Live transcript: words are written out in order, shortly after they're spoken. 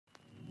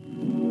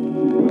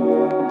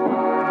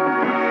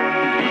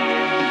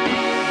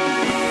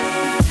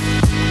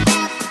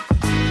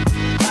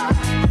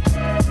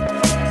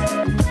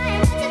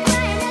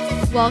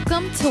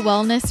Welcome to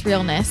Wellness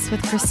Realness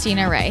with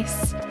Christina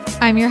Rice.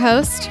 I'm your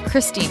host,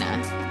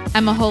 Christina.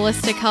 I'm a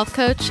holistic health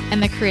coach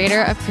and the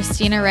creator of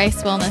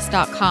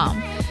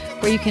ChristinaRiceWellness.com,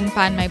 where you can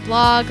find my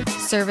blog,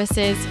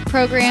 services,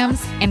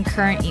 programs, and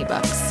current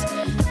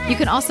ebooks. You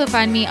can also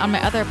find me on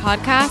my other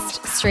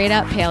podcast, Straight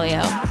Up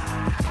Paleo.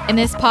 In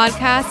this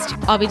podcast,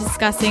 I'll be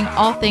discussing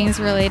all things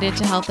related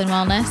to health and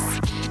wellness,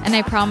 and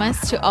I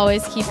promise to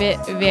always keep it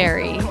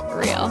very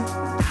real.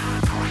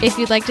 If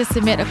you'd like to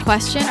submit a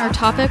question or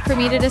topic for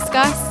me to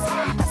discuss,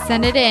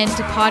 send it in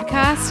to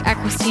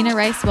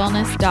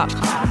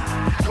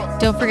podcast@ChristinaRiceWellness.com.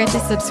 Don't forget to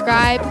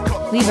subscribe,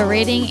 leave a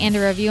rating and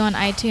a review on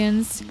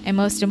iTunes, and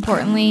most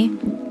importantly,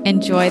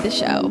 enjoy the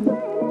show.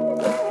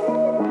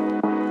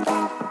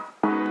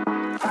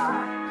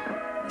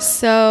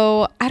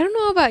 So, I don't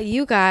know about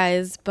you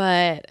guys,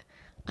 but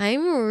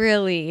I'm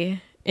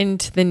really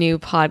into the new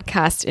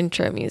podcast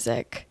intro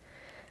music.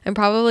 I'm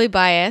probably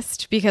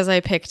biased because I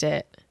picked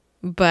it,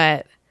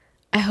 but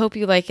I hope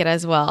you like it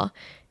as well.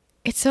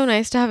 It's so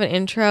nice to have an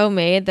intro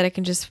made that I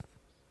can just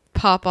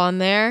pop on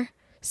there.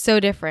 So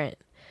different.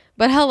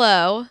 But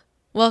hello,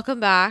 welcome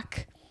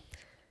back.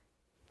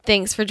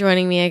 Thanks for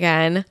joining me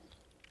again.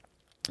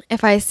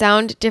 If I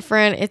sound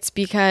different, it's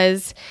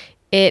because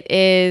it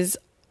is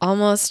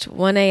almost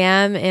 1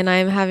 a.m. and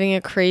I'm having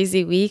a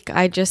crazy week.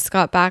 I just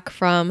got back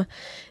from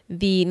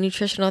the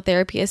Nutritional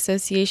Therapy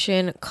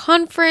Association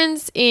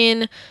conference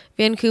in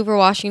Vancouver,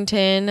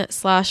 Washington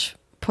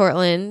 /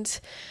 Portland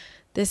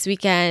this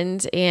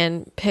weekend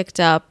and picked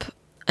up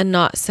a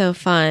not so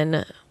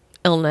fun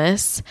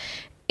illness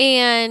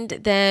and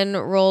then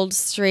rolled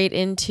straight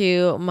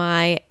into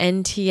my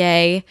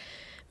NTA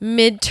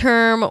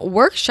midterm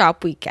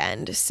workshop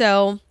weekend.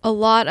 So a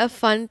lot of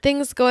fun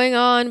things going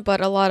on,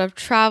 but a lot of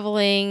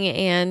traveling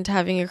and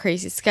having a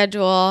crazy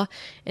schedule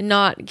and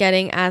not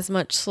getting as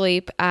much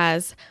sleep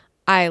as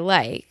I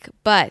like.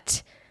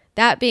 But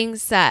that being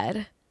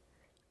said,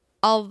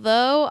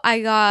 although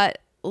I got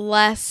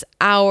less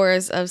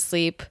hours of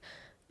sleep,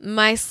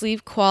 my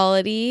sleep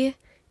quality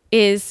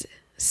is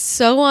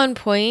so on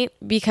point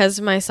because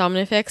of my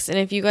Somnifix. And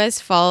if you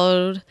guys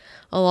followed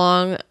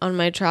along on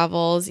my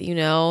travels, you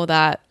know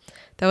that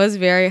was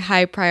very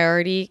high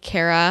priority.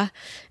 Kara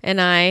and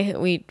I,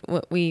 we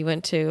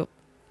went to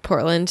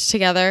Portland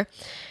together.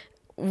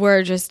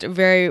 We're just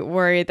very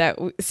worried that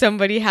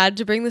somebody had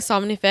to bring the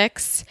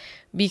Somnifix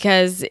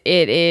because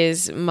it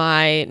is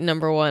my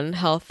number one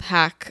health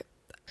hack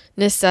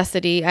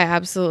necessity. I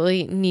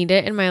absolutely need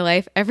it in my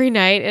life every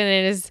night, and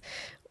it is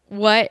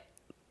what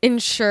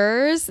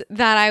ensures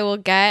that I will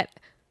get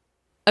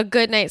a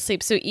good night's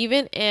sleep. So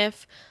even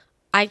if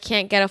I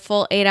can't get a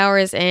full 8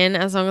 hours in,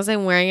 as long as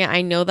I'm wearing it,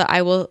 I know that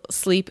I will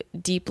sleep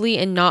deeply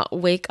and not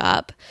wake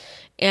up.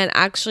 And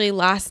actually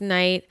last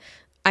night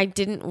I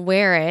didn't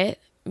wear it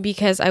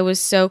because I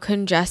was so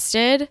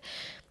congested.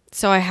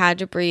 So I had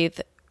to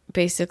breathe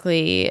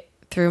basically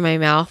through my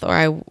mouth or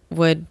I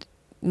would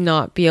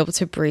not be able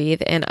to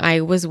breathe, and I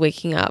was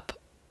waking up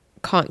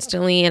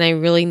constantly, and I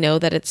really know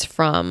that it's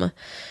from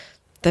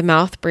the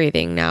mouth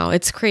breathing now.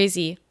 It's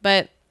crazy.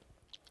 But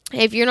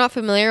if you're not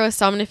familiar with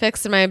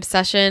Somnifix and my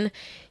obsession,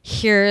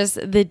 here's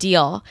the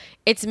deal.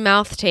 It's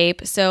mouth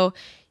tape. So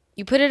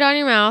you put it on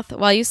your mouth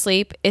while you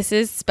sleep. This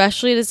is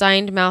specially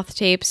designed mouth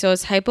tape, so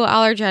it's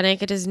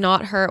hypoallergenic. It does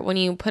not hurt when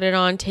you put it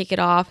on, take it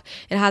off.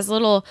 It has a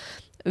little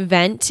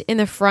vent in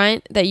the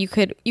front that you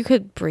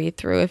could breathe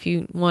through if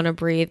you want to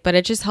breathe, but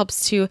it just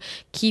helps to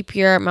keep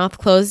your mouth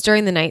closed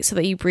during the night so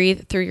that you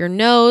breathe through your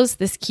nose.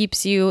 This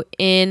keeps you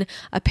in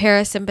a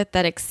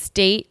parasympathetic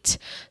state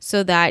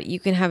so that you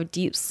can have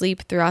deep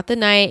sleep throughout the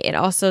night. It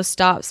also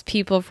stops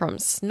people from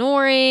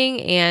snoring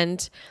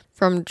and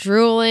from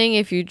drooling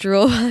if you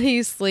drool while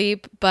you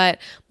sleep. But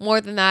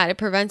more than that, it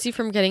prevents you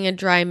from getting a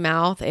dry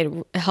mouth. It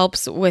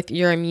helps with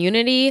your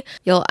immunity.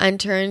 You'll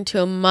enter into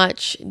a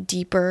much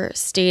deeper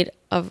state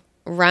of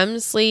REM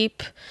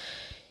sleep.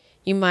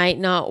 You might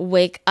not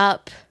wake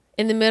up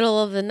in the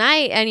middle of the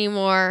night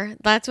anymore.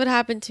 That's what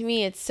happened to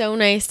me. It's so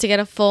nice to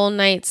get a full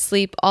night's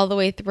sleep all the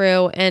way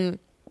through. And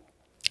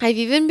I've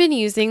even been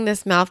using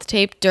this mouth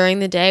tape during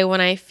the day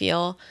when I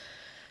feel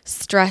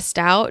stressed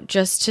out,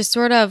 just to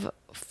sort of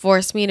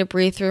force me to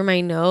breathe through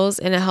my nose,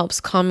 and it helps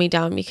calm me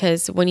down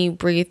because when you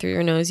breathe through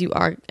your nose, you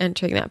are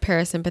entering that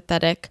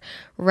parasympathetic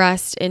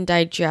rest and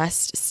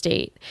digest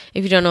state.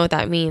 If you don't know what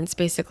that means,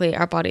 basically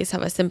our bodies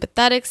have a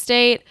sympathetic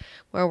state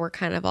where we're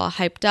kind of all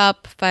hyped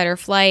up, fight or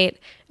flight,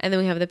 and then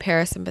we have the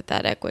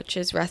parasympathetic, which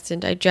is rest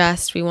and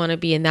digest. We want to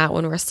be in that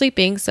when we're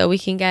sleeping so we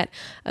can get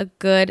a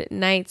good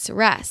night's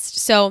rest.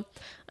 So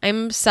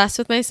I'm obsessed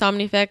with my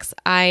Somnifix.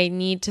 I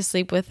need to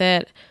sleep with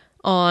it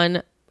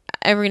on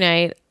every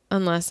night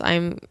unless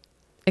I'm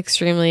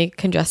extremely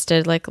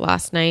congested like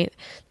last night.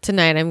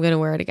 Tonight I'm going to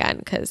wear it again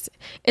because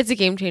it's a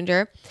game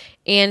changer.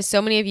 And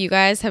so many of you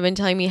guys have been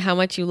telling me how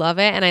much you love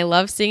it, and I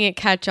love seeing it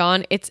catch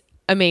on. It's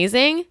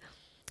amazing.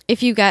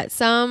 If you get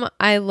some,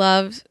 I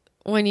love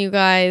when you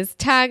guys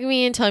tag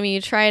me and tell me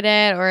you tried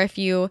it, or if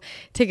you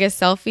take a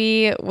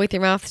selfie with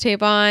your mouth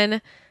tape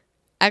on.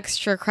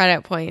 extra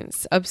credit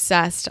points.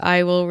 Obsessed.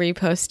 I will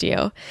repost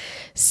you.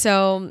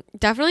 So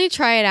definitely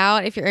try it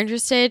out. If you're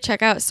interested,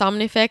 check out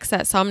Somnifix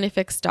at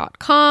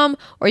somnifix.com,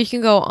 or you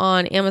can go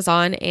on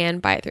Amazon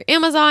and buy it through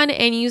Amazon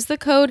and use the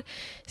code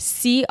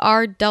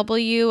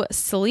CRW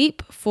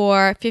Sleep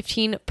for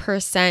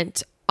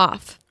 15%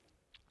 off.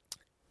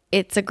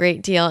 It's a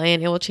great deal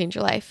and it will change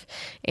your life.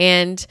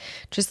 And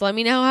just let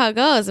me know how it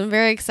goes. I'm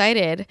very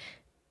excited.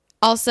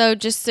 Also,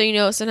 just so you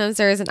know, sometimes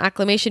there is an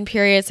acclimation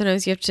period.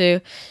 Sometimes you have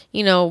to,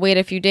 wait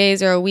a few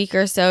days or a week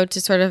or so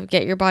to sort of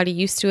get your body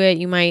used to it.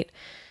 You might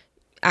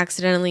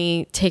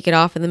accidentally take it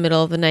off in the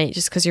middle of the night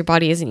just because your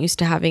body isn't used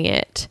to having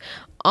it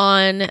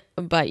on,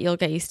 but you'll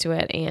get used to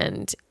it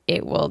and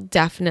it will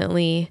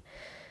definitely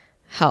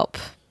help.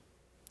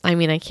 I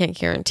mean, I can't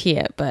guarantee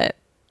it, but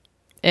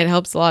it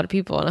helps a lot of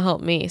people and it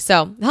helped me.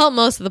 So help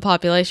most of the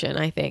population,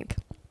 I think.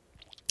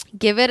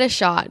 Give it a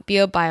shot. Be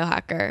a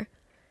biohacker.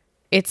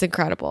 It's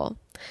incredible.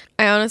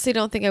 I honestly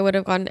don't think I would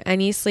have gotten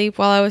any sleep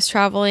while I was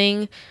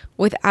traveling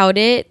without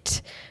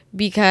it,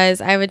 because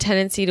I have a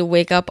tendency to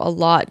wake up a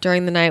lot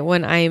during the night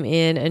when I'm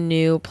in a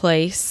new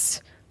place.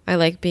 I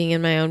like being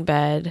in my own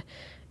bed,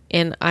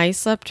 and I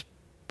slept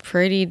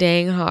pretty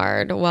dang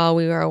hard while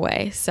we were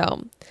away.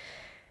 So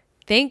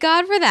thank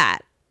God for that.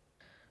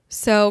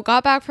 So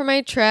got back from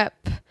my trip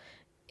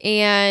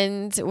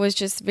and was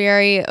just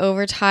very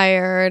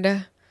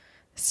overtired,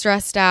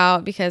 stressed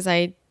out because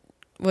I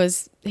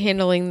was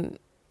handling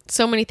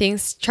so many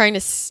things, trying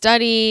to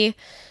study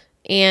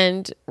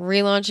and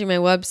relaunching my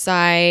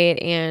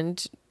website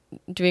and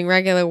doing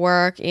regular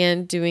work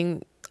and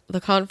doing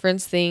the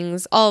conference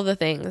things, all of the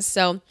things.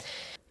 So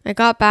I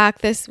got back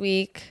this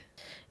week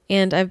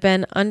and I've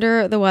been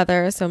under the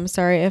weather. So I'm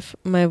sorry if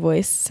my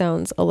voice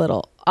sounds a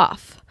little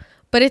off,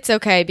 but it's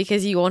okay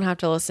because you won't have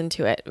to listen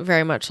to it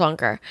very much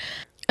longer.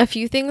 A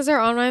few things are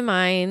on my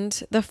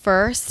mind. The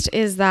first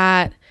is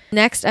that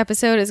next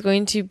episode is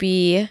going to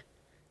be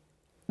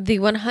the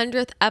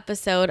 100th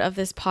episode of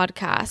this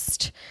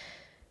podcast.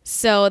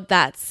 So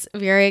that's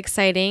very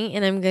exciting.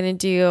 And I'm going to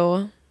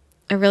do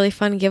a really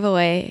fun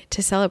giveaway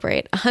to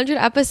celebrate 100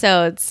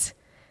 episodes.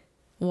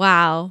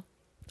 Wow.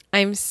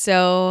 I'm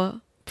so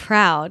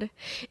proud.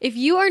 If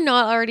you are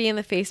not already in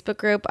the Facebook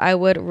group, I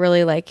would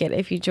really like it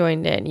if you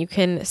joined in. You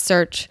can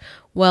search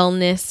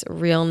Wellness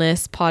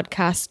Realness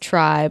Podcast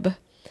Tribe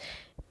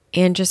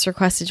and just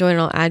request to join.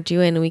 I'll add you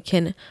in and we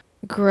can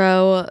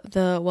grow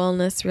the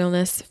Wellness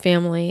Realness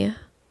family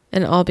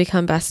and all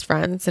become best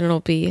friends, and it'll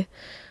be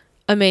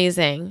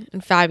amazing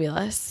and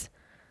fabulous.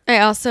 I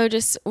also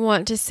just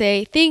want to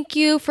say thank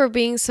you for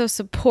being so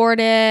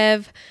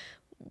supportive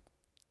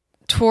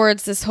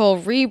towards this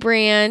whole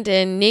rebrand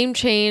and name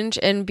change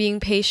and being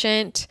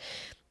patient.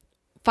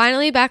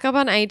 Finally back up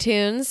on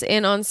iTunes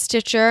and on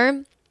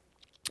Stitcher.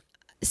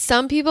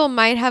 Some people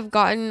might have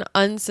gotten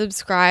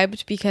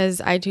unsubscribed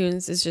because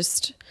iTunes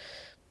is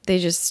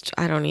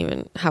I don't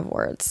even have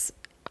words.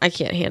 I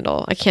can't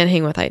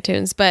hang with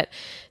iTunes. But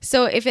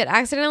so if it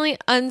accidentally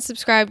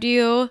unsubscribed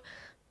you,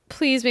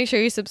 please make sure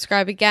you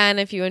subscribe again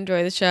if you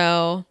enjoy the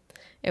show.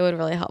 It would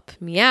really help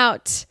me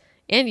out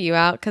and you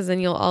out, because then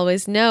you'll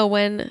always know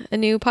when a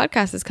new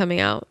podcast is coming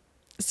out.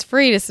 It's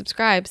free to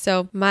subscribe,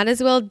 so might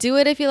as well do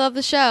it if you love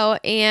the show.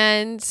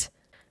 And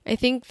I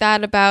think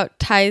that about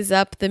ties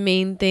up the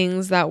main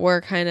things that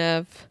were kind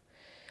of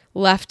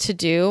left to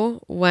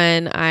do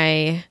when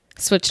I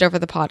switched over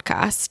the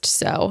podcast.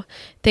 So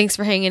thanks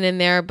for hanging in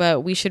there,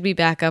 but we should be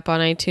back up on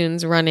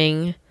iTunes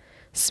running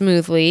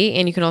smoothly.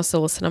 And you can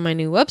also listen on my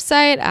new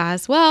website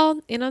as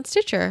well and on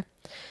Stitcher.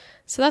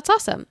 So that's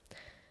awesome.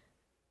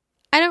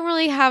 I don't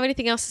really have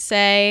anything else to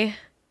say.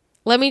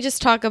 Let me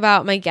just talk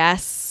about my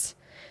guests.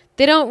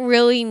 They don't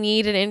really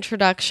need an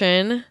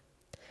introduction.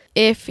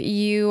 If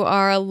you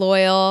are a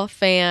loyal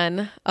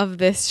fan of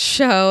this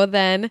show,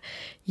 then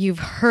you've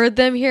heard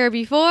them here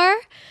before.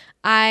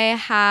 I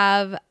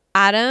have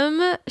Adam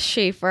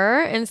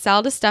Schafer and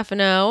Sal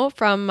DiStefano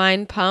from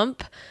Mind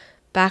Pump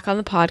back on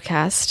the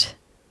podcast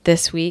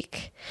this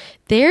week.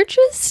 They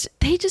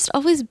just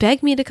always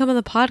beg me to come on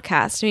the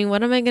podcast. I mean,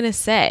 what am I going to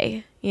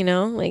say?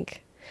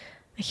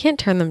 I can't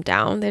turn them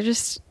down. They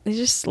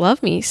just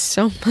love me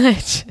so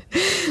much.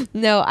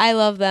 No, I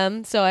love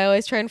them. So I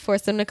always try and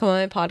force them to come on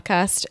my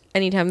podcast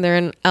anytime they're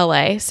in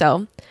LA.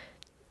 So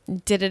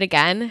did it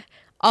again.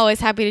 Always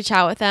happy to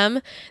chat with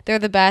them. They're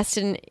the best.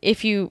 And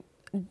if you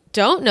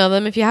don't know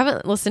them, if you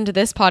haven't listened to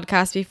this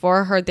podcast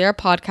before, heard their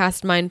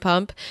podcast, Mind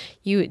Pump,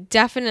 you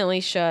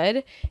definitely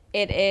should.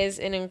 It is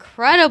an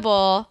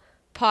incredible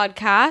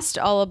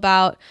podcast all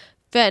about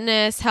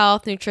fitness,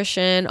 health,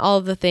 nutrition, all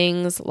of the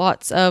things,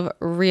 lots of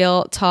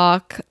real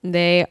talk.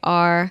 They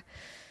are,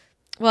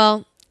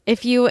 well,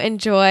 if you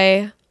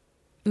enjoy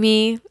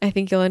me, I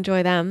think you'll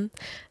enjoy them.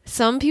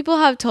 Some people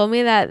have told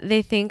me that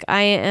they think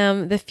I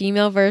am the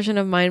female version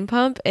of Mind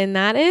Pump, and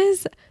that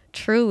is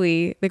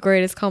truly the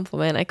greatest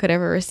compliment I could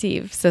ever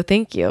receive. So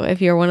thank you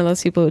if you're one of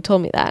those people who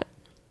told me that.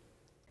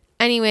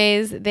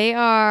 Anyways, they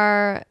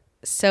are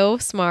so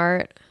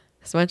smart.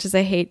 As much as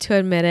I hate to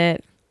admit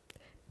it,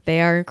 they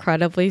are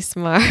incredibly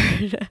smart.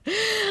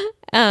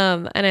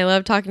 And I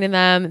love talking to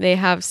them. They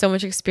have so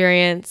much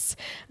experience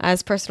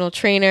as personal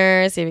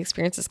trainers. They have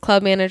experience as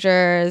club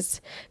managers,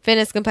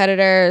 fitness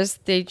competitors.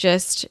 They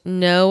just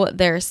know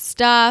their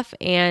stuff.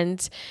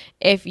 And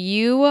if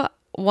you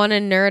want to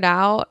nerd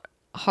out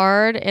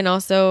hard and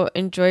also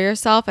enjoy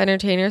yourself,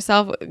 entertain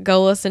yourself,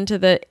 go listen to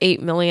the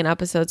 8 million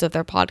episodes of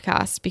their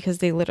podcast, because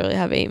they literally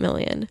have 8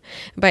 million.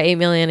 By 8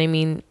 million, I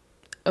mean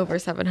over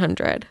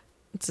 700.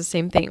 It's the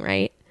same thing,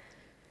 right?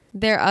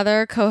 Their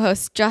other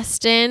co-host,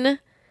 Justin,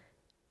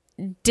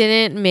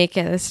 didn't make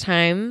it this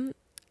time.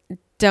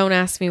 Don't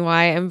ask me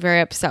why. I'm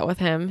very upset with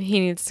him. He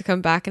needs to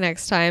come back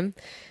next time.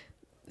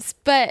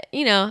 But,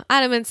 you know,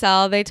 Adam and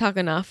Sal, they talk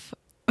enough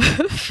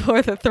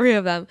for the three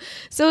of them.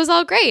 So it was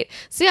all great.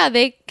 So yeah,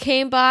 they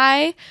came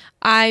by.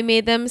 I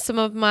made them some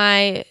of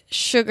my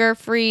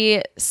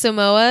sugar-free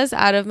Samoas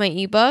out of my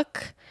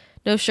ebook.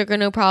 No sugar,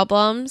 no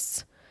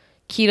problems.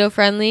 Keto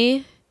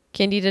friendly,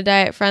 Candida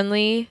diet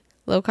friendly,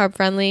 low carb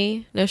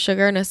friendly, no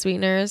sugar, no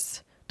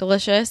sweeteners.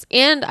 Delicious.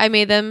 And I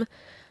made them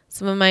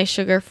some of my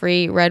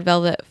sugar-free red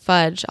velvet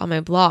fudge on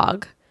my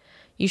blog.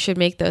 You should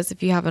make those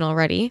if you haven't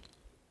already.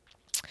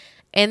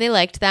 And they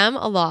liked them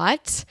a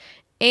lot.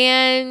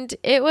 And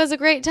it was a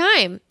great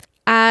time,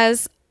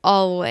 as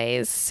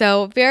always.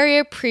 So very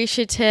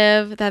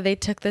appreciative that they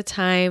took the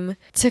time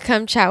to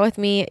come chat with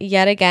me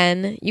yet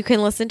again. You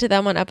can listen to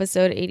them on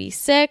episode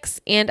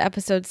 86 and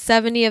episode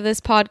 70 of this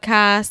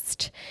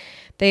podcast.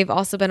 They've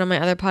also been on my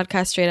other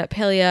podcast, Straight Up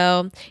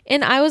Paleo.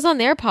 And I was on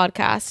their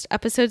podcast,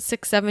 episode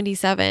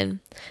 677.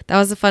 That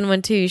was a fun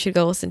one too. You should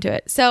go listen to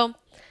it. So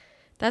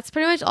that's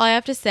pretty much all I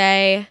have to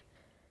say.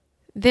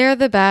 They're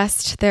the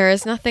best. There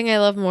is nothing I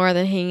love more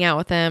than hanging out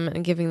with them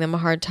and giving them a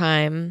hard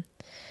time.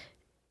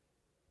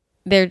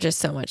 They're just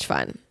so much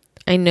fun.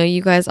 I know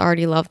you guys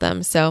already love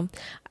them, so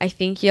I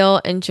think you'll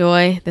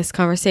enjoy this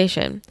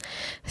conversation.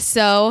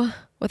 So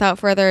without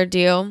further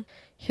ado,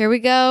 here we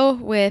go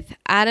with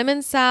Adam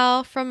and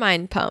Sal from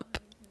Mind Pump.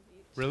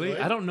 Really?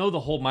 I don't know the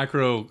whole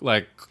micro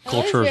cultures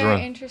That is very around.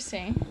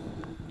 interesting.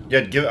 Yeah,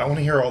 I want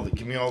to hear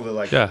give me all the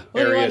Yeah.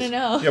 What do you areas. wanna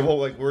know? Yeah,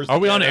 well, where's Are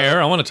we on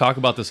air? I want to talk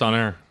about this on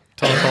air.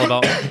 Tell us all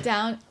about.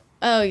 Down.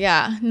 Oh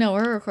yeah. No,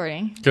 we're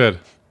recording. Good.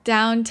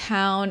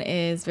 Downtown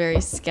is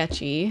very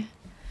sketchy,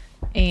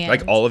 and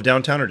Like all of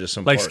downtown or just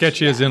some Like parts?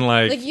 sketchy as in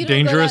like you don't go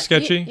dangerous down-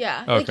 sketchy?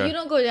 yeah. Okay. Like you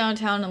don't go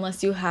downtown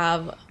unless you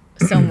have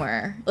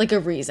somewhere like a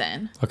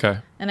reason. Okay.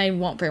 And I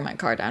won't bring my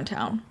car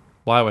downtown.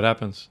 Why? What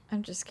happens?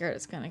 I'm just scared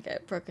it's gonna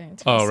get broken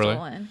into. Oh, and really?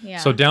 Stolen. Yeah.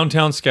 So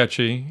downtown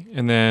sketchy,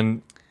 and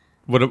then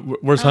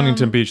where's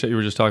Huntington Beach that you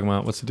were just talking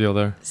about? What's the deal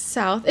there?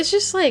 South, it's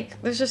just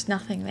like there's just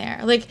nothing there.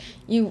 Like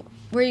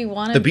where you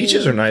want to. The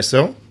beaches are nice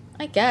though.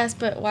 I guess,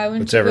 but why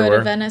wouldn't It's you go everywhere.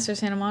 to Venice or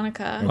Santa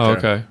Monica? Oh,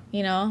 okay.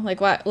 You know,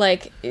 like what?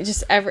 Like it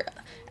just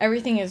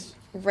everything is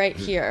right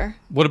here.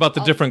 What about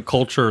the different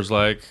cultures?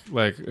 Like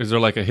is there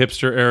like a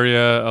hipster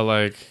area, a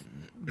like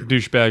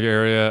douchebag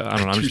area? I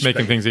don't know. I'm just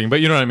making things, but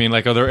you know what I mean.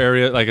 Like other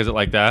area, like is it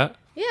like that?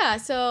 Yeah.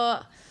 So,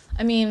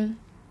 I mean,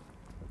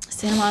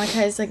 Santa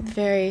Monica is like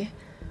very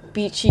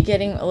beachy,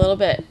 getting a little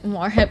bit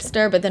more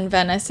hipster, but then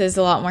Venice is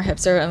a lot more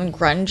hipster and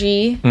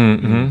grungy.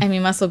 Mm-hmm. I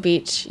mean, Muscle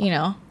Beach, you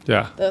know,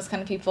 Yeah. those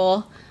kind of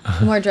people,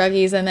 more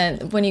druggies. And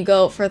then when you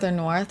go further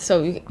north,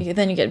 so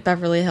then you get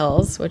Beverly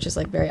Hills, which is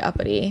like very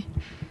uppity,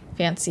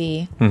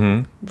 fancy.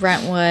 Mm-hmm.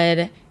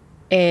 Brentwood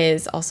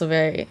is also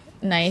very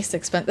nice,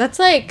 expensive. That's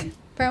like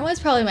Brentwood's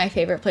probably my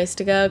favorite place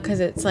to go because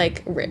it's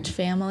like rich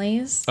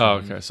families. Oh,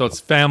 okay. So it's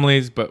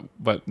families, but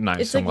nice.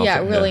 It's and like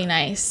wealthy. really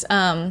nice.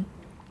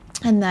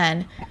 And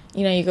then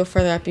you go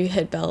further up, you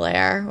hit Bel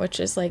Air, which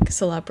is like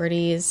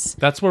celebrities.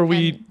 That's where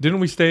didn't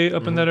we stay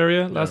up in that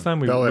area last time?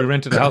 We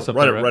rented a house up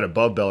there, right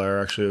above Bel Air,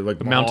 actually, like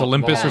the Mount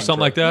Olympus or something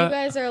like that. You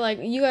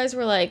guys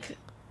were like,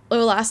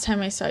 well, last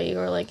time I saw you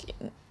were like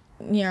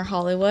near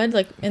Hollywood,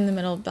 like in the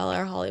middle of Bel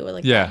Air, Hollywood,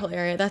 like that whole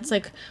area. That's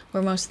like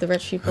where most of the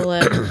rich people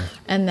live.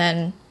 And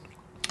then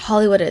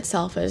Hollywood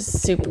itself is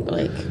super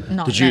like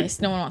not nice.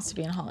 No one wants to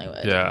be in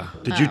Hollywood. Yeah.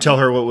 Did you tell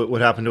her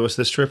what happened to us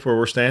this trip where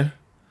we're staying?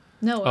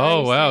 No. what Oh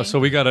are you wow! saying? So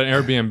we got an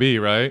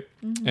Airbnb, right?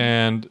 Mm-hmm.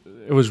 And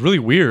it was really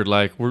weird.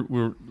 Like it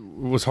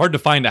was hard to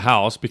find a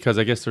house because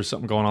I guess there's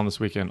something going on this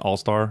weekend. All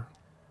Star,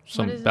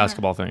 some is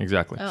basketball thing.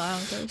 Exactly. Oh, I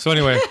don't know. So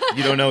anyway,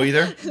 You don't know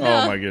either?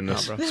 Oh my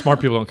goodness. smart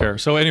people don't care.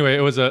 So anyway,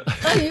 it was a.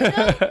 Oh, you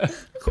know?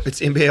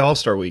 It's NBA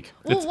All-Star Week.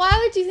 Well, why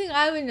would you think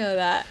I would know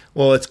that?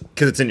 Well, it's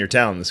because it's in your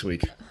town this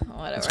week.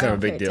 Whatever. It's kind of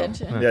a big deal.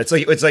 Attention. Yeah, it's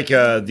like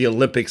the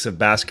Olympics of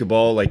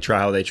basketball, like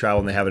how they travel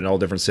and they have it in all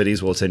different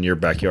cities. Well, it's in your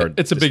backyard.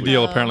 It's a this big week.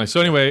 deal apparently.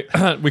 So anyway,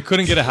 we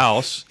couldn't get a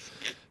house.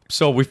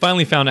 So we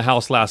finally found a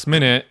house last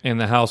minute, and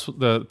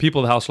the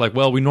people of the house were like,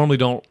 well, we normally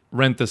don't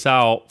rent this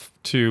out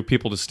to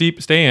people to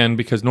stay in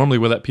because normally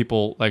we let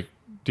people like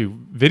do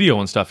video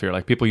and stuff here.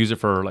 Like people use it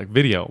for like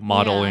video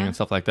modeling Yeah. and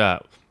stuff like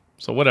that.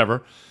 So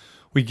whatever.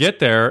 We get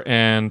there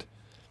and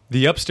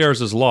the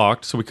upstairs is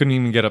locked, so we couldn't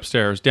even get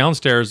upstairs.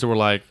 Downstairs, there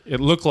were it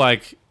looked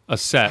like a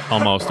set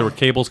almost. There were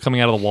cables coming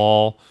out of the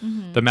wall.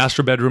 Mm-hmm. The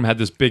master bedroom had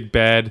this big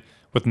bed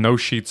with no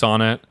sheets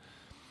on it.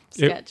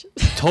 Sketch.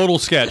 Total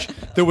sketch.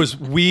 There was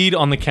weed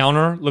on the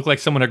counter. Looked like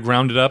someone had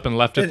ground it up and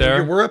left it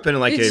there. We're up in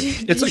like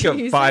it's like a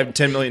use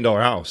 $5-10 million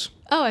house.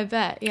 Oh, I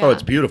bet. Yeah. Oh,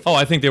 it's beautiful. Oh,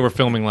 I think they were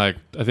filming I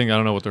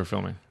don't know what they're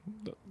filming.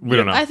 We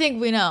don't know. I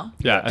think we know.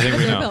 Yeah, I think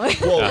we know.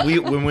 Well,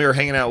 when we were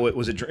hanging out, it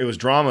was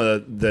drama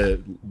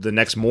the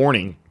next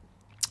morning,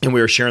 and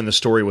we were sharing the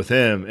story with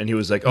him, and he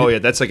was like, "Oh yeah,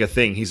 that's like a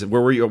thing." He said,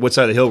 "Where were you? What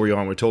side of the hill were you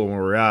on?" We told him where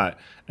we were at,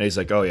 and he's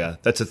like, "Oh yeah,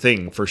 that's a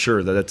thing for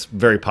sure. That's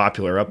very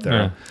popular up there."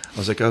 Yeah. I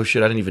was like, "Oh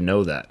shit, I didn't even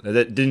know that.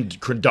 That didn't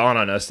dawn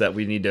on us that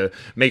we need to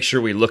make sure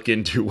we look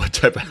into what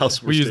type of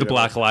house We use the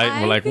black light,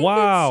 and we're like, think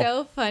 "Wow." It's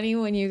so funny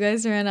when you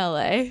guys are in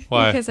LA.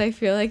 Why? Because I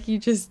feel like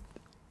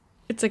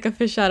it's like a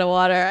fish out of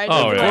water.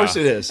 Oh, Of yeah. course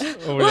it is.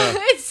 Oh, yeah.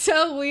 It's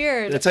so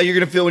weird. That's how you're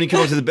gonna feel when you come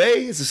up to the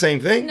bay. It's the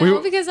same thing. No,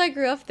 because I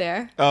grew up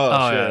there. Oh,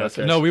 Oh sure, yeah.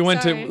 okay. No, we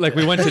went Sorry.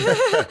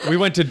 we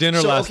went to dinner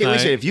So last okay, night. wait a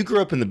second. If you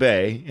grew up in the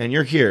Bay and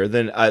you're here,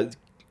 then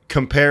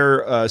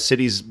compare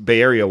cities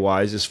Bay Area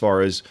wise as far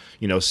as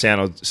San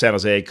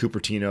Jose,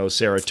 Cupertino,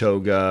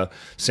 Saratoga,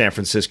 San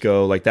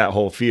Francisco, like that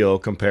whole feel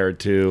compared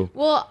to.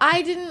 Well,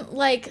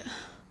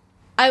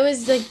 I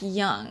was like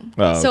young.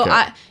 Oh, So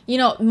okay.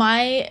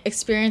 my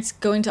experience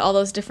going to all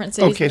those different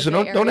cities. Okay, in so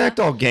the Bay don't Area- act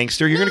all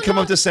gangster. You're gonna come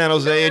up to San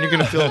Jose and you're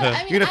gonna feel I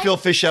mean, you're gonna feel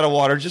fish out of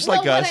water just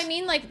like Well, us. but I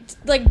mean,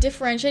 like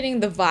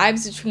differentiating the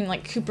vibes between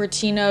like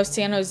Cupertino,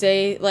 San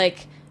Jose,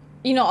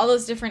 all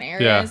those different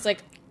areas. Yeah. Like,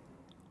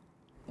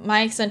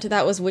 my extent to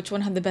that was which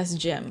one had the best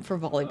gym for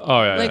volleyball.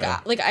 Oh, yeah, Like,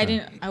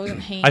 yeah. I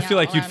wasn't hanging. I feel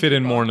out like you'd around fit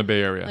in people. more in the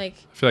Bay Area. Like,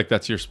 I feel like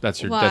that's your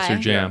Why?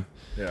 jam.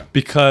 Yeah.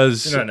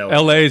 Because You don't know. this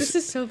LA's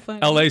is so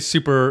funny.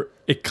 super.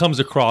 It comes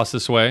across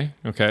this way.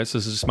 Okay, so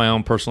this is just my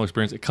own personal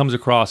experience. It comes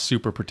across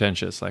super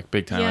pretentious, like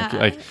big time. Yeah,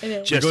 like it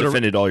is. Just go to-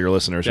 offended all your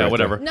listeners. yeah, right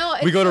whatever. there. No,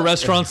 we it's go to so-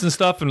 restaurants and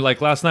stuff, and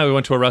like last night we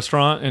went to a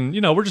restaurant, and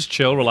we're just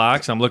chill,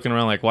 relax. I'm looking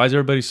around like, why is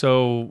everybody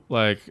so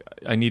like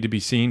I need to be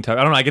seen? Type.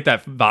 I don't know. I get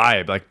that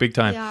vibe like big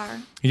time. They are.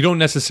 You don't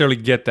necessarily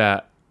get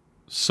that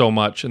so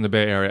much in the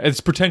Bay Area. It's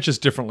pretentious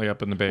differently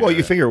up in the Bay Area. Well,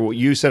 you figure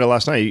you said it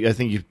last night. I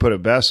think you put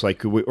it best.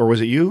 Like, or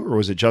was it you, or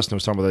was it Justin who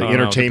was talking about the I don't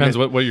know. entertainment?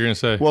 Depends what you're gonna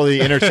say. Well,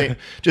 the entertain.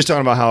 Just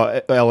talking about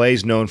how LA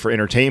is known for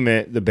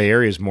entertainment. The Bay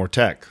Area is more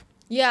tech.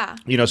 Yeah.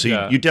 So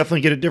Yeah. you definitely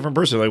get a different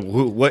person. Like,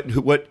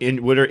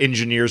 what are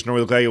engineers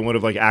normally look like, and what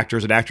have like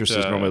actors and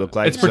actresses normally look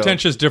like? It's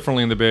pretentious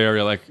differently in the Bay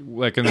Area. Like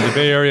in the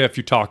Bay Area, if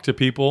you talk to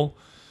people,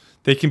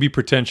 they can be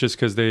pretentious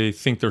because they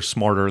think they're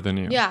smarter than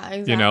you. Yeah, So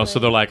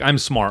exactly. they're like, I'm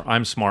smart.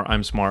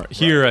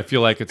 Here, I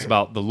feel like it's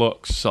about the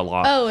looks a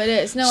lot. Oh, it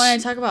is. No, I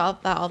talk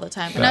about that all the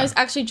time. And Yeah. I was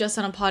actually just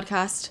on a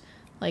podcast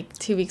like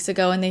 2 weeks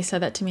ago, and they said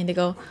that to me. They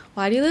go,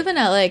 "Why do you live in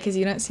LA? Because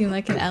you don't seem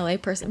like an LA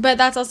person." But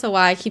that's also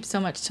why I keep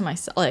so much to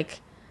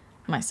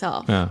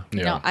myself. Yeah.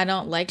 Yeah. I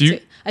don't like Do you-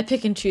 to. I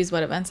pick and choose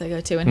what events I go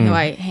to and who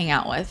I hang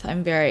out with.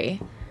 I'm very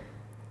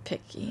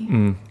picky.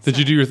 Did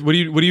you do your? What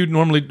do you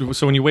normally do?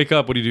 So when you wake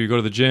up, what do? You go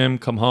to the gym,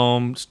 come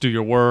home, do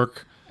your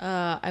work.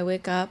 I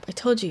wake up. I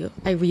told you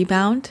I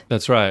rebound.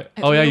 That's right.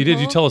 At Oh yeah, you did. You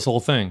Liverpool? tell us the whole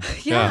thing.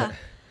 Yeah.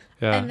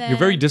 Yeah. And You're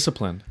very then-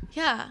 disciplined.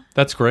 Yeah.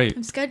 That's great.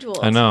 I'm scheduled.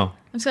 I know.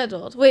 I'm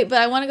scheduled. Wait, but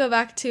I want to go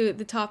back to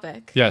the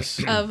topic.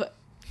 Yes. of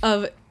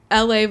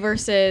LA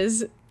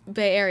versus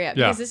Bay Area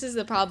Yeah. because this is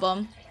the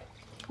problem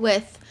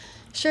with.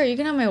 Sure, you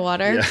can have my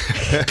water.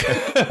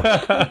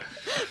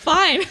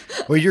 Fine.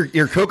 Well,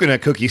 your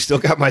coconut cookie still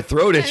got my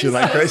throat itching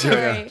like So crazy right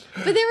now. sorry.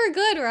 But they were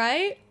good,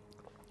 right?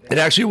 It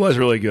actually was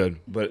really good,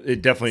 but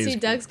it definitely See, is.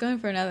 Doug's going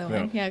for another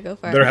one. Yeah, go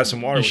for Better it. have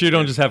some water. You with sure you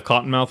don't just have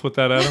cottonmouth with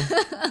that,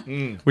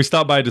 Adam? We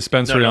stopped by a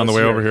dispensary No, on the it's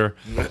way here. over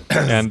here,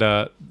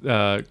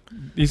 and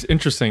it's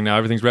interesting now.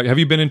 Everything's ready. Have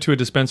you been into a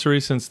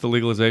dispensary since the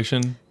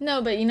legalization?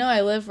 No, but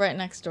I live right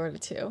next door to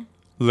two.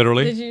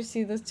 Literally. Did you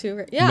see those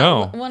two? Yeah,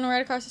 No. one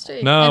right across the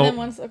street. No. And then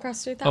one's across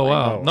the street that Oh way.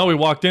 wow! No, we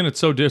walked in. It's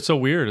so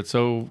weird. It's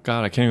so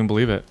God. I can't even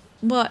believe it.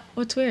 What?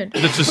 What's weird?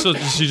 It's just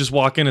you just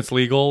walk in. It's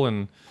legal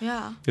and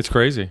Yeah, it's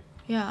crazy.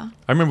 yeah.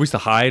 I remember we used to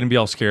hide and be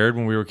all scared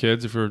when we were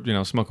kids if we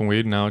were smoking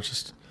weed. And now it's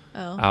just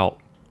Oh. out.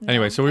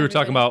 Anyway, so we were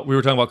talking about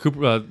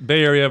Cooper,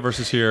 Bay Area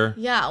versus here.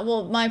 Yeah,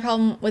 well, my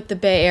problem with the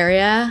Bay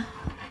Area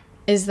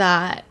is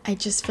that I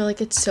just feel like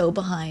it's so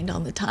behind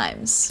on the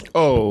times.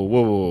 Oh,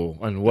 whoa.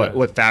 On what? Yeah.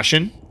 What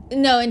fashion?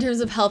 No, in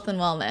terms of health and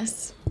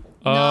wellness.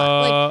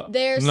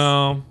 There's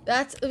no.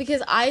 That's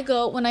because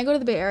when I go to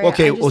the Bay Area.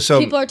 Okay, well, so-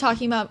 people are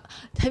talking about.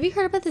 Have you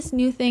heard about this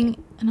new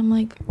thing? And I'm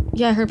like,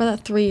 yeah, I heard about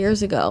that 3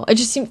 years ago. It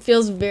just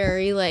feels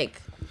very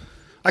like.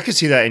 I could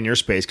see that in your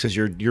space because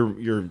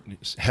you're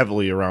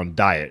heavily around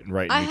diet,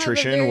 right? I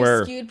Nutrition, have a very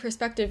where skewed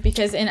perspective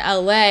because in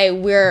LA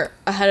we're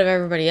ahead of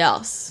everybody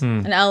else.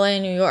 In LA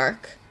and New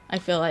York, I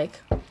feel like.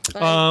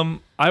 But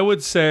I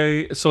would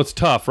say so. It's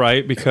tough,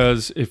 right?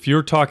 Because if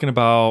you're talking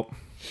about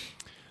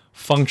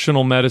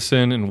functional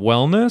medicine and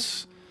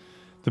wellness,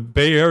 the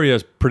Bay Area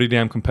is pretty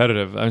damn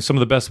competitive. I mean, some of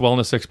the best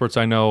wellness experts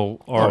I know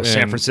are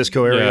San in-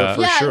 Francisco area Yeah.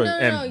 for sure,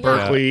 and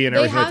Berkeley and they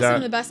everything have like some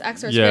of that. the best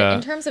experts. Yeah. But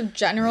in terms of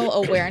general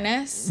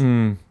awareness,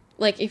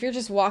 like if you're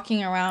just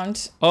walking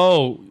around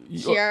Oh,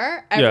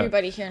 here,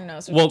 everybody here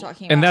knows what well, you're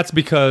talking about. and that's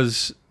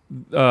because,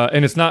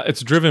 and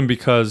it's driven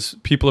because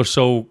people are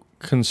so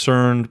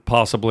concerned,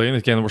 possibly, and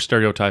again, we're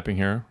stereotyping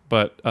here,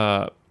 but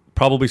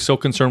probably so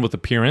concerned with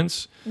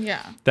appearance Yeah.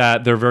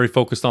 that they're very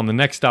focused on the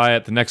next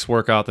diet, the next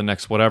workout, the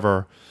next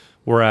whatever.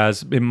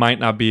 Whereas it might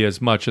not be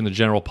as much in the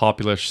general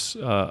populace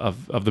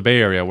of the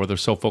Bay Area where they're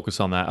so focused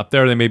on that. Up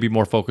there, they may be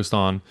more focused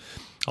on.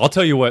 I'll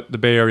tell you what the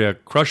Bay Area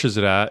crushes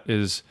it at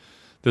is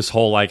this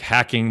whole like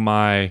hacking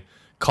my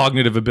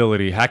cognitive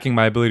ability, hacking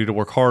my ability to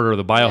work harder,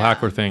 the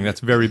biohacker thing. That's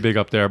very big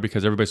up there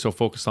because everybody's so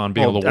focused on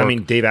being able to work. I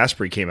mean, Dave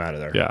Asprey came out of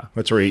there. Yeah.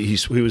 That's where he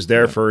was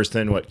there first,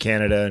 then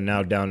Canada, and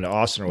now down to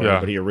Austin or whatever. Yeah.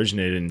 But he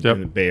originated in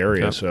the Bay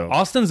Area. Yep. So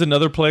Austin's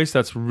another place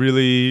that's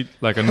really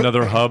like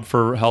another hub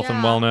for health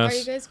and wellness. Are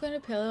you guys going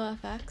to Paleo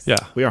FX? Yeah.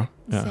 we are.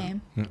 Yeah.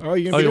 Same. Oh,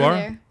 you Oh, you are?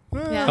 There.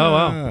 Yeah. Oh,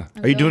 wow.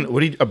 Are you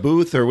doing a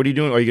booth or what are you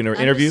doing? Are you going to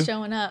I'm interview? just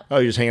showing up. Oh,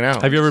 you're just hanging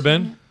out. Have you ever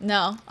been?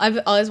 No, I've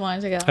always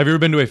wanted to go. Have you ever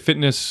been to a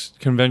fitness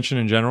convention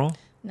in general?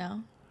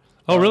 No.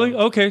 Oh, really?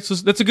 Okay, so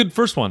that's a good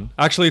first one.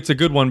 Actually, it's a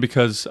good one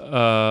because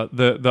the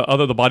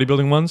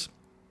bodybuilding ones.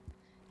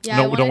 Yeah,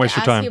 Don't I wanted waste to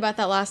your ask time. you about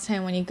that last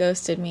time when you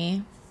ghosted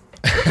me.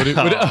 We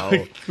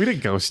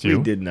didn't ghost you.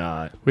 We did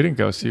not. We didn't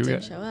ghost you.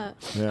 Didn't show up.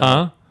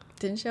 Huh?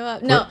 Didn't show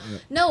up. No.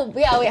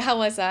 Yeah. Wait. How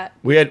was that?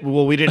 We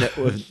didn't.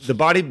 The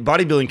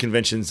bodybuilding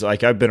conventions,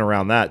 like I've been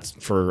around that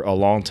for a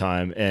long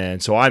time,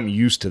 and so I'm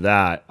used to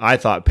that. I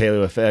thought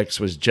Paleo FX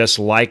was just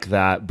like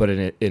that, but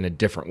in a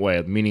different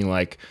way. Meaning,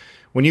 like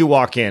when you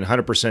walk in,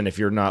 100%. If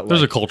you're not,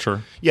 There's a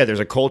culture. Yeah, there's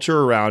a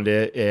culture around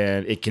it,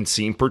 and it can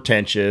seem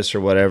pretentious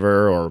or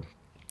whatever, or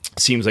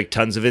seems like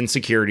tons of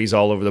insecurities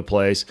all over the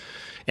place.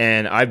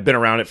 And I've been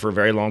around it for a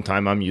very long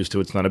time. I'm used to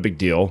it. It's not a big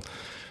deal.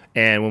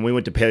 And when we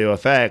went to Paleo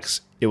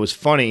FX, it was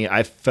funny.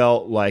 I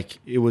felt like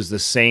it was the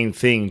same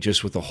thing,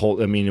 just with the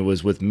whole. I mean, it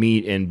was with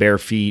meat and bare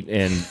feet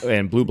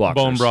and blue blockers,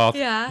 Bone broth.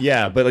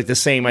 Yeah, but like the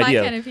same My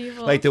idea. kind of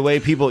people. Like the way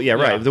people, right.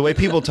 Yeah. The way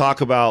people talk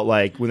about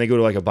like when they go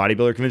to like a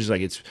bodybuilder convention, like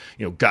it's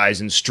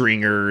guys in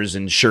stringers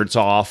and shirts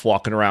off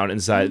walking around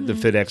inside the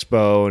Fit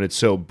Expo, and it's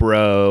so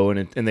bro,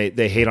 and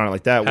they hate on it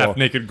like that. Half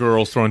naked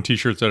girls throwing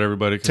T-shirts at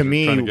everybody. 'cause To they're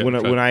me, trying to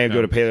when I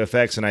go to Paleo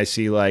FX and I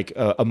see like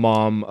a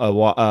mom,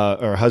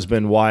 or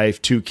husband, wife,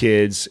 2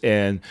 kids,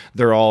 and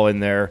they're all in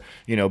their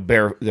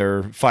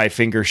their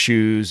 5-finger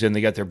shoes, and they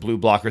got their blue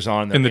blockers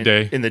on In the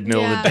day. in the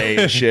middle of the day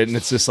and shit, and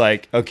it's just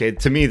like, okay,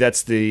 to me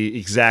that's the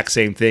exact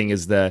same thing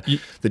as the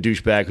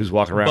douchebag who's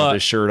walking around But with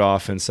his shirt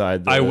off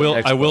inside. The I will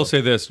expo. say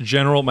this.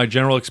 My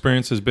general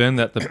experience has been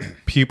that the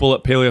people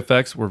at Paleo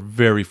FX were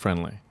very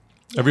friendly.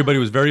 Everybody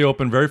was very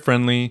open, very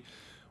friendly,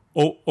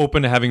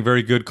 open to having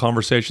very good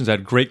conversations. I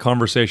had great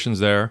conversations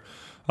there.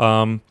 You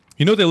know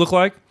what they look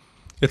like?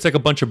 It's like a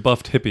bunch of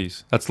buffed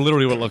hippies. That's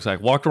literally what it looks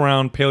like. Walk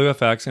around Paleo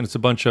FX, and it's a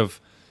bunch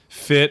of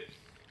fit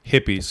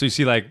hippies. So you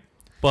see like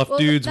buff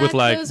dudes with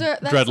like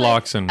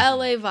dreadlocks and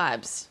LA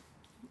vibes.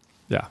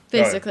 yeah.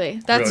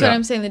 Basically, that's Really? what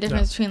I'm saying. The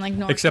difference between like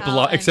North. Except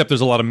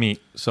there's a lot of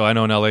meat. So I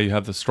know in LA you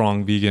have the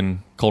strong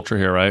vegan culture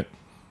here, right?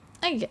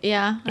 I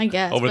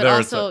guess. Over but there,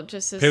 also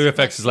just as Paleo much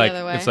FX is the like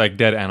other way. it's like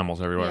dead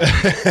animals everywhere.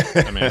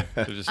 I mean,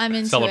 they just I'm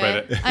into celebrate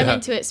it. it. I'm Yeah.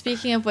 into it.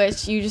 Speaking of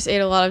which, you just ate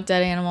a lot of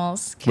dead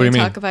animals. What Can do you you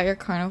mean? talk about your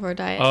carnivore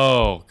diet?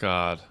 Oh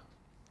God.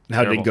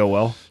 How did it go?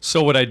 Well,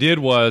 So what I did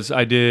was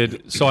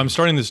so I'm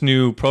starting this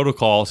new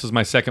protocol. This is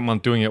my second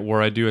month doing it,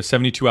 where I do a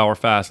 72-hour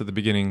fast at the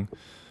beginning.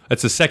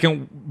 It's the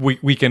second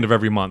weekend of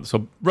every month,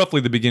 so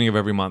roughly the beginning of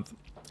every month.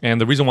 And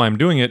the reason why I'm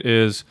doing it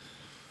is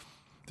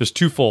there's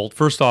twofold.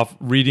 First off,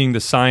 reading the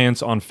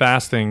science on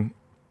fasting,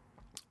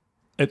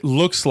 it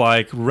looks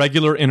like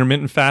regular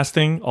intermittent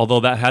fasting, although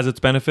that has its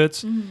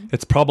benefits,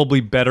 it's probably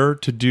better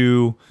to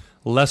do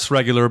less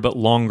regular but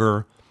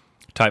longer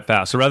type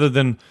fast. So rather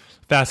than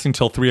fasting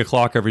till 3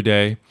 o'clock every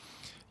day,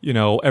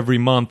 every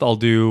month I'll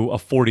do a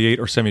 48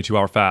 or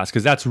 72-hour fast,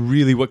 because that's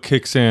really what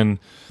kicks in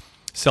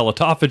cell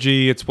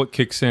autophagy. It's what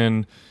kicks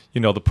in,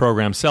 the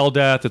programmed cell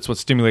death. It's what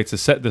stimulates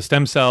the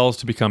stem cells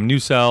to become new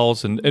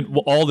cells. And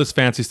all this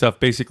fancy stuff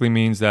basically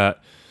means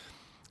that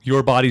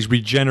your body's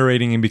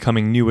regenerating and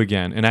becoming new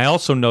again. And I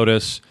also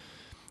notice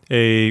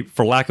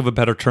for lack of a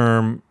better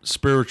term,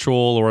 spiritual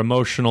or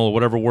emotional, or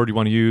whatever word you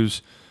want to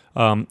use,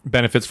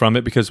 benefits from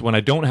it, because when I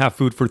don't have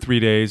food for 3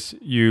 days,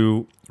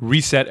 you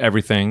reset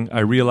everything. I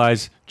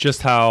realize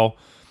just how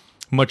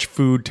much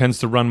food tends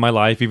to run my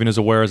life, even as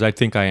aware as I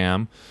think I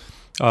am.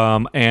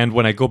 And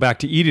when I go back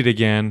to eat it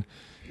again,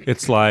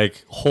 it's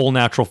like whole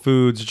natural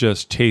foods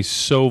just taste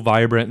so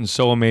vibrant and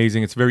so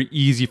amazing. It's very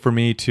easy for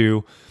me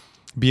to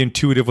be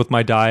intuitive with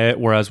my diet,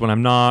 whereas when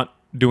I'm not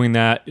doing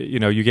that,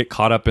 you get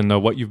caught up in the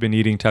what you've been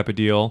eating type of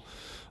deal.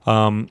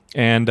 And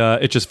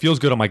it just feels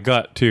good on my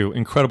gut too.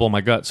 Incredible on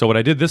my gut. So what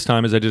I did this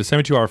time is I did a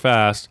 72-hour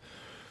fast,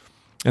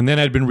 and then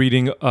I'd been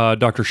reading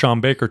Dr.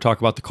 Sean Baker talk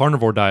about the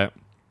carnivore diet.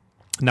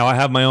 Now I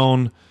have my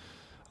own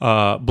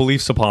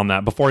beliefs upon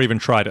that before I even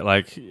tried it.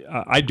 Like,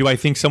 I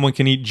think someone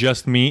can eat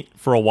just meat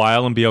for a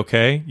while and be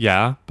okay?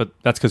 Yeah, but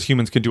that's because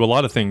humans can do a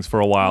lot of things for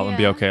a while and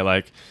be Yeah. okay.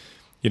 Like,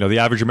 the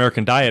average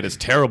American diet is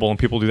terrible, and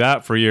people do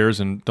that for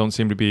years and don't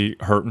seem to be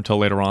hurt until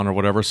later on or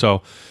whatever.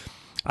 So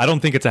I don't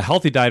think it's a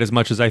healthy diet as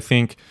much as I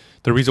think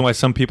the reason why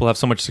some people have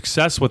so much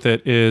success with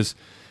it is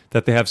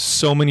that they have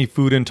so many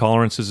food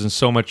intolerances and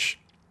so much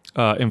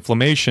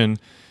inflammation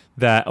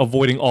that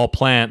avoiding all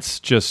plants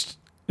just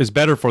is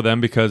better for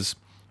them, because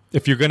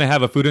if you're going to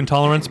have a food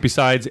intolerance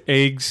besides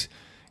eggs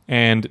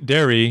and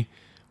dairy,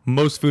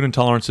 most food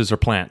intolerances are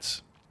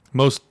plants.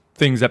 Most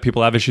things that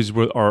people have issues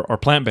with are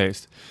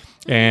plant-based.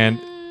 And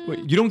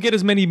you don't get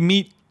as many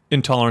meat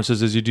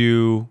intolerances as you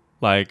do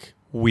like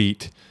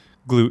wheat,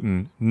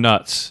 gluten,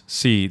 nuts,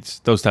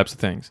 seeds, those types of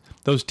things.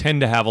 Those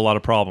tend to have a lot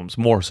of problems,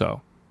 more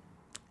so.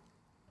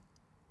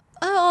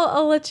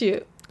 I'll let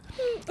you.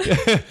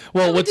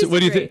 Well, what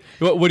do you think?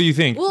 What do you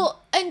think?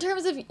 Well, in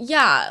terms of,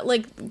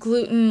 like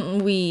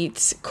gluten,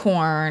 wheat,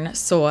 corn,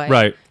 soy.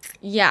 Right.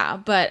 Yeah,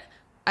 but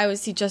I would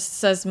see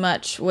just as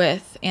much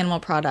with animal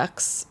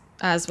products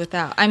as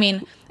without. I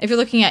mean, if you're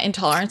looking at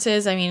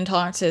intolerances,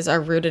 intolerances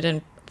are rooted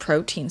in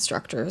protein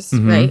structures,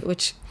 right?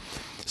 Which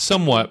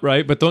somewhat,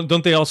 right? But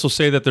don't they also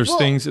say that there's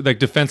things like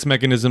defense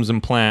mechanisms in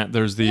plant?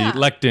 There's the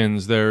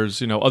lectins.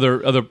 There's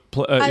other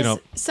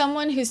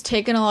someone who's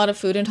taken a lot of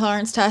food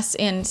intolerance tests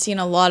and seen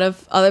a lot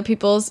of other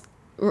people's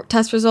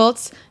test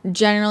results.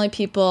 Generally,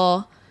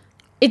 people,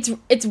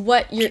 it's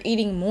what you're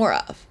eating more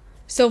of.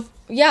 So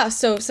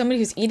somebody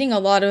who's eating a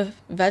lot of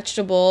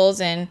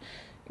vegetables and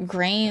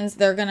grains,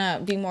 they're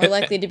gonna be more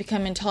likely to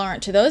become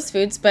intolerant to those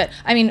foods. But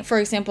I mean, for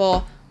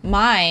example,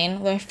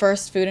 my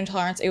first food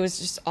intolerance, it was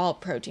just all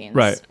proteins,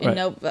 and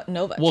no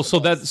vegetables. Well,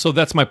 so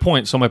that's my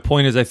point. So my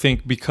point is, I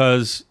think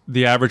because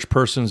the average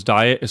person's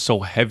diet is so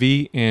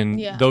heavy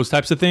in those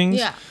types of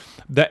things,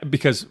 that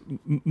because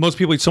most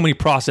people eat so many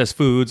processed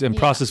foods, and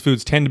processed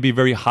foods tend to be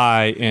very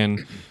high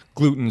in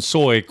gluten,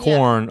 soy,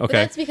 corn. Okay, but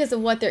that's because of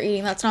what they're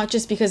eating. That's not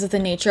just because of the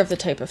nature of the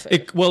type of food.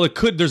 It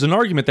could. There's an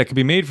argument that could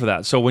be made for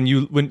that. So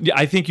when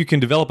I think you can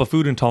develop a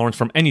food intolerance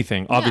from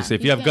anything. Obviously,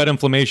 if you have gut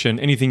inflammation,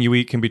 anything you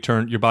eat can be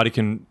turned. Your body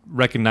can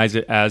recognize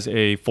it as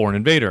a foreign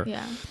invader.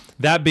 Yeah.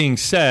 That being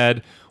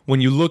said,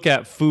 when you look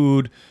at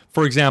food,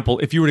 for example,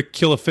 if you were to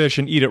kill a fish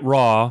and eat it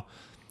raw,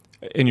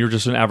 and you're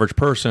just an average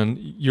person,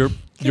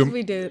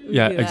 we do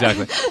that.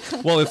 Exactly.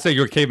 Well, let's say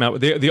you're a caveman.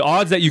 The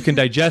odds that you can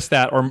digest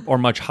that are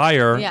much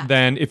higher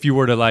than if you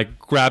were to like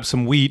grab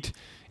some wheat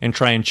and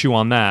try and chew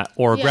on that,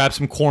 or grab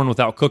some corn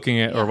without cooking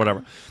it or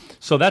whatever.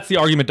 So that's the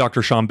argument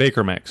Dr. Sean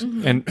Baker makes.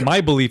 And my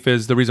belief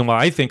is the reason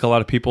why I think a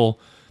lot of people,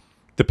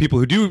 the people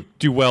who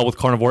do well with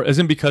carnivore,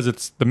 isn't because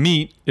it's the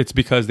meat, it's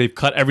because they've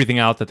cut everything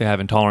out that they have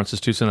intolerances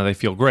to, so now they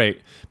feel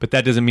great. But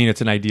that doesn't mean it's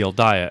an ideal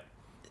diet.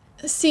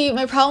 See,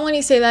 my problem when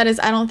you say that is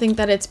I don't think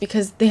that it's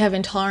because they have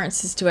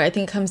intolerances to it. I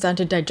think it comes down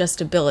to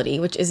digestibility,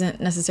 which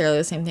isn't necessarily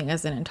the same thing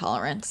as an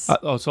intolerance.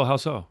 So how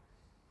so?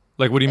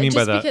 Like, what do you mean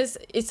by that? Just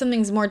because if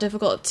something's more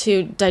difficult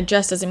to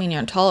digest doesn't mean you're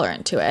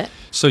intolerant to it.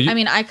 So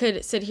I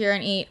could sit here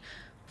and eat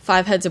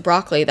 5 heads of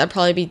broccoli. That'd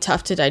probably be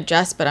tough to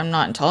digest, but I'm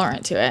not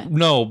intolerant to it.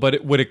 No,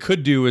 but what it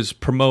could do is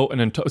promote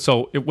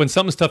when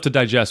something's tough to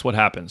digest, what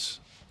happens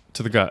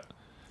to the gut?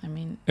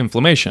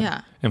 Inflammation.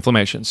 Yeah.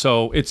 Inflammation.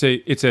 So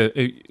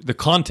the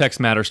context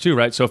matters too,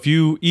 right? So if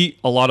you eat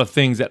a lot of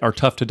things that are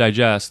tough to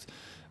digest,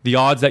 the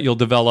odds that you'll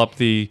develop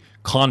the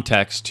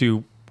context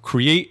to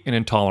create an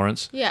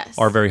intolerance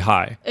are very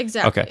high.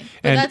 Exactly. Okay.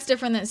 But that's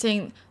different than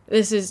saying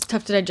this is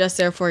tough to digest,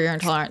 therefore you're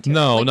intolerant to it.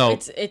 No.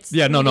 It's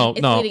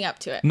leading up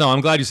to it. No,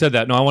 I'm glad you said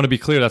that. No, I want to be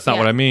clear. That's not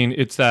what I mean.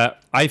 It's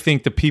that I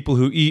think the people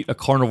who eat a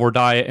carnivore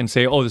diet and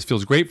say, oh, this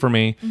feels great for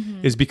me,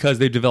 is because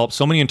they've developed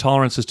so many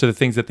intolerances to the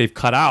things that they've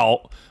cut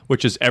out,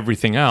 which is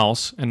everything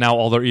else. And now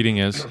all they're eating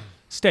is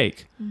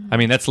steak. I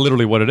mean, that's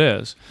literally what it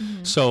is.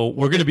 So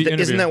we're going to be interviewing.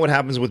 Isn't that what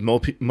happens with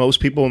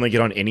most people when they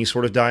get on any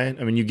sort of diet?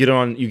 I mean, you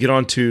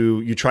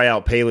try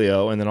out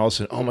paleo, and then all of a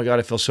sudden, oh my God,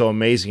 I feel so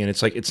amazing. And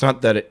it's like, it's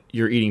not that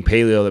you're eating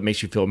paleo that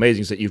makes you feel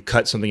amazing. It's that you've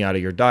cut something out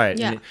of your diet.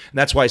 Yeah. And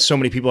that's why so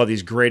many people have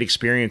these great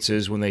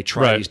experiences when they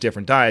try these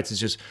different diets.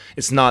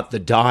 It's not the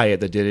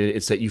diet that did it.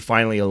 It's that you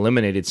finally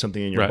eliminated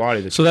something in your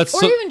body.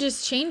 Even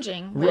just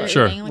changing.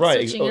 Switching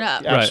it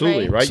up.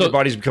 Absolutely. Right. So, your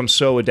body's become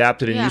so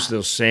adapted and used to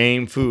those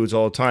same foods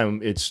all the time.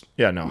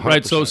 100%.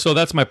 Right. So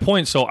that's my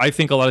point. So I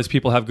think a lot of these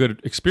people have good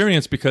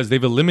experience because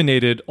they've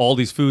eliminated all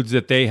these foods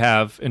that they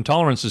have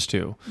intolerances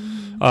to.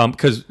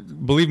 Because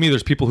believe me,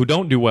 there's people who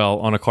don't do well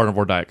on a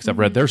carnivore diet, because I've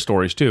read their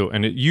stories too.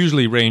 And it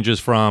usually ranges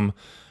from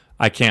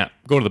I can't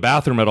go to the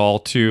bathroom at all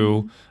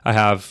to I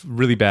have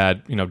really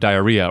bad,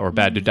 diarrhea or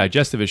bad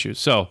digestive issues.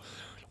 So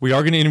we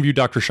are going to interview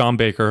Dr. Sean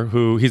Baker,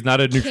 who he's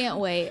not a Can't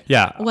wait.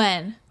 Yeah.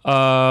 When?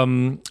 I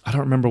don't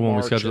remember when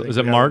we scheduled. Is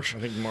it March?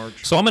 I think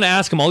March. So I'm going to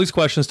ask him all these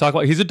questions.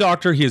 He's a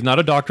doctor. He is not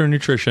a doctor in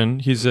nutrition.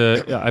 He's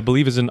I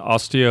believe is an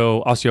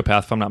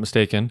osteopath, if I'm not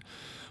mistaken.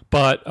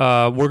 But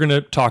we're going to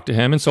talk to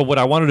him. And so what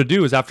I wanted to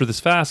do is after this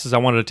fast is I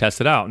wanted to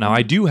test it out. Now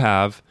I do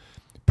have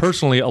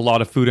personally a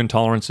lot of food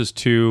intolerances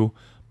to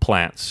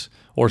plants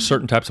or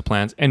certain types of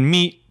plants, and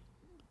meat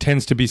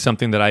tends to be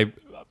something that I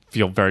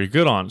feel very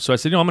good on. So I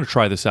said, I'm going to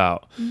try this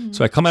out.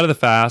 So I come out of the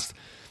fast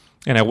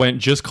and I went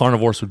just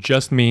carnivore, so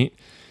just meat.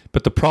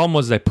 But the problem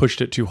was I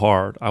pushed it too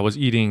hard. I was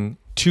eating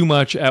too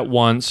much at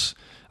once.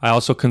 I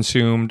also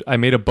I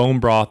made a bone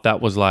broth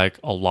that was like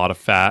a lot of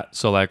fat.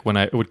 So like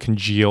it would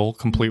congeal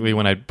completely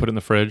when I put it in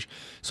the fridge.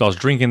 So I was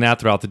drinking that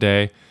throughout the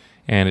day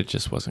and it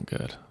just wasn't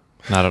good.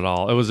 Not at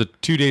all. It was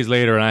 2 days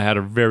later and I had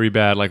a very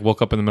bad, like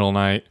woke up in the middle of the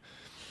night,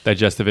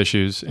 digestive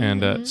issues.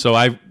 And so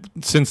I,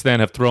 since then,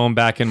 have thrown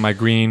back in my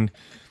green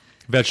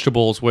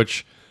vegetables,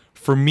 which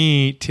for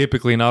me,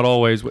 typically, not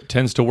always, what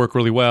tends to work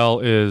really well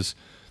is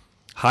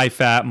high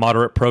fat,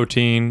 moderate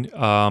protein,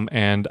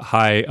 and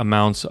high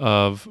amounts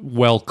of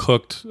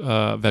well-cooked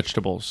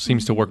vegetables.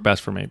 Seems to work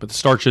best for me. But the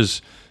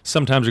starches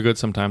sometimes are good,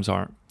 sometimes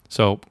aren't.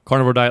 So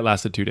carnivore diet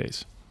lasted 2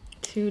 days.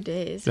 2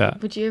 days. Yeah.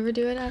 Would you ever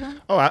do it,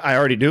 Adam? Oh, I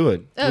already do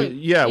it. Oh,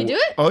 yeah. you do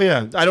it? Oh,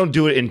 yeah. I don't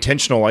do it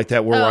intentional like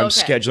that where I'm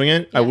okay. scheduling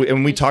it. Yeah.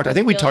 And we You talked, I just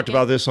think we feel talked like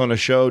about it. this on a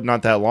show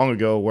not that long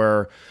ago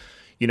where,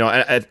 you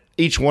know,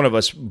 each one of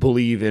us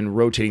believe in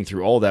rotating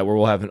through all that, where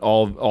we'll have an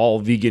all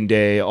vegan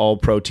day, all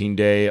protein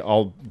day,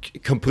 all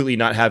completely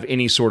not have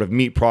any sort of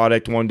meat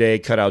product one day,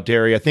 cut out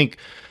dairy. I think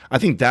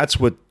that's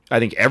what I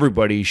think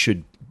everybody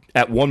should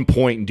at one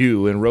point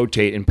do, and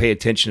rotate and pay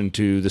attention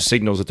to the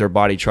signals that their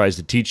body tries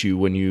to teach you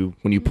when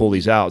you pull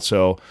these out.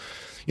 So,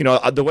 you know,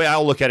 the way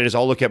I'll look at it is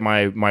I'll look at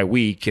my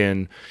week,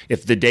 and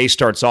if the day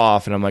starts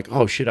off and I'm like,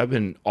 oh shit, I've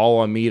been all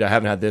on meat, I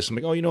haven't had this, I'm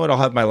like, oh, you know what, I'll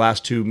have my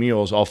last 2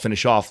 meals, I'll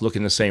finish off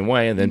looking the same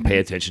way, and then pay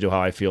attention to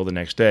how I feel the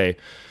next day.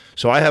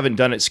 So I haven't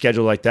done it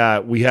scheduled like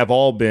that. We have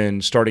all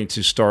been starting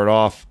to start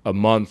off a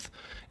month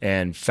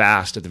and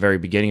fast at the very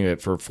beginning of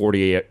it for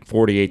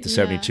 48 to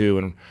 72.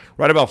 And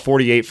right about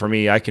 48 for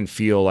me, I can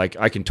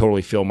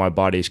totally feel my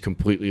body's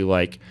completely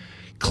like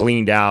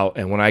cleaned out.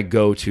 And when I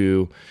go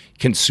to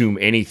consume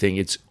anything,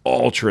 it's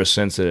ultra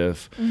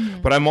sensitive.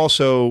 But I'm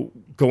also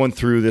going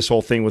through this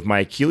whole thing with my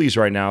Achilles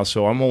right now.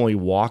 So I'm only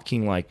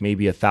walking like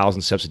maybe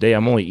 1,000 steps a day.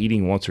 I'm only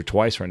eating once or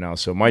twice right now.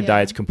 So my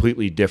diet's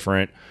completely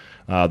different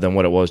than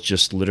what it was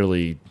just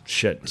literally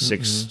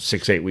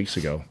 6-8 weeks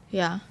ago.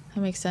 Yeah,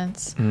 that makes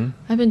sense.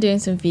 I've been doing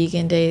some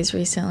vegan days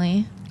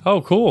recently.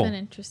 Oh, cool. Been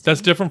interesting.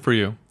 That's different for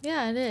you.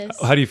 Yeah, it is.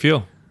 How do you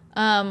feel?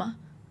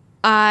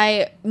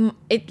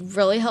 It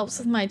really helps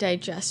with my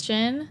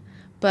digestion,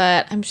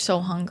 but I'm so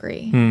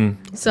hungry.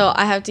 So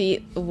I have to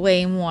eat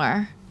way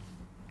more,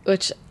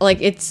 which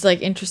it's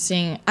like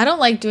interesting. I don't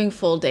like doing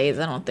full days,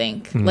 I don't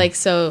think. Like,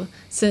 so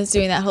since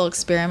doing that whole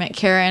experiment,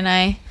 Kara and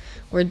I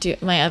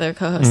my other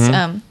co-host,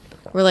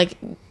 we're like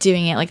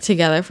doing it like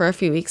together for a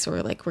few weeks.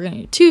 We're like, we're going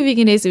to do 2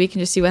 vegan days a week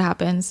and just see what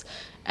happens.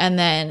 And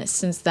then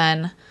since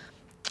then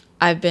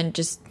I've been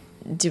just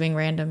doing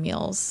random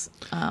meals.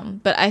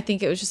 But I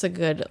think it was just a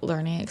good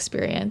learning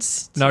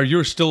experience. Now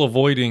you're still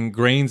avoiding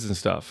grains and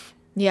stuff.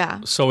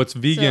 Yeah. So it's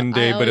vegan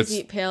day, I but always it's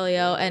eat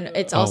paleo, and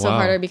it's also wow.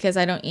 harder because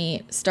I don't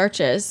eat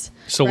starches.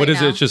 so right what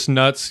is now. it? It's just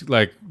nuts,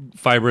 like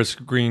fibrous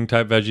green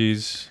type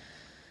veggies,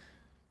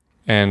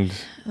 and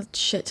A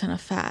shit ton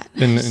of fat.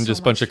 and So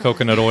just a bunch much of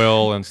coconut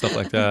oil and stuff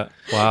like that.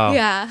 Wow.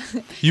 Yeah.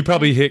 You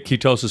probably hit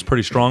ketosis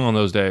pretty strong on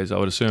those days, I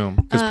would assume,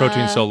 because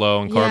protein's so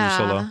low and carbs are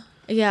so low.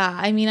 Yeah.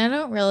 I mean, I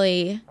don't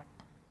really.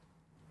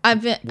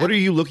 What are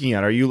you looking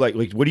at? Are you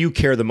like what do you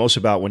care the most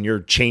about when you're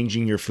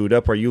changing your food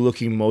up? Are you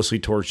looking mostly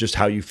towards just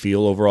how you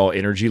feel, overall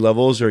energy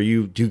levels, or do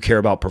you care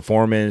about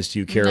performance? Do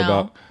you care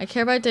about? I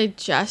care about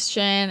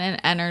digestion and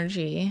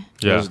energy.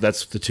 Yeah.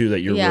 That's the two that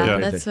you're Yeah,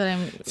 really that's what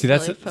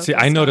I'm. See,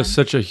 I noticed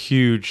such a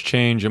huge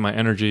change in my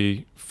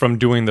energy from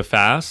doing the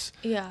fast.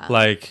 Yeah.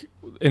 Like,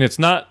 and it's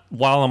not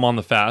while I'm on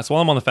the fast.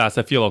 While I'm on the fast,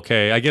 I feel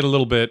okay. I get a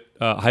little bit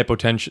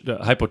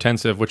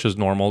hypotensive, which is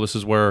normal. This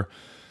is where,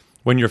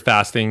 when you're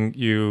fasting,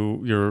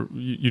 you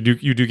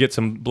do get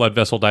some blood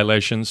vessel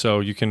dilation. So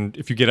you can,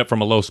 if you get up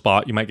from a low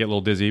spot, you might get a little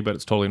dizzy, but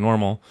it's totally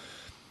normal.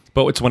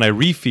 But it's when I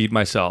refeed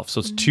myself. So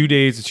it's 2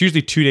 days. It's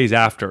usually 2 days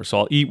after. So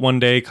I'll eat one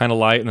day kind of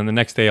light, and then the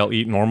next day I'll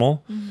eat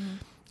normal.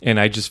 And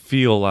I just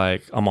feel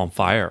like I'm on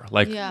fire.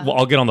 Like, well,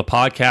 I'll get on the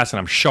podcast and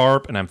I'm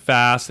sharp and I'm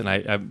fast,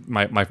 and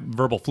my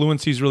verbal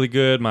fluency is really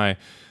good. My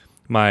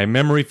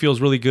memory feels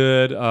really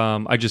good.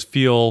 I just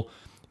feel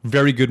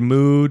very good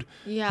mood.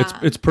 Yeah.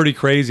 It's pretty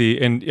crazy.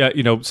 And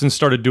since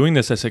started doing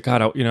this, I said,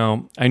 God,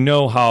 I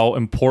know how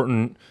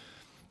important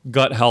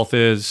gut health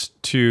is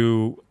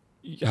to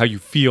how you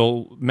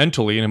feel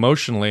mentally and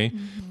emotionally.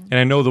 And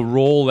I know the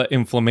role that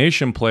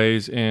inflammation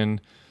plays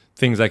in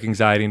things like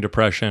anxiety and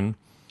depression.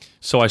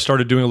 So I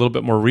started doing a little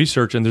bit more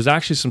research, and there's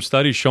actually some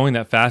studies showing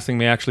that fasting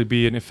may actually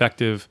be an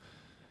effective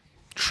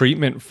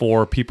treatment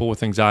for people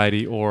with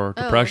anxiety or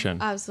depression.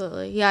 Oh,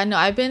 absolutely. Yeah, no,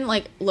 I've been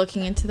like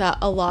looking into that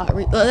a lot.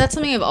 That's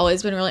something I've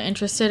always been really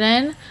interested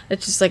in.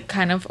 It's just like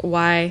kind of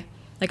why,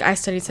 like, I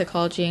studied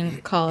psychology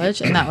in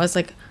college, and that was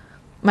like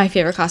my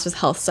favorite class was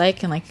health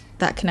psych, and like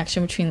that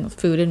connection between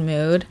food and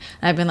mood.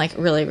 And I've been like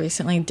really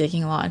recently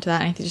digging a lot into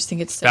that, and I just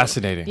think it's so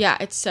fascinating. Yeah,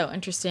 it's so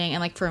interesting.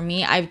 And like for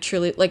me, I've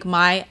truly like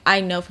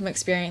I know from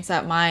experience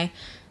that my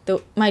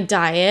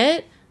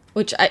diet,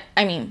 which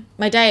I mean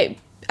my diet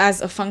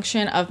as a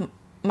function of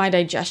my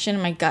digestion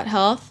and my gut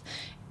health,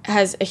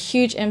 has a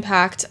huge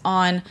impact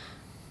on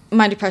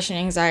my depression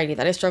and anxiety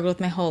that I struggled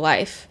with my whole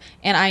life.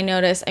 And I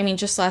noticed, I mean,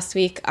 just last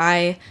week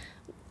I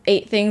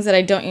ate things that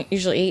I don't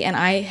usually eat, and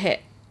I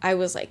hit I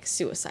was like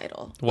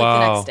suicidal like, the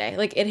Wow. next day.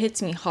 Like it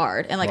hits me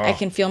hard, and like I Wow.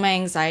 can feel my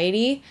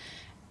anxiety,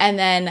 and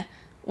then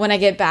when I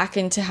get back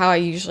into how I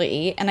usually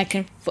eat, and I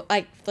can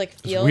like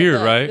feel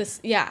weird, right?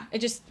 This, yeah, it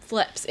just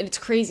flips, and it's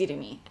crazy to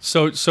me.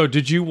 So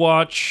did you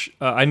watch?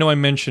 I know I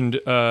mentioned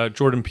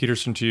Jordan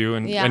Peterson to you,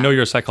 and Yeah. I know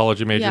you're a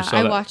psychology major. Yeah, so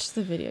I that- watched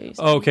the video. You sent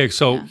Oh, me. okay,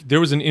 so Yeah.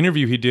 there was an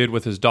interview he did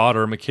with his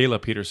daughter, Michaela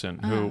Peterson,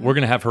 who we're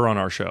going to have her on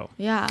our show.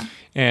 Yeah.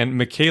 And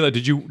Michaela,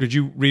 did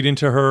you read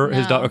into her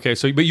his No. daughter? Okay,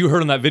 so but you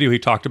heard in that video he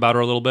talked about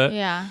her a little bit.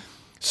 Yeah.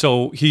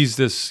 So he's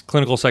this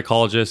clinical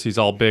psychologist. He's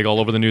all big, all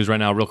over the news right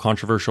now, real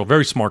controversial,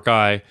 very smart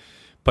guy.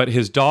 But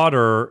his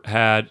daughter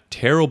had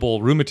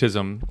terrible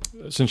rheumatism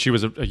since she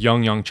was a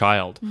young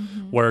child,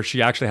 where she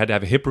actually had to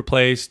have a hip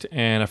replaced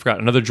and I forgot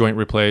another joint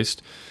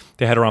replaced.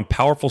 They had her on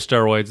powerful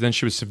steroids. Then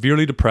she was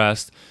severely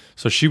depressed,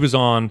 so she was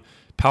on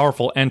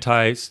powerful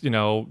depression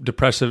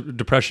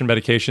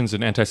medications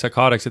and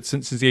antipsychotics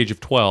since the age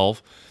of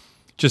 12.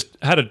 Just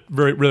had a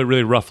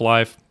really rough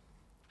life.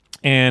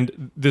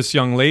 And this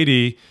young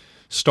lady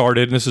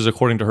started, and this is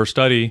according to her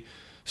study,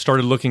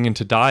 started looking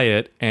into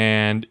diet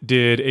and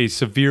did a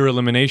severe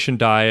elimination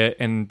diet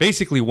and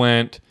basically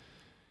went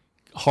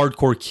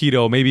hardcore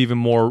keto, maybe even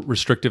more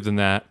restrictive than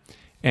that,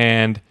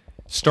 and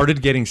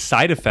started getting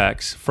side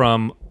effects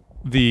from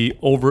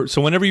so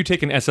whenever you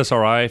take an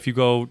SSRI, if you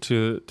go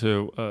to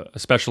a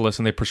specialist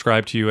and they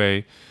prescribe to you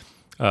a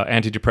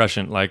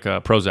antidepressant like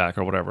Prozac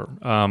or whatever,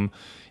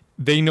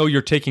 they know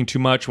you're taking too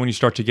much when you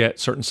start to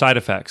get certain side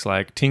effects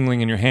like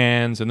tingling in your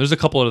hands, and there's a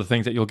couple other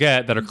things that you'll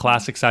get that are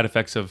classic side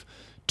effects of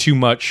too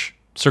much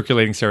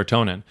circulating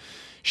serotonin.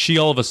 She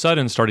all of a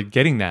sudden started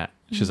getting that.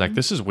 She's like,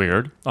 this is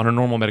weird, on her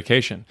normal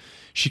medication.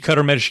 She cut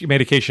her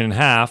medication in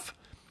half,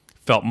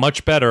 felt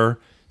much better,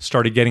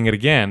 started getting it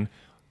again,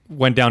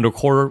 went down to a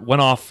quarter,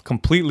 went off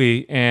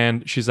completely,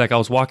 and she's like, I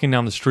was walking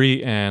down the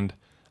street and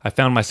I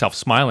found myself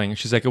smiling.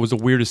 She's like, it was the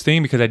weirdest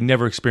thing because I'd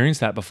never experienced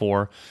that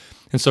before.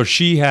 And so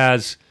she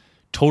has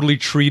totally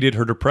treated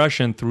her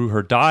depression through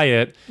her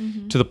diet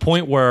to the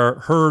point where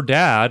her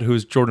dad,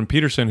 who's Jordan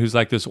Peterson, who's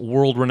like this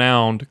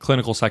world-renowned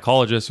clinical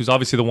psychologist, who's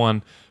obviously the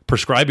one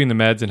prescribing the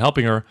meds and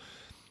helping her,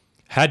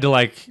 had to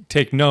like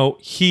take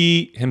note.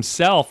 He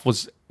himself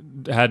was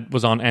on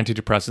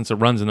antidepressants. It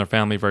runs in their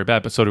family very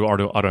bad, but so do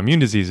autoimmune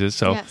diseases.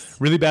 So Yes.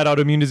 really bad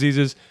autoimmune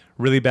diseases,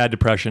 really bad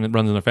depression. It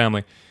runs in their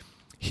family.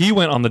 He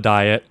went on the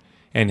diet,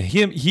 and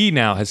he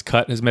now has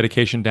cut his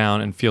medication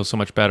down and feels so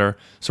much better.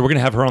 So we're going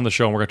to have her on the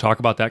show, and we're going to talk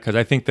about that because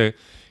I think the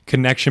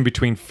connection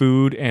between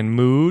food and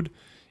mood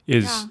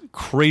is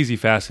crazy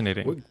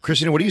fascinating.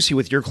 Christina, what do you see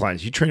with your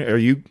clients?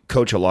 You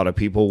coach a lot of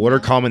people. What are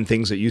common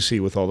things that you see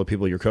with all the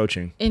people you're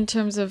coaching? In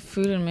terms of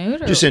food and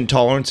mood? Or? Just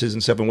intolerances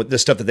and stuff, and with the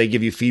stuff that they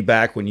give you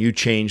feedback when you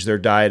change their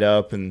diet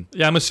up, and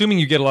Yeah, I'm assuming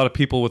you get a lot of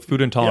people with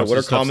food intolerance. what are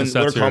and stuff common since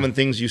that's your- common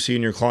things you see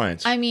in your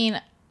clients? I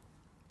mean,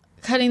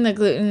 cutting the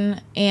gluten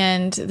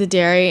and the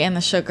dairy and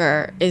the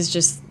sugar is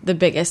just the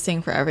biggest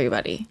thing for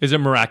everybody. Is it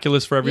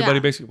miraculous for everybody, Yeah.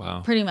 basically?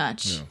 Wow. Pretty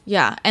much.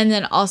 Yeah. And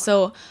then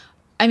also,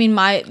 I mean,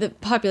 the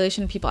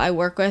population of people I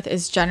work with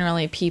is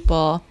generally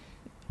people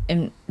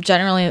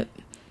generally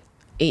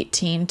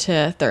 18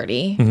 to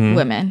 30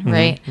 women,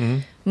 right?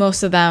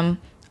 Most of them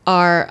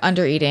are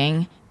under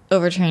eating,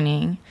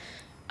 overtraining.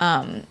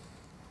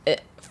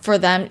 For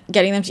them,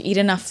 getting them to eat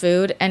enough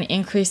food and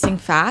increasing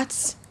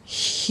fats,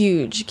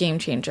 huge game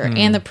changer.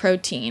 And the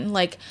protein.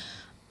 Like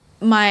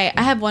I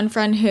have one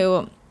friend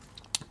who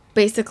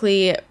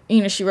basically,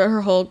 she wrote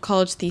her whole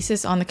college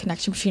thesis on the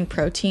connection between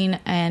protein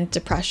and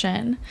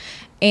depression.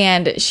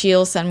 And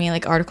she'll send me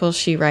like articles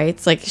she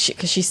writes, like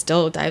because she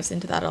still dives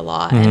into that a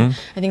lot. And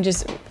I think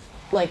just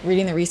like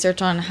reading the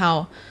research on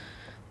how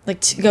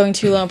like going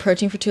too low in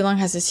protein for too long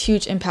has this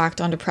huge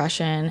impact on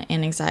depression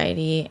and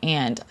anxiety.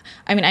 And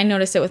I mean, I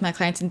notice it with my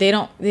clients, and they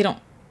don't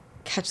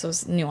catch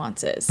those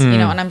nuances,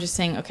 and I'm just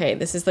saying, okay,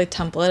 this is the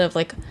template of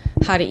like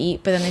how to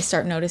eat, but then they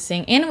start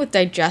noticing, and with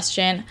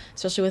digestion,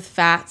 especially with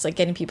fats, like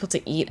getting people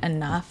to eat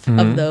enough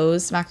of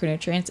those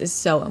macronutrients is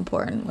so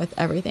important with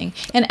everything,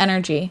 and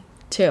energy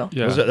too.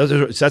 Yeah.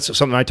 That's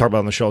something I talk about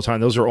on the show all the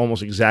time. Those are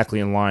almost exactly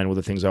in line with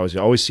the things I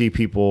always see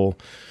people.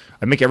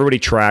 I make everybody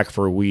track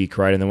for a week,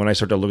 right? And then when I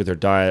start to look at their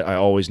diet, I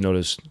always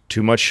notice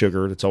too much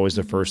sugar. That's always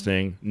the first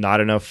thing.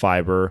 Not enough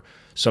fiber.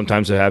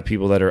 Sometimes I have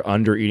people that are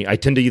under eating. I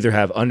tend to either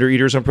have under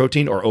eaters on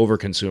protein or over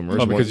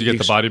consumers. Oh, because you get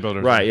the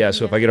bodybuilders. Right, yeah.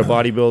 So if I get a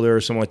bodybuilder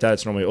or something like that,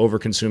 it's normally over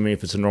consuming.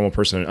 If it's a normal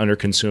person, under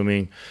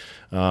consuming.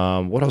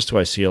 What else do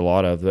I see a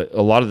lot of?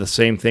 A lot of the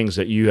same things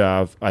that you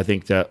have, I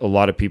think that a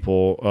lot of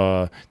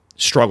people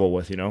struggle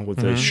with, with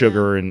the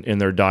sugar in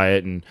their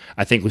diet. And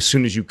I think as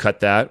soon as you cut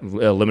that,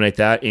 eliminate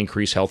that,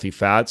 increase healthy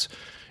fats,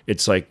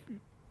 it's like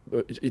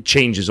it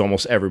changes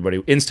almost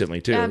everybody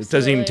instantly too. Absolutely. It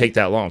doesn't even take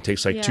that long. It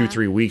takes like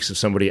 2-3 weeks of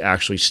somebody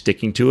actually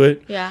sticking to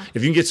it. Yeah.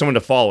 If you can get someone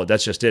to follow it,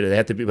 that's just it. They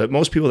have to be. But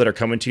most people that are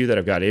coming to you that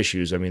have got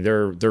issues, I mean,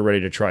 they're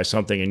ready to try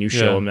something, and you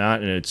show them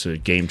that, and it's a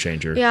game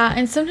changer. Yeah,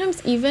 and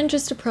sometimes even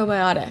just a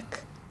probiotic.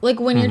 Like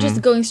when you're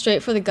just going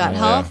straight for the gut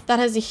health, that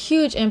has a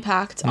huge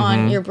impact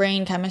on your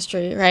brain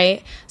chemistry,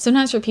 right?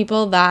 Sometimes for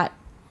people that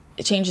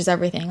it changes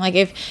everything. Like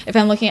if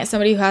I'm looking at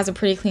somebody who has a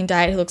pretty clean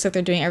diet, who looks like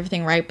they're doing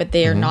everything right, but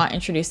they are not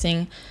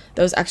introducing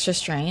those extra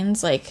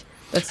strains, like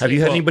that's Have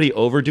you had anybody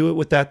overdo it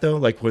with that though?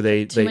 Like where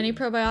they too many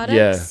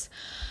probiotics?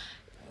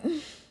 Yeah.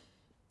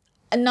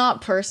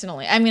 Not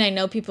personally. I mean, I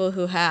know people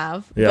who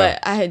have, but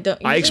I don't.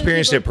 I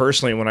experienced it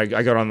personally when I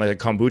got on like a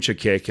kombucha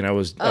kick, and I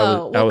was.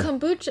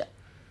 Kombucha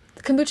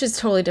is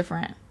totally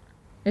different.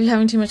 Are you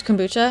having too much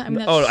kombucha? I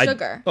mean, that's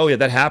sugar.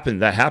 That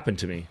happened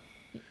to me.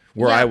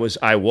 Where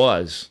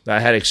I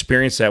had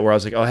experienced that where I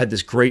was like, I had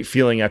this great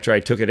feeling after I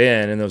took it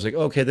in, and I was like,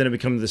 okay, then it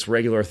became this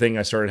regular thing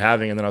I started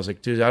having, and then I was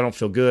like, dude, I don't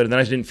feel good, and then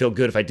I didn't feel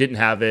good if I didn't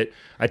have it.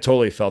 I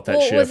totally felt that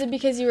shift. Was it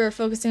because you were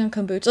focusing on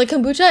kombucha? Like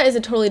kombucha is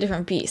a totally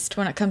different beast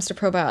when it comes to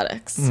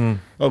probiotics.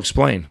 Oh,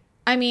 explain.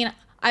 I mean,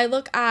 I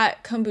look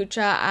at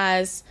kombucha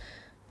as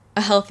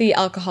a healthy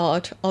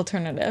alcohol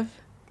alternative.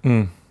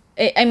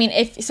 I mean,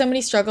 if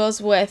somebody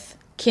struggles with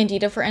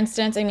candida, for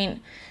instance, I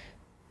mean,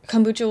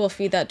 kombucha will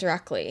feed that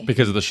directly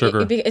because of the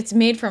sugar. It's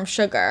made from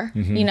sugar,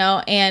 you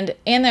know, and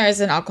there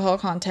is an alcohol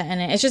content in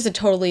it. It's just a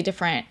totally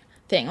different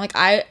thing. Like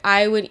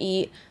I would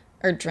eat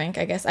or drink,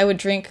 I guess. I would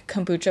drink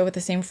kombucha with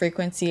the same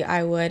frequency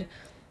I would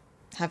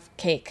have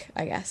cake,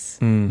 I guess,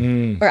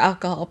 or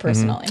alcohol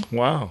personally.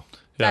 Wow.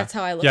 That's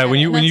how I look at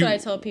it. That's what I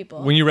tell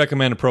people. When you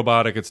recommend a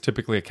probiotic, it's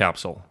typically a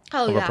capsule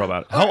of a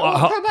probiotic.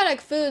 Probiotic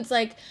foods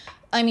like,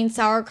 I mean,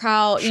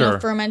 sauerkraut, you know,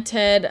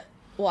 fermented.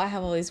 Well, I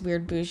have all these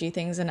weird bougie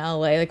things in LA,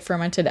 like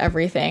fermented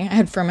everything. I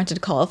had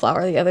fermented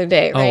cauliflower the other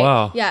day, right? Oh,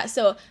 wow. Yeah,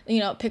 so, you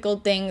know,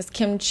 pickled things,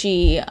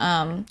 kimchi.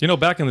 You know,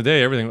 back in the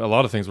day, a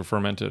lot of things were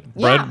fermented.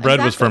 Bread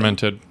was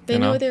fermented. They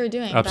knew what they were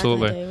doing.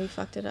 Absolutely. Back in the day, we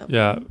fucked it up.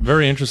 Yeah,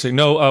 very interesting.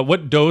 No,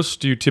 what dose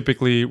do you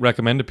typically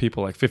recommend to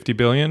people? Like 50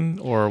 billion,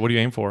 or what do you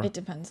aim for? It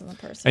depends on the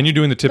person. And you're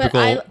doing the typical...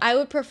 But I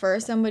would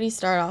prefer somebody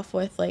start off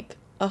with, like,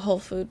 a whole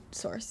food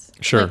source.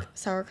 Sure. Like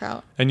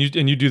sauerkraut. And you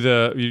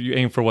do you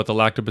aim for what, the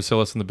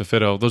lactobacillus and the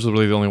bifido. Those are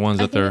really the only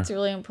ones I think it's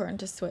really important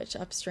to switch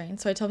up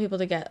strains. So I tell people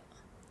to get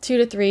 2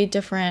 to 3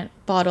 different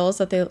bottles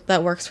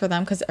that works for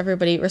them, because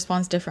everybody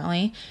responds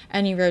differently,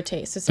 and you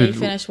rotate. So say you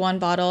finish one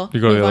bottle,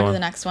 you move on to the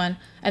next one,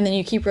 and then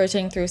you keep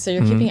rotating through, so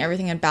you're keeping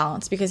everything in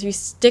balance. Because if you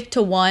stick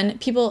to one,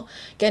 people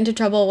get into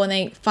trouble when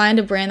they find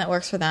a brand that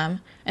works for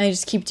them and they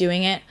just keep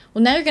doing it.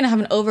 Well, now you're going to have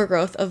an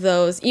overgrowth of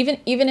those, even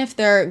if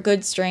they're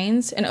good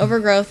strains. An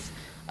overgrowth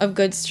of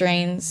good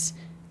strains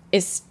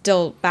is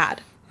still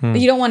bad.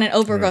 You don't want an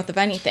overgrowth of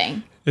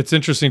anything. It's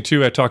interesting,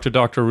 too. I talked to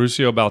Dr.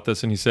 Ruscio about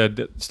this, and he said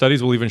that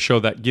studies will even show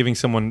that giving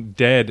someone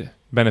dead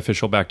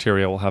beneficial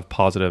bacteria will have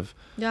positive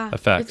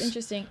effects. It's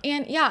interesting.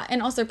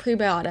 And also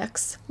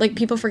prebiotics. Like,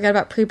 people forget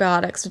about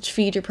prebiotics, which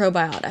feed your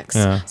probiotics.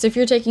 Yeah. So if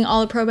you're taking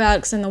all the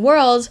probiotics in the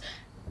world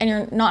and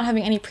you're not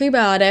having any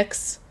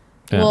prebiotics,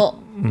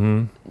 well,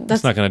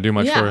 that's not going to do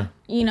much for you.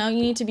 You know, you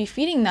need to be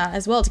feeding that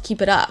as well to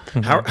keep it up.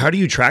 How do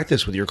you track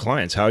this with your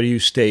clients? How do you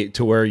stay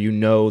to where you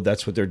know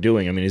that's what they're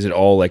doing? I mean, is it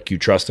all like you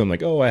trust them?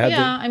 Like,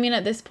 I mean,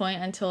 at this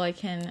point, until I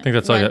can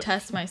run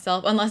tests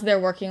myself, unless they're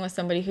working with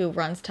somebody who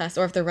runs tests,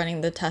 or if they're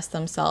running the test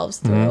themselves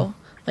through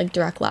like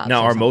direct labs.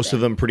 Now, are most of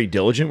them pretty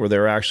diligent where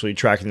they're actually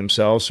tracking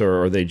themselves,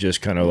 or are they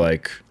just kind of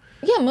like...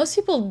 Yeah, most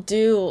people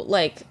do.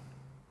 Like,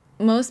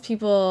 most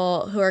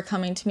people who are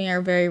coming to me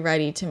are very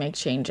ready to make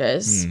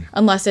changes,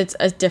 unless it's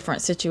a different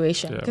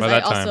situation. Because I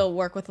also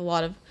work with a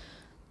lot of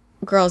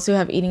girls who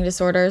have eating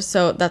disorders,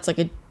 so that's like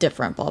a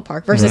different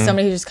ballpark versus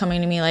somebody who's just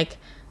coming to me like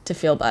to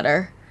feel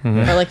better or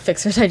like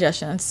fix their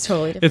digestion. It's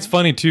totally different. It's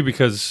funny too,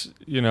 because,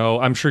 you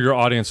know, I'm sure your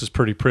audience is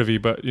pretty privy,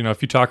 but, you know,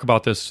 if you talk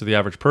about this to the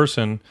average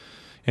person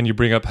and you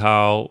bring up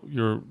how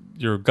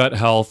your gut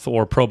health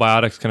or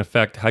probiotics can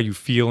affect how you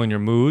feel and your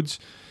moods,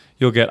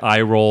 you'll get eye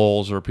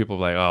rolls, or people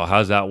like, oh, how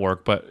does that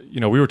work? But, you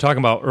know, we were talking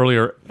about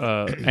earlier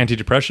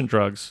antidepressant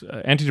drugs.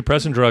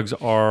 Antidepressant drugs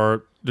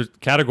are, the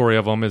category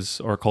of them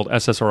are called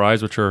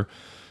SSRIs, which are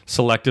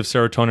selective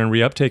serotonin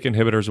reuptake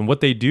inhibitors. And what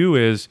they do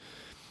is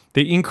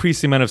they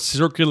increase the amount of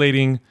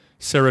circulating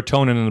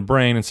serotonin in the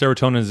brain. And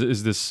serotonin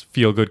is this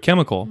feel-good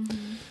chemical.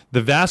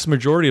 The vast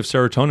majority of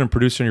serotonin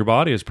produced in your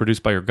body is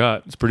produced by your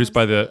gut. It's produced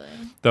by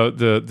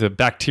the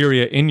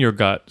bacteria in your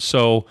gut.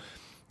 So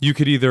you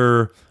could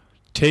either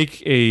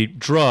take a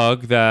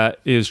drug that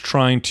is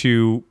trying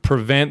to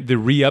prevent the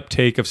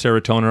reuptake of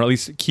serotonin, or at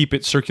least keep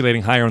it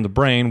circulating higher in the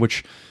brain,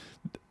 which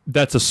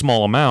that's a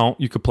small amount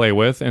you could play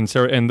with, and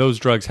those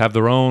drugs have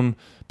their own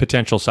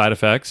potential side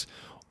effects.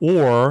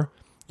 Or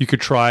you could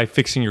try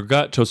fixing your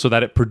gut so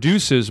that it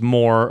produces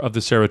more of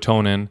the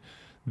serotonin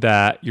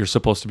that you're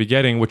supposed to be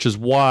getting, which is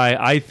why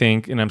I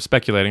think, and I'm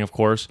speculating, of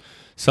course,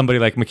 somebody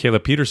like Michaela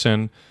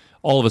Peterson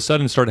all of a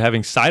sudden started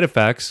having side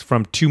effects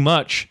from too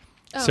much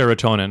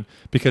serotonin,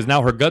 because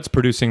now her gut's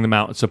producing the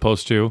amount it's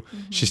supposed to.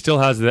 She still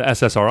has the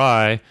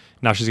SSRI.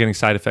 Now she's getting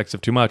side effects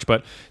of too much.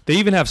 But they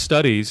even have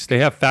studies. They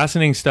have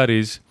fascinating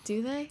studies.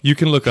 Do they? You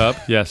can look up.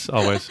 Yes,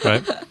 always,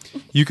 right?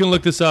 You can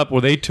look this up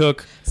where they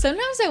took...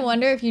 Sometimes I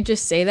wonder if you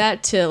just say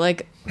that to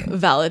like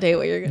validate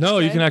what you're going to say. No,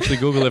 you can actually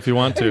Google it if you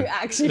want to. You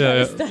actually done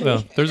a study. No,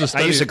 there's a I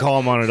study. used to call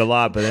him on it a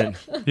lot, but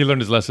then He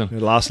learned his lesson. he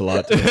lost a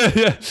lot.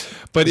 Yeah,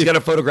 but He's got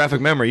a photographic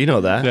memory. You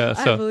know that. yeah,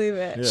 I so believe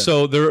it.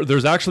 So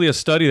there's actually a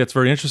study that's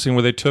very interesting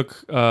where they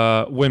took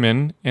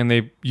women and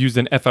they used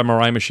an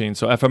fMRI machine.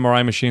 So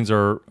fMRI machines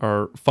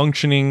are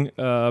functioning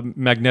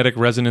magnetic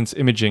resonance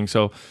imaging.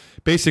 So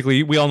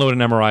basically, we all know what an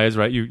MRI is,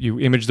 right? You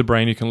image the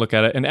brain, you can look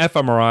at it. An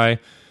fMRI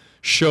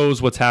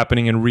shows what's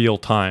happening in real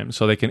time.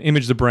 So they can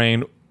image the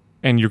brain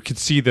and you can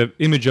see the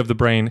image of the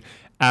brain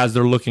as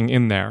they're looking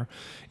in there.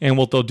 And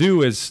what they'll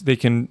do is they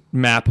can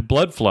map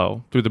blood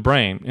flow through the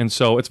brain. And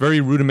so it's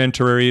very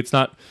rudimentary. It's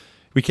not,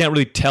 we can't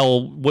really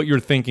tell what you're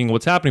thinking,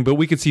 what's happening, but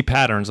we can see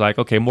patterns like,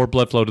 okay, more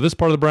blood flow to this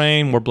part of the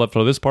brain, more blood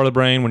flow to this part of the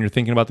brain when you're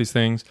thinking about these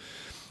things.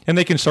 And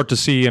they can start to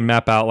see and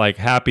map out like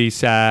happy,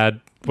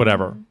 sad,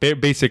 whatever,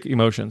 basic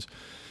emotions.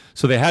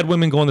 So they had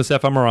women go on this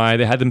fMRI.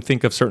 They had them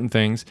think of certain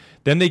things.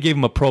 Then they gave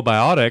them a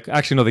probiotic.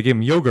 Actually, no, they gave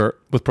them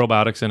yogurt with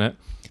probiotics in it.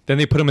 Then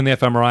they put them in the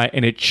fMRI,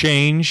 and it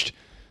changed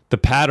the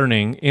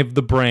patterning of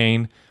the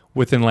brain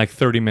within like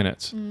 30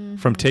 minutes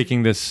from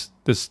taking this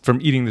from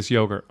eating this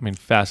yogurt. I mean,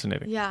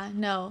 fascinating. Yeah,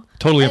 no.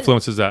 Totally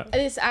influences that.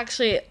 It's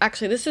actually,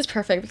 this is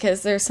perfect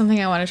because there's something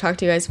I want to talk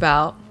to you guys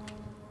about,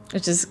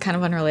 which is kind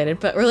of unrelated,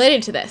 but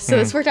related to this. So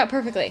this worked out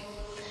perfectly.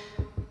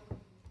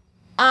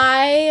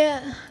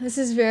 This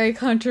is very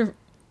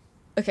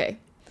okay.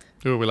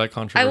 Ooh, we like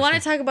controversy. I want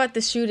to talk about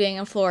the shooting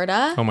in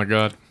Florida. Oh my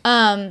God.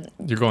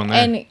 You're going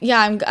there. And yeah,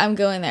 I'm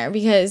going there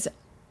because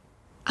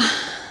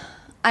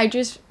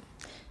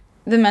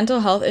the mental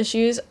health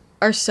issues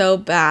are so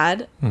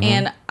bad,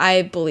 and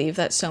I believe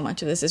that so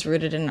much of this is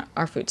rooted in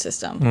our food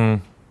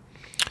system.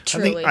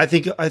 Truly. I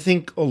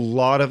think a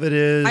lot of it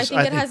is. I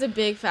think it has a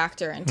big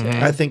factor into it.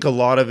 I think a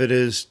lot of it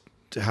is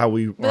how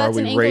we But that's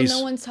an angle raised.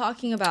 no one's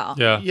talking about.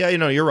 Yeah. Yeah,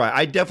 you're right.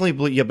 I definitely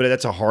believe. Yeah, but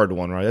that's a hard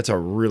one, right? That's a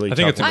really. I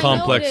think tough it's a one.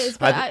 complex- I know it is,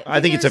 but I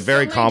think it's a there's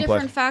very so many complex-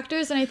 different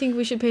factors, and I think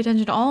we should pay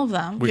attention to all of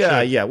them.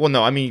 Yeah. Well,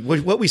 no, I mean,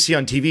 what we see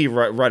on TV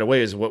right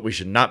away is what we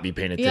should not be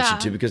paying attention Yeah.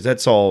 to because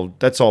that's all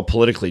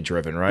politically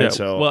driven, right? Yeah.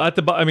 So, well,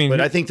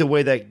 but I think the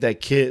way that the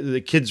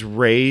kids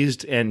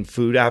raised and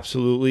food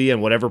absolutely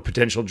and whatever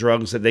potential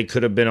drugs that they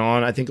could have been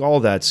on, I think all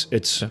that's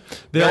it's they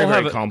very, all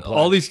very have complex.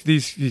 all these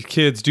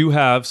kids do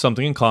have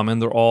something in common.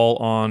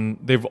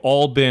 They've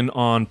all been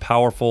on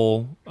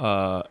powerful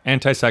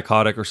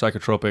antipsychotic or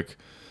psychotropic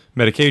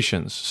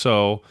medications.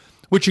 So,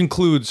 which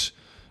includes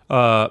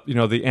the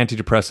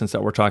antidepressants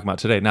that we're talking about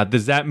today. Now,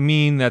 does that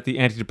mean that the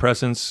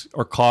antidepressants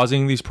are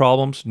causing these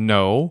problems?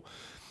 No.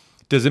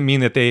 Does it mean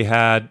that they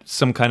had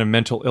some kind of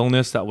mental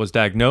illness that was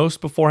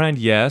diagnosed beforehand?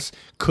 Yes.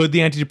 Could the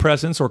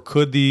antidepressants or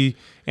could the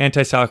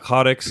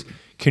antipsychotics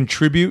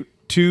contribute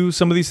to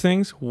some of these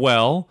things?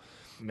 Well,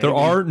 there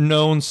are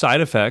known side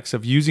effects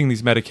of using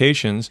these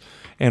medications,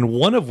 and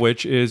one of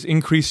which is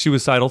increased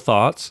suicidal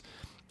thoughts.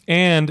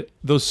 And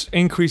those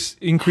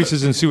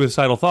increases in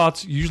suicidal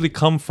thoughts usually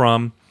come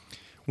from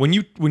when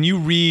you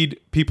read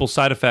people's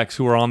side effects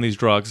who are on these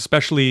drugs,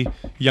 especially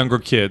younger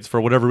kids,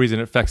 for whatever reason,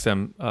 it affects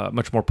them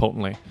much more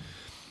potently.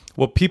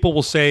 What people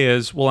will say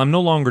is, "Well, I'm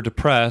no longer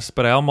depressed,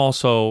 but I'm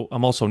also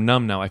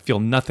numb now. I feel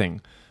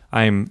nothing."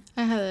 I had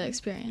that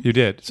experience. You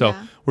did. So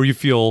Yeah. where you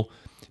feel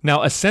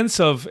now a sense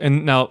of,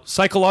 and now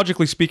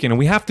psychologically speaking, and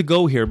we have to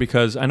go here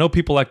because I know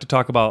people like to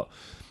talk about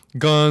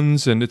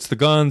guns and it's the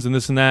guns and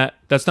this and that.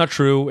 That's not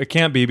true. It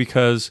can't be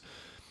because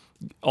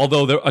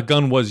although a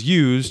gun was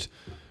used,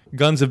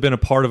 guns have been a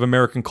part of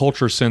American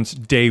culture since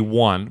day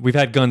one. We've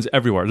had guns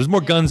everywhere. There's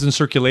more guns in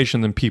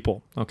circulation than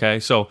people. Okay.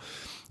 So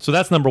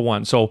that's number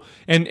one. So,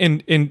 and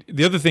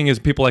the other thing is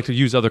people like to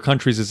use other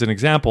countries as an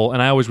example.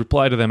 And I always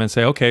reply to them and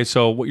say, okay,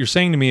 so what you're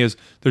saying to me is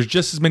there's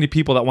just as many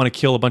people that want to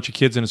kill a bunch of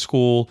kids in a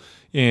school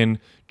in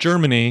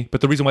Germany, but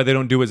the reason why they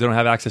don't do it is they don't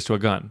have access to a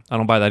gun. I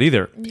don't buy that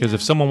either. Because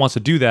if someone wants to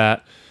do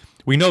that,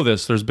 we know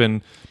this. There's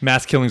been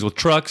mass killings with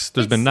trucks.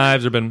 There's been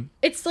knives.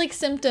 It's like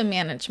symptom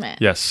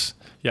management. Yes.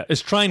 Yeah,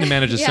 it's trying to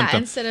manage a Yeah, symptom.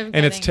 instead of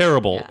and it's getting-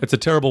 terrible. yeah. It's a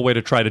terrible way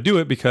to try to do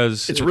it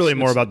because it's really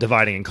more about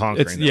dividing and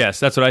conquering. though. Yes,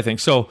 that's what I think.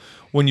 So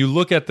when you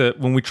look at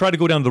when we try to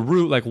go down the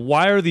route, like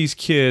why are these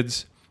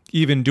kids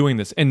even doing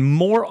this? And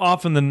more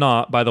often than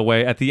not, by the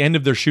way, at the end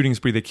of their shooting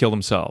spree, they kill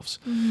themselves.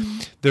 Mm-hmm.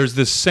 There's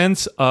this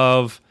sense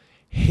of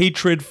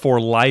hatred for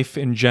life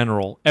in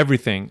general,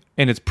 everything.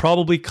 And it's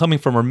probably coming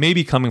from, or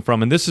maybe coming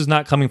from, and this is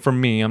not coming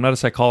from me, I'm not a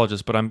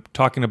psychologist, but I'm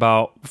talking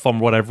about from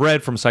what I've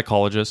read from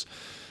psychologists,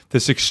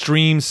 this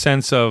extreme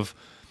sense of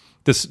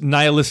this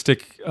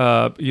nihilistic,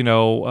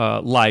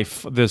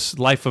 life, this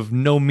life of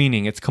no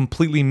meaning. It's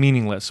completely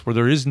meaningless, where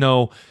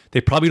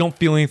they probably don't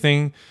feel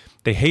anything.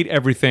 They hate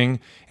everything.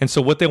 And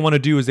so what they want to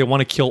do is they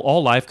want to kill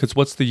all life because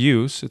what's the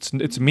use?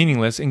 It's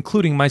meaningless,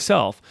 including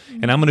myself.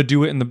 And I'm going to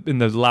do it in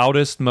the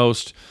loudest,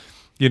 most,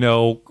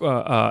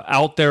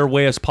 out there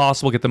way as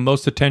possible, get the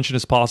most attention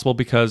as possible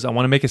because I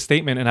want to make a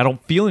statement and I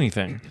don't feel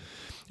anything.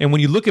 And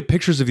when you look at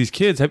pictures of these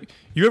kids, have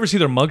you ever see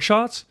their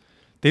mugshots?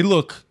 They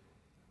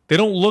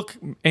don't look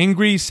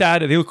angry,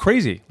 sad. They look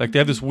crazy. Like they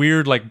have this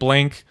weird, like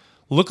blank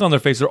look on their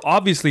face. They're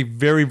obviously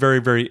very, very,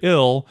 very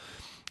ill.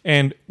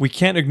 And we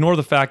can't ignore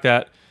the fact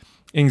that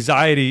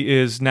anxiety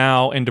is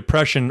now and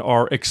depression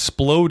are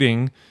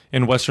exploding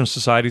in Western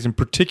societies, in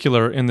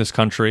particular in this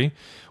country.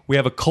 We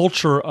have a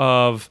culture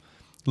of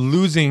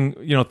losing,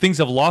 things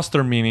have lost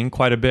their meaning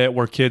quite a bit,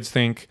 where kids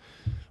think,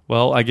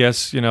 well, I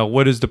guess,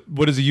 what is the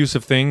use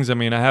of things? I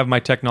mean, I have my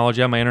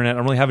technology, I have my internet, I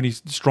don't really have any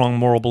strong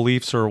moral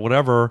beliefs or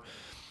whatever.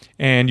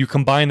 And you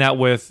combine that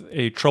with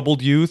a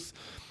troubled youth,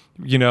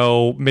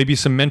 maybe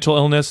some mental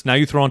illness. Now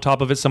you throw on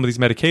top of it some of these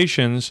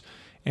medications,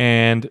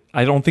 and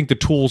I don't think the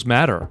tools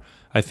matter.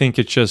 I think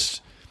it's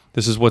just,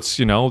 this is what's,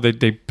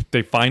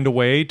 they find a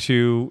way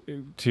to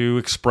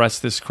express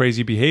this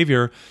crazy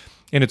behavior,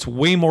 and it's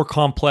way more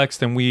complex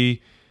than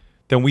we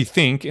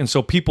think. And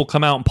so people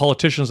come out, and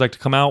politicians like to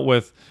come out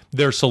with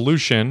their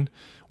solution,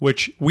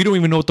 which we don't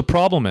even know what the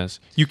problem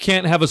is. You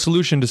can't have a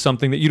solution to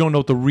something that you don't know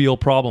what the real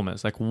problem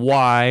is. Like,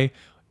 why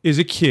is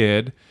a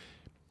kid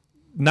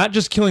not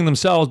just killing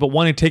themselves, but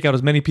wanting to take out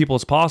as many people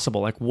as possible?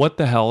 Like, what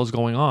the hell is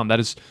going on?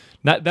 Not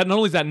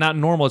only is that not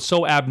normal, it's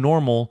so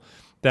abnormal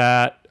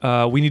that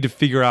we need to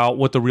figure out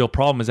what the real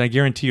problem is. I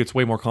guarantee you it's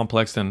way more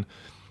complex than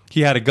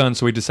he had a gun,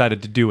 so he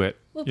decided to do it.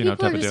 Well,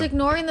 people are just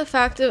ignoring the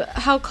fact of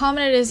how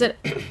common it is that,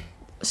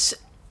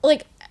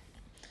 like,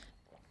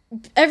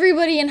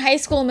 everybody in high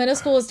school and middle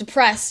school is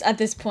depressed at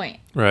this point,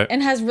 right?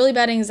 And has really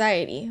bad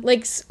anxiety.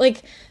 Like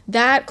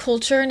that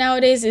culture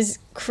nowadays is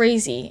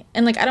crazy.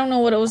 And like, I don't know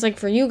what it was like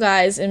for you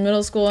guys in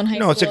middle school and high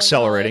school. No, it's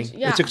accelerating.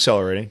 Yeah. It's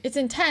accelerating. It's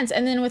intense.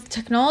 And then with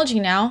technology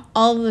now,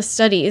 all of the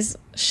studies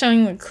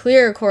showing the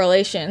clear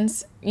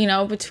correlations,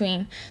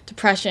 between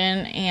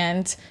depression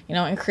and,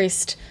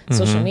 increased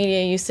social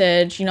media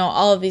usage,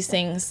 all of these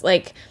things.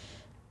 Like,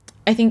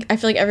 I feel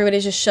like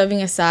everybody's just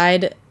shoving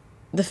aside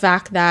the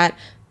fact that,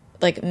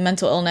 like,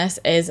 mental illness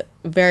is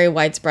very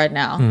widespread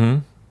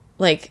now.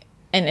 Like,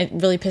 and it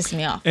really pissed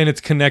me off. And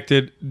it's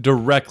connected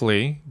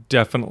directly,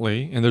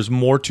 definitely. And there's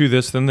more to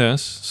this than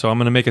this. So I'm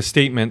going to make a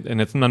statement,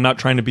 and I'm not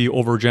trying to be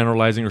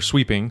overgeneralizing or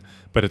sweeping,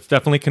 but it's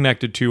definitely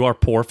connected to our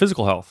poor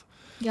physical health.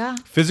 Yeah.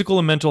 Physical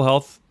and mental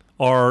health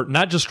are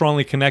not just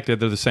strongly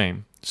connected, they're the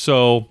same.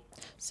 So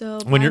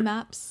when your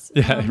maps.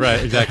 Yeah,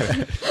 right,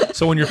 exactly.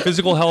 So when your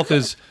physical health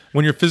is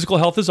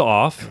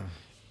off,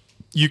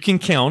 you can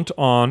count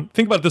on,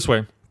 think about it this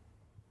way.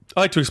 I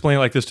like to explain it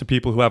like this to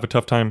people who have a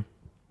tough time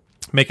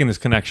making this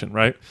connection,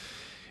 right?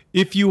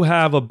 If you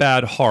have a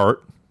bad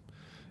heart,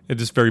 it's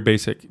just very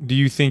basic. Do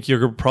you think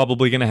you're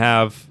probably going to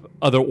have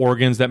other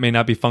organs that may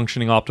not be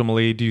functioning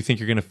optimally? Do you think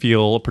you're going to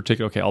feel a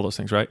particular, all those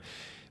things, right?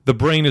 The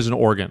brain is an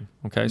organ,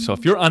 okay? So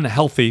if you're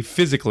unhealthy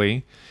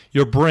physically,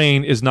 your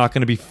brain is not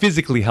going to be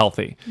physically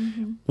healthy.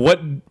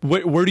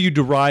 Where do you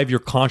derive your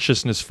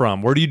consciousness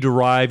from? Where do you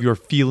derive your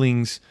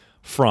feelings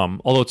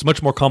from? Although it's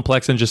much more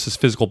complex than just this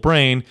physical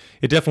brain,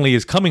 it definitely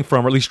is coming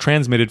from, or at least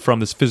transmitted from,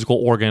 this physical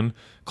organ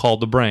called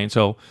the brain.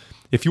 So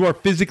if you are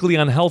physically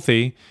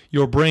unhealthy,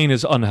 your brain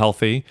is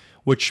unhealthy,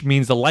 which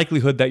means the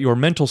likelihood that your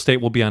mental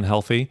state will be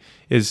unhealthy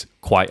is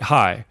quite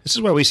high. This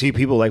is why we see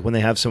people, like, when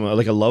they have someone,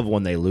 like a loved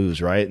one they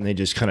lose, right? And they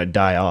just kind of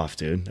die off,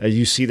 dude.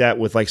 You see that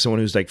with, like, someone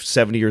who's like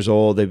 70 years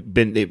old, they're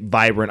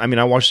vibrant. I mean,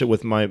 I watched it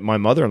with my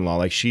mother-in-law.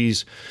 Like, she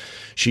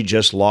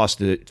just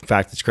lost, in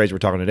fact, it's crazy we're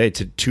talking today.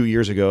 2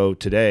 years ago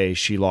today,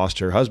 she lost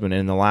her husband. And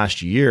in the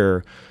last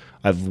year,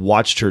 I've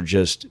watched her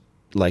just,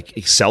 like,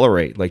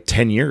 accelerate, like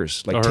 10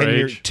 years, like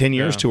 10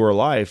 years to her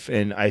life.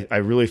 And I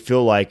really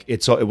feel like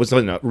it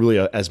wasn't really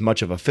as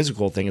much of a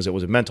physical thing as it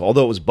was a mental,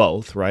 although it was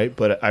both, right?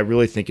 But I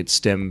really think it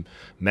stemmed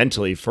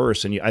mentally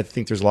first. And I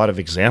think there's a lot of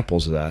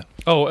examples of that.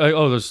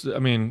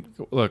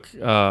 Look,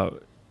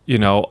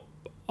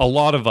 a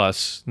lot of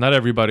us, not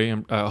everybody,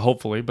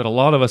 hopefully, but a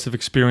lot of us have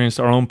experienced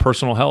our own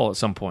personal hell at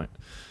some point,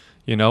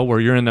 where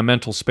you're in a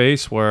mental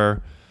space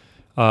where,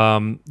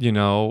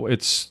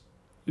 it's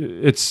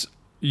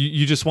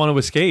you just want to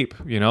escape.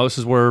 This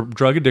is where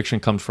drug addiction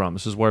comes from.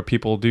 This is where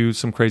people do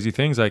some crazy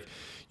things. Like,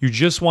 you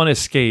just want to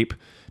escape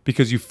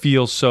because you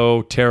feel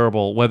so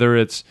terrible, whether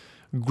it's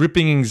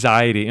gripping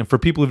anxiety. And for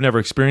people who've never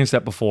experienced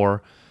that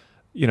before,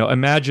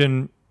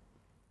 imagine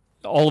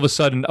all of a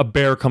sudden a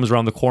bear comes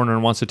around the corner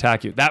and wants to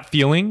attack you. That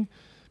feeling,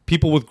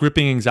 people with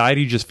gripping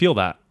anxiety just feel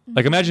that.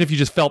 Like, imagine if you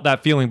just felt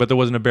that feeling, but there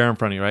wasn't a bear in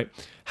front of you, right?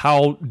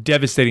 How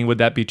devastating would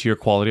that be to your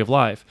quality of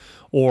life?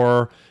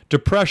 Or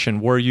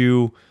depression, where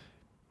you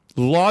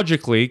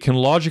can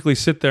logically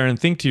sit there and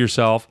think to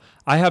yourself,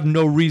 I have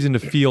no reason to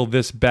feel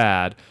this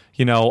bad.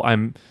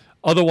 I'm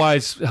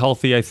otherwise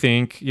healthy, I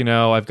think.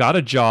 I've got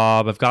a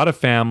job, I've got a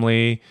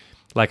family,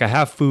 like, I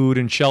have food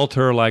and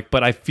shelter,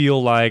 but I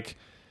feel like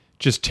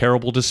just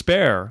terrible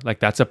despair. Like,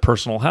 that's a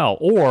personal hell.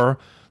 Or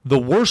the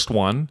worst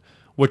one,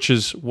 which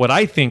is what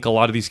I think a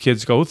lot of these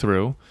kids go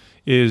through,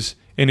 is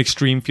an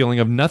extreme feeling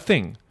of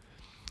nothing.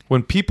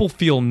 When people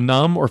feel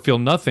numb or feel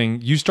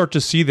nothing, you start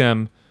to see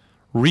them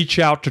reach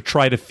out to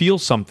try to feel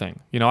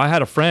something. I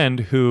had a friend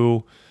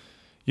who,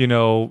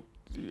 a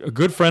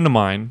good friend of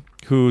mine,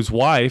 whose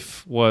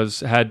wife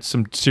had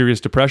some serious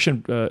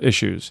depression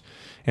issues.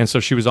 And so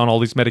she was on all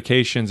these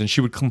medications, and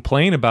she would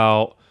complain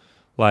about,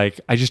 like,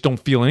 I just don't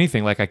feel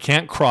anything. Like, I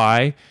can't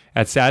cry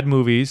at sad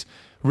movies.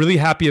 really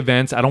happy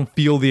events. I don't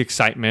feel the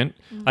excitement.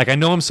 Like I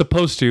know I'm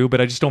supposed to, but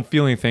I just don't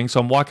feel anything. So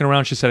I'm walking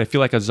around. She said, I feel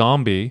like a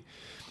zombie.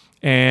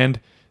 And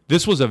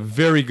this was a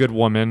very good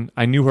woman.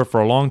 I knew her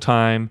for a long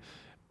time.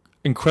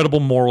 Incredible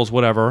morals,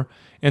 whatever.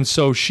 And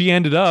so she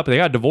ended up, they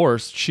got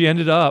divorced. She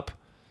ended up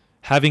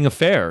having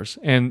affairs.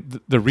 And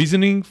the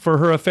reasoning for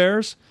her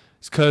affairs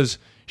is because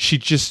she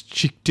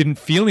didn't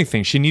feel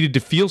anything. She needed to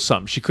feel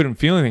something. She couldn't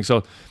feel anything.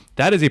 So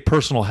that is a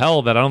personal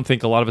hell that I don't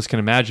think a lot of us can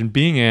imagine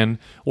being in.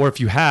 Or if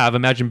you have,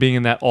 imagine being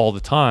in that all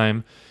the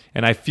time.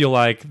 And I feel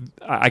like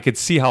I could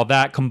see how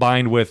that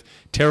combined with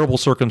terrible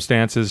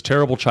circumstances,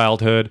 terrible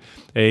childhood,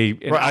 an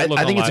outlook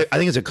I think on life. I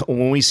think it's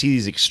when we see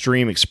these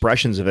extreme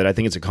expressions of it, I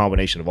think it's a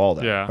combination of all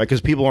that. Yeah.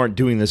 Because people aren't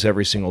doing this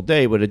every single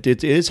day, but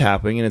it is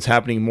happening, and it's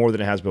happening more than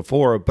it has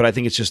before. But I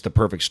think it's just the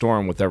perfect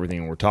storm with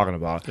everything we're talking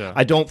about. Yeah.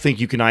 I don't think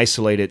you can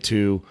isolate it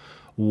to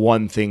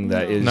one thing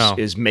that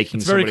is making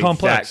It's very somebody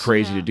complex. that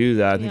crazy to do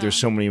that. I think there's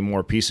so many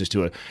more pieces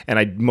to it, and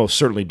I most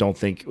certainly don't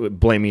think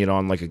blaming it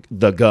on like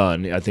the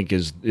gun, I think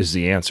is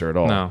the answer at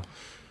all. No.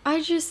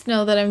 I just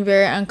know that I'm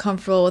very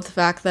uncomfortable with the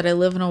fact that I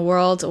live in a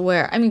world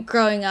where, I mean,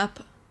 growing up,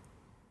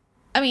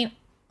 I mean,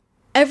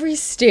 every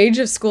stage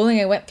of schooling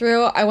I went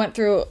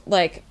through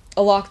like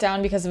a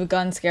lockdown because of a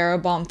gun scare, a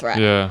bomb threat.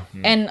 Yeah.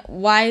 And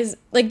why is,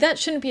 like, that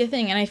shouldn't be a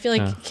thing. And I feel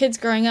like kids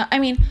growing up, I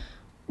mean,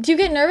 do you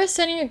get nervous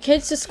sending your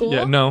kids to school?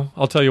 Yeah, no,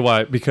 I'll tell you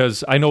why.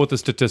 Because I know what the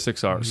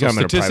statistics are. So got 'em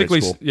in a private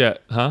statistically, school. yeah,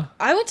 huh?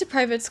 I went to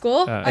private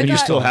school. and You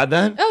still had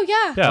that? Oh,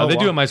 yeah. Yeah, Oh, they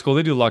do wow. at my school.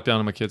 They do lockdown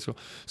at my kids' school.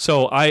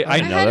 So I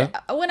know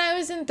that. When I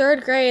was in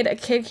 3rd grade, a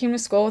kid came to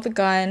school with a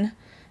gun.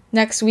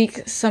 Next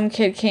week, some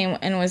kid came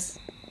and was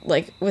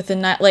like with a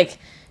knife. Like,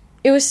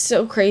 it was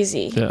so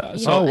crazy. Yeah. You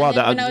So- know? Oh, wow, And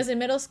then that- when I was in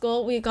middle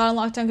school, we got on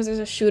lockdown because there was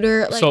a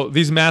shooter. Like, So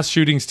these mass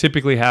shootings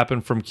typically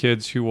happen from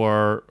kids who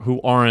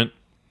aren't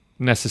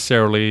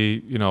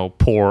necessarily,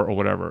 poor or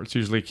whatever. It's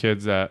usually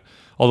kids that,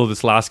 although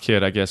this last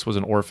kid, I guess, was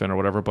an orphan or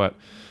whatever, but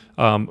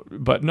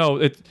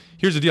no,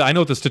 here's the deal. I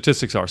know what the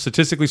statistics are.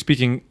 Statistically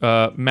speaking,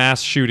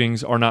 mass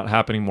shootings are not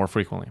happening more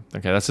frequently.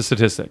 Okay, that's the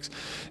statistics.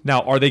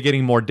 Now, are they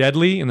getting more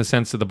deadly in the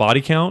sense of the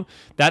body count?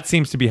 That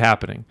seems to be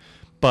happening.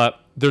 But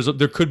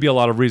there could be a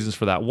lot of reasons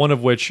for that. One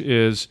of which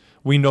is,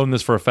 we know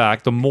this for a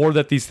fact, the more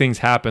that these things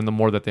happen, the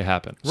more that they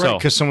happen. Right,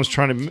 because someone's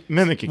trying to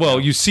mimic it. Well,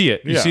 you see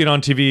it. You Yeah. see it on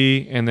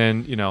TV, and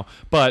then,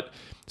 but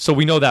so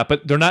we know that,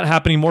 but they're not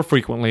happening more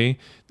frequently.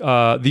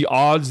 The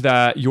odds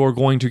that you're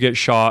going to get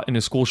shot in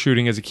a school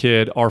shooting as a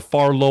kid are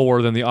far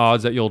lower than the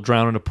odds that you'll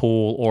drown in a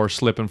pool or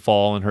slip and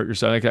fall and hurt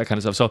yourself, like that kind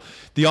of stuff. So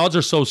the odds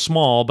are so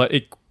small, but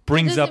it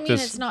brings doesn't up mean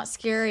this. it's not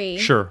scary.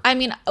 Sure. I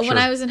mean, when Sure.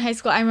 I was in high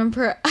school, I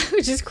remember I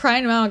was just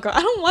crying about it.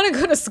 I don't want to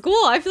go to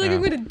school. I feel like I'm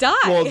going to die.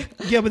 Well,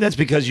 yeah, but that's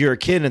because you're a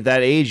kid, and at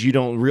that age, you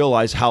don't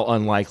realize how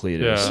unlikely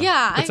it is.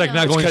 Yeah, It's I like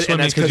know. not going And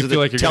swimming that's because you of feel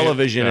the like you're gonna-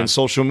 television yeah. and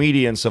social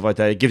media and stuff like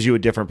that. It gives you a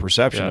different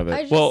perception of it.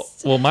 I just-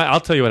 Well, I'll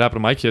tell you what happened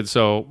to my kids.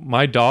 So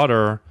my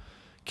daughter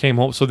came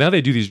home. So now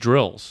they do these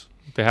drills.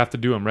 They have to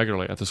do them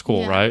regularly at the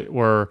school, Yeah. right?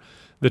 Where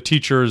the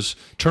teachers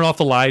turn off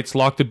the lights,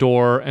 lock the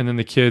door, and then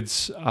the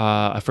kids,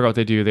 I forgot what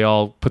they do. They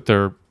all put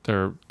their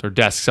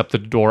desks up the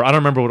door. I don't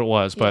remember what it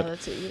was, Yeah, but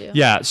that's what you do.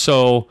 yeah.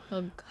 So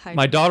They'll hide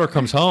my you. daughter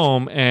comes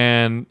home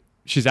and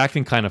she's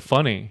acting kind of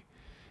funny.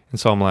 And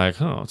so I'm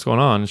like, oh, what's going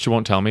on? And she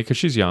won't tell me because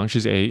she's young.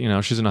 She's 8, she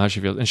doesn't know how she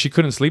feels. And she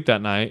couldn't sleep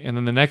that night. And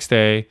then the next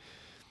day,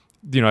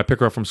 I pick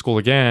her up from school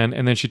again.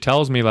 And then she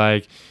tells me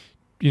like,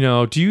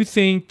 do you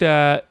think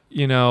that,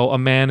 a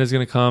man is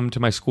going to come to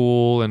my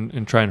school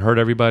and try and hurt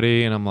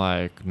everybody? And I'm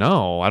like,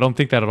 no, I don't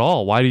think that at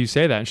all. Why do you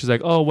say that? And she's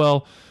like, oh,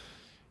 well,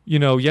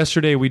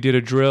 yesterday we did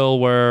a drill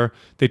where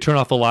they turn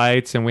off the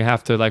lights and we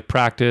have to like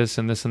practice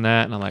and this and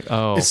that. And I'm like,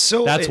 oh,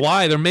 that's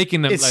why they're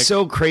making them. It's like,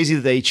 so crazy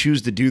that they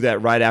choose to do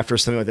that right after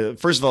something like that.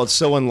 First of all, it's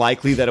so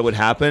unlikely that it would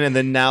happen. And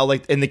then now,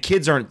 and the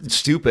kids aren't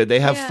stupid. They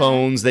have Yeah.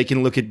 phones. They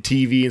can look at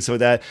TV and so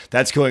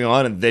that's going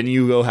on. And then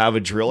you go have a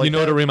drill. Like You know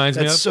what that? it reminds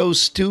me That's of? so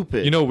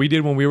stupid. what we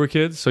did when we were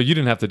kids? So you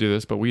didn't have to do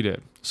this, but we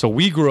did. So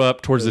we grew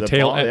up towards the The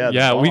tail bomb- end.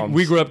 yeah, the we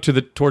bombs. grew up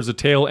towards the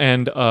tail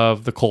end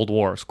of the Cold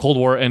War. So Cold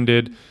War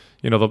ended,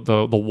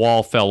 the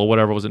wall fell or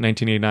whatever. Was it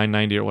 1989,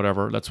 90 or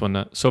whatever? That's when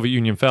the Soviet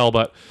Union fell.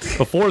 But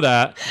before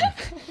that,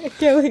 I can't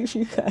believe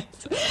you guys.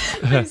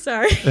 I'm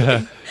sorry.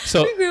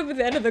 so We grew up at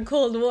the end of the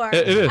Cold War.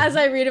 It is. As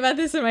I read about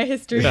this in my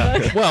history yeah.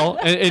 book. Well,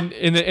 and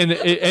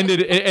it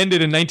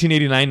ended in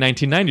 1989,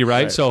 1990,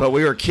 right? Right. So but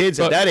we were kids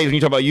at but- that age. When you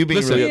talk about you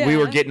being Listen. really, we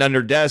were Yeah. getting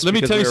under desks let me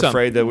because tell we you were something.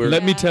 afraid that we were.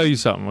 Let me Yeah. tell you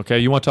something, okay?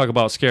 You want to talk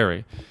about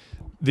scary.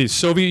 The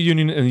Soviet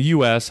Union and the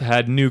U.S.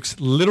 had nukes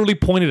literally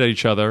pointed at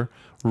each other,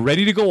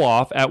 ready to go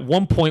off. At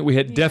one point, we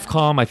hit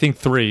DEFCON, I think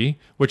 3,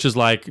 which is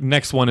like,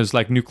 next one is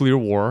like nuclear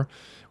war.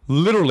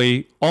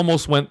 literally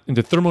almost went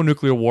into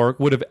thermonuclear war,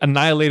 would have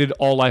annihilated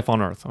all life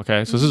on Earth.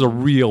 Okay, so this is a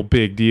real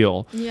big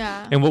deal.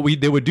 Yeah. And what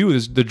they would do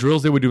is the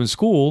drills they would do in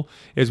school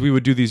is we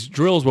would do these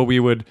drills where we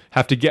would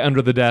have to get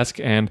under the desk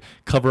and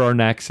cover our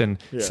necks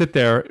and sit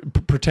there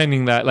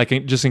pretending that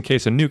just in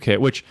case a nuke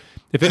hit. Which,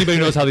 if anybody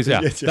knows how these,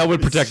 that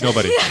would protect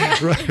nobody.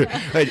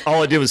 Right.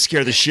 All I did was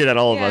scare the shit out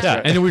of all of us. Yeah,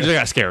 Right? and then we just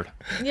got scared.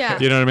 Yeah.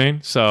 You know what I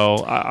mean?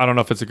 So I don't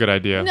know if it's a good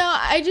idea. No,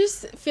 I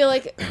just feel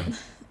like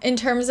in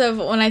terms of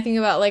when I think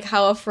about like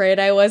how afraid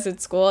I was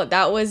at school,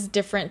 that was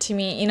different to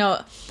me. You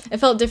know, it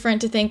felt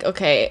different to think,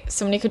 okay,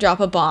 somebody could drop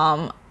a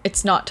bomb.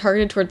 It's not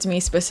targeted towards me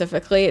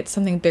specifically. It's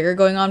something bigger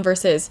going on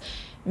versus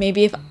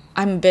maybe if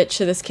I'm a bitch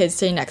to this kid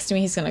sitting next to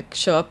me, he's going to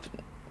show up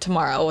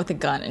tomorrow with a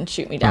gun and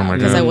shoot me down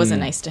because I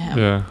wasn't nice to him.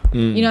 Yeah.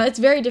 You know, it's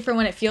very different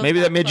when it feels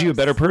Maybe that made you a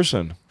close. better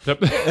person.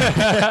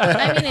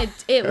 I mean,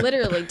 it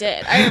literally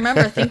did. I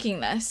remember thinking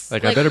this.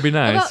 Like, I better be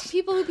nice. About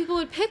people who people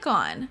would pick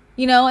on,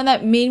 you know, and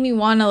that made me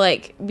want to,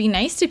 like, be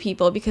nice to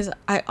people because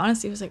I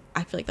honestly was like,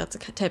 I feel like that's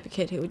the type of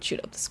kid who would shoot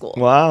up the school.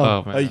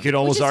 Wow. Oh, man. You could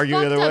almost Which is argue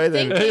the fucked other way up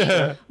then.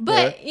 thinking.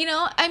 But, you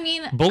know, I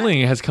mean,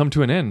 Bullying has come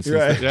to an end. Since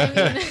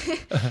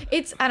Right.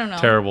 it's, I don't know.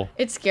 Terrible.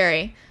 It's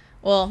scary.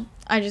 Well,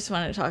 I just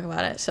wanted to talk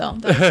about it. So,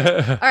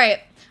 that's all right.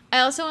 I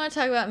also want to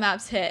talk about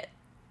Maps Hit.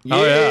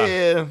 Oh,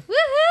 yeah.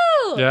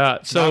 Woohoo! Yeah.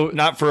 So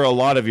Not for a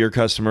lot of your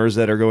customers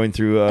that are going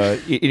through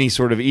any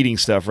sort of eating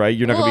stuff, right?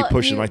 You're not going to be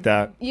pushing like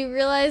that. You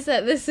realize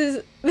that this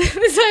is why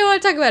I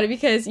want to talk about it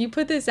because you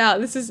put this out.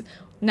 This is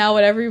now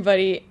what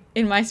everybody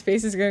in my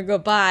space is going to go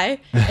buy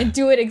and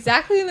do it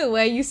exactly in the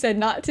way you said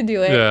not to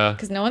do it. Yeah.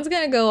 Because no one's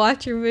going to go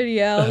watch your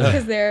video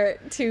because they're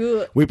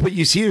too.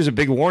 You see there's a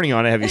big warning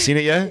on it. Have you seen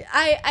it yet?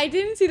 I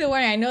didn't see the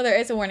warning. I know there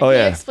is a warning. Oh, Can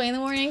yeah. you explain the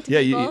warning to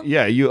Yeah, people?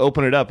 you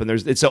open it up and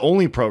it's the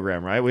only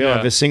program, right? We don't Yeah.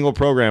 have a single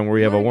program where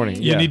we have a warning.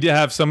 Warning. you need to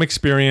have some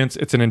experience.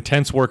 It's an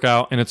intense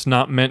workout, and it's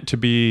not meant to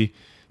be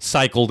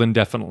cycled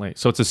indefinitely.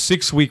 So it's a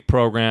 6-week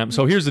program.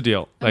 So here's the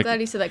deal. I'm glad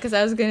you said that because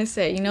I was going to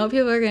say, you know what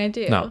people are going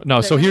to do? No.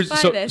 They're So gonna here's- buy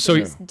so- this so-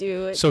 and just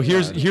do it. So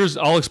here's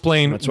I'll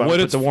explain That's why I what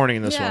put it's the warning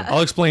in this Yeah. one.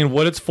 I'll explain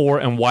what it's for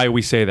and why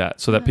we say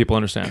that so that people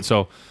understand.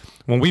 So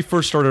when we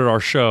first started our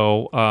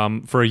show,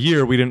 for a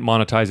year, we didn't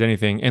monetize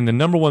anything. And the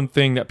number one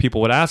thing that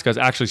people would ask us,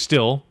 actually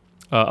still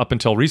up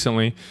until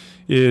recently,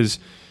 is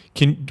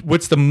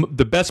what's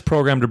the best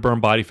program to burn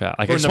body fat?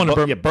 Like, I just want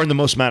to burn the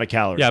most amount of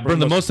calories. yeah, burn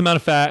the most amount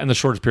of fat in the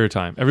shortest period of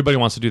time. Everybody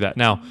wants to do that.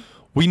 Now,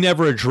 we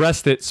never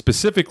addressed it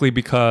specifically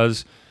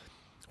because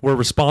we're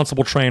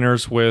responsible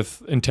trainers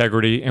with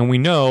integrity, and we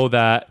know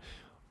that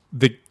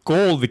the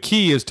goal, the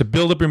key is to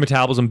build up your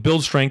metabolism,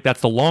 build strength.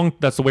 That's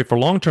the way for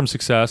long-term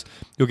success.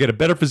 You'll get a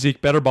better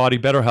physique, better body,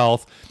 better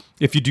health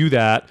if you do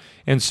that.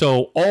 And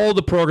so all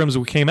the programs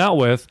that we came out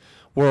with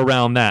were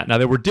around that. Now,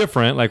 they were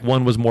different. Like,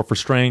 one was more for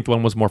strength,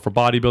 one was more for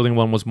bodybuilding,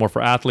 one was more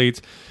for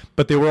athletes,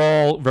 but they were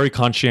all very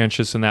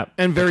conscientious in that.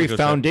 and very particular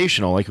type.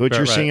 foundational. Like what Right,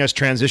 you're right. seeing us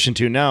transition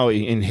to now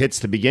in hits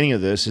the beginning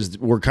of this is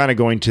we're kind of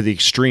going to the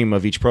extreme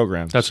of each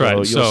program. That's so right.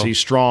 You'll So- see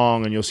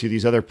strong and you'll see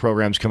these other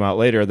programs come out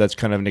later. That's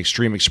kind of an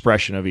extreme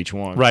expression of each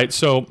one. Right.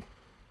 So,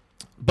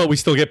 but we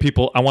still get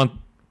people. I want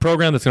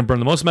program that's going to burn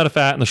the most amount of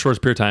fat in the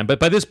shortest period of time. But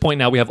by this point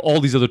now, we have all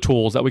these other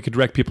tools that we could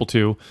direct people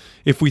to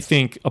if we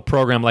think a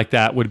program like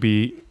that would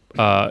be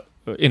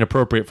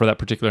inappropriate for that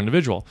particular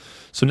individual.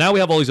 So now we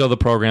have all these other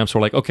programs. So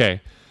we're like,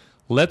 okay,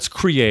 let's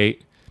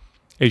create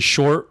a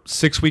short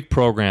 6-week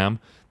program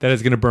that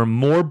is going to burn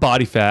more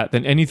body fat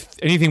than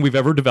anything we've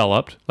ever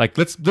developed. Like,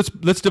 let's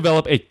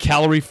develop a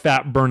calorie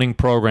fat burning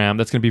program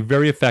that's going to be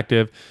very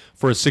effective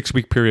for a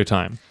 6-week period of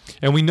time.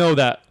 And we know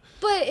that.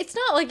 But it's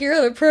not like your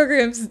other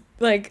programs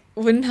like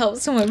wouldn't help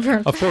someone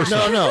burn. Of course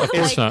fat. not. Of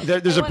course not.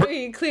 There's I a want to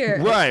be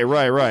clear.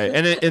 Right.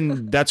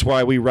 And that's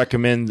why we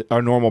recommend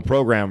our normal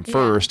program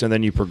first, and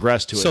then you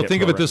progress to a So HIIT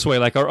think of it program. this way: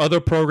 like, our other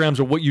programs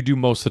are what you do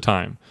most of the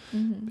time.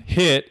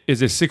 HIIT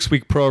is a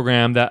 6-week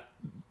program that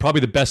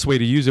probably the best way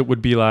to use it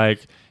would be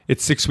like,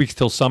 it's 6 weeks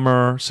till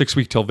summer, 6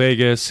 weeks till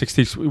Vegas,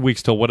 6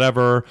 weeks till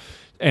whatever.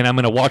 And I'm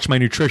going to watch my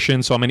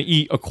nutrition. So I'm going to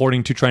eat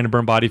according to trying to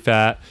burn body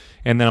fat.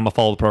 And then I'm going to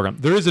follow the program.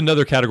 There is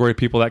another category of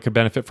people that could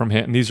benefit from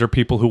HIIT. And these are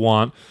people who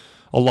want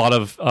a lot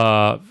of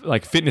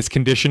like fitness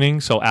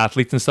conditioning. So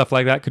athletes and stuff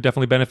like that could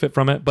definitely benefit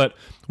from it. But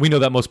we know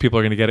that most people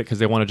are going to get it because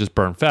they want to just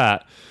burn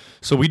fat.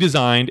 So we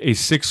designed a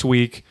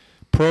 6-week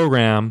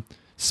program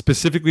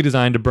specifically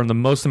designed to burn the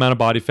most amount of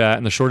body fat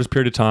in the shortest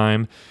period of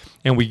time.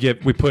 And we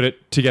put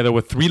it together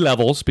with 3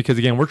 levels because,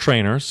 again, we're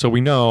trainers. So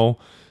we know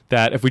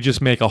that if we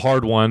just make a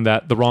hard one,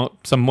 that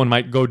someone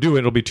might go do it,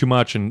 it'll be too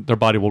much, and their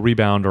body will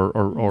rebound or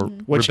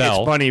Which rebel.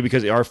 it's funny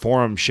because our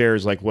forum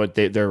shares like what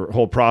their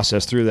whole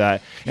process through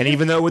that. And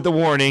even though with the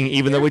warning,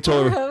 even though we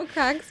told her,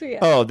 Cracks me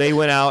up. oh, they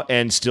went out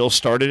and still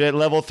started at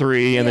level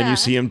 3, and then Yeah. you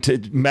see them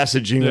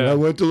messaging, Yeah. I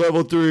went to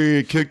level 3,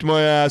 it kicked my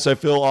ass, I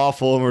feel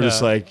awful, and we're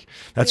just Yeah. like,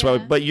 that's Yeah. why.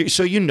 But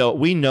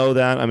we know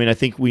that. I mean, I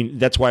think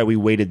that's why we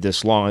waited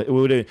this long.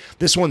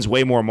 This one's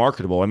way more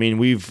marketable. I mean,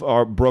 we've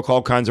broke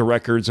all kinds of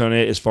records on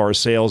it as far as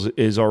sales Styles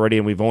is already,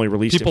 and we've only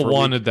released People it for a week.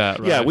 wanted that,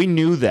 right? Yeah, we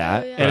knew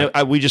that,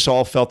 and we just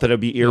all felt that it'd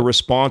be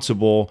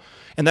irresponsible.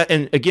 And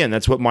again,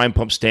 that's what Mind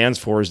Pump stands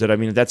for. Is that, I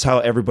mean, that's how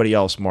everybody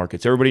else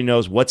markets. Everybody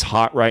knows what's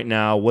hot right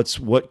now.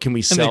 What can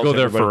we sell? And they go to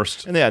there everybody?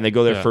 first. And they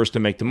go there first to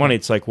make the money.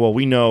 It's like, well,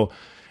 we know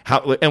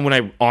how. And when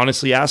I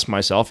honestly ask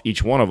myself,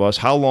 each one of us,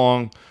 how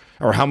long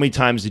or how many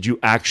times did you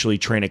actually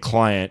train a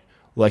client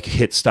like a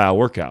HIIT style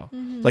workout?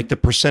 Like the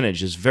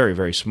percentage is very,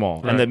 very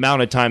small. Right. And the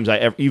amount of times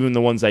even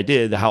the ones I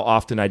did, how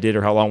often I did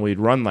or how long we'd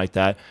run like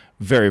that,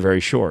 very, very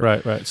short.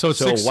 Right. So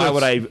why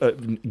would I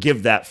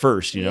give that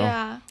first, you know?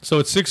 Yeah. So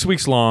it's 6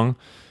 weeks long.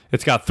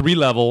 It's got 3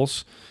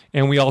 levels.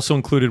 And we also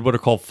included what are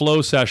called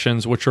flow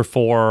sessions, which are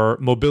for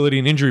mobility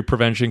and injury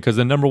prevention. Because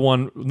the number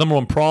one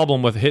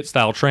problem with HIIT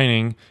style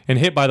training, and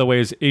HIIT, by the way,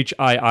 is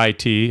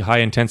HIIT, high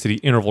intensity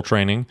interval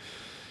training.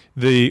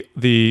 The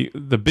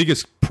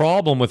biggest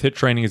problem with HIIT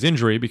training is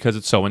injury because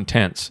it's so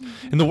intense.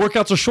 And the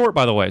workouts are short,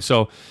 by the way.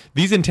 So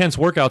these intense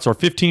workouts are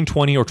 15,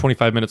 20, or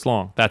 25 minutes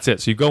long. That's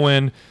it. So you go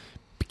in,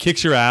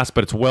 kicks your ass,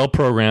 but it's well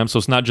programmed. So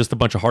it's not just a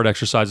bunch of hard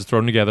exercises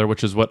thrown together,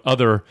 which is what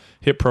other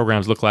HIIT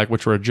programs look like,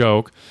 which are a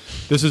joke.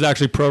 This is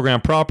actually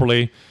programmed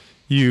properly.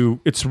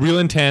 It's real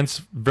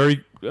intense,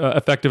 very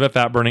effective at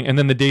fat burning. And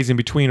then the days in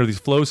between are these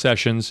flow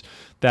sessions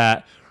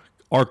that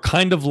are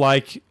kind of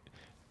like,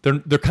 they're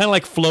kind of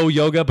like flow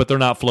yoga, but they're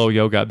not flow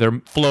yoga.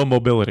 They're flow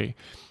mobility.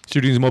 So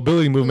you're doing these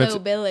mobility movements.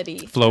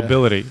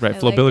 Flowbility, right? I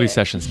Flowbilty like it.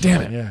 sessions.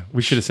 Damn it. Yeah.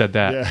 We should have said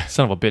that. Yeah.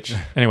 Son of a bitch.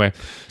 Anyway,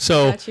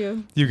 so Got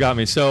you. you got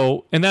me.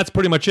 So, and that's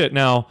pretty much it.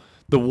 Now,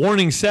 the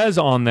warning says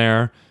on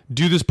there,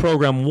 do this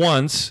program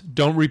once.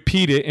 Don't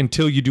repeat it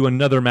until you do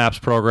another MAPS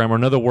program or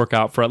another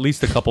workout for at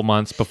least a couple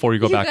months before you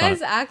go back on You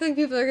guys it. act like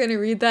people are going to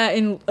read that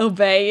and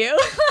obey you.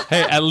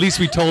 Hey, at least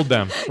we told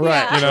them.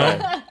 Right. You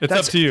know, it's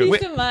up to you.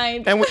 Peace of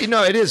mind. And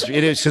it is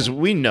because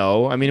we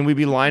know. I mean, we'd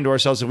be lying to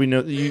ourselves if we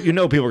know. You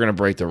know, people are going to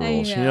break the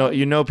rules. know.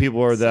 You know,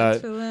 people are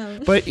Sucks that. for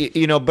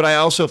them. But I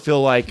also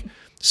feel like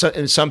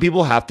some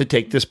people have to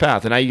take this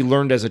path. And I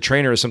learned as a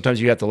trainer,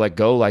 sometimes you have to let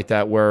go like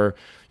that, where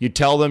you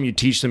tell them, you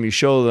teach them, you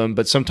show them,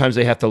 but sometimes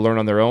they have to learn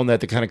on their own. They have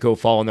to kind of go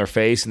fall on their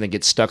face and they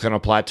get stuck on a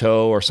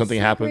plateau or something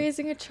happens.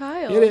 Raising a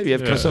child.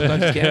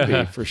 Sometimes it can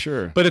be, for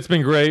sure. But it's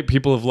been great.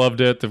 People have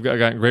loved it. They've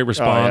gotten great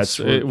response.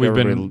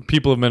 everybody-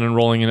 People have been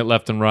enrolling in it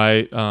left and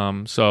right.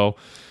 So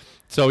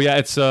yeah,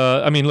 it's.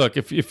 I mean, look,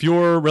 if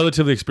you're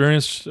relatively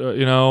experienced,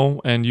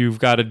 and you've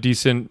got a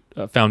decent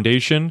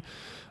foundation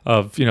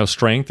of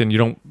strength, and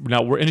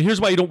and here's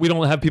why we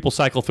don't have people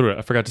cycle through it.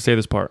 I forgot to say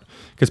this part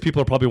because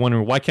people are probably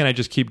wondering, why can't I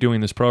just keep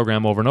doing this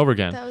program over and over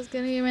again? That was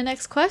going to be my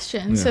next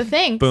question. So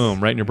thanks. Boom,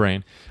 right in your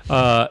brain.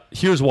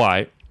 Here's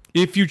why.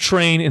 If you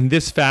train in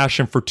this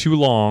fashion for too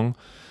long,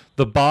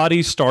 the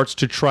body starts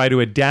to try to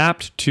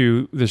adapt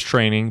to this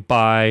training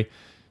by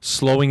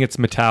slowing its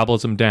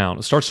metabolism down.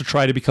 It starts to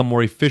try to become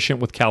more efficient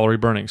with calorie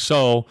burning.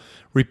 So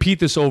repeat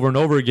this over and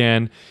over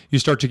again. You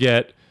start to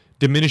get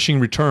diminishing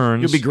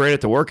returns. You'll be great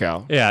at the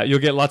workout. Yeah, you'll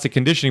get lots of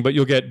conditioning, but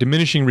you'll get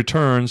diminishing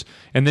returns,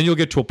 and then you'll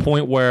get to a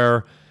point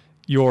where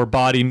your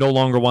body no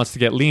longer wants to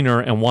get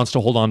leaner and wants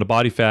to hold on to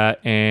body fat,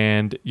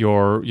 and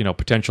your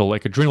potential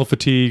like adrenal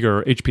fatigue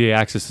or HPA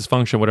axis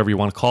dysfunction, whatever you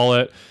want to call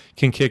it,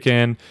 can kick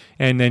in,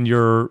 and then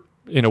you're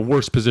in a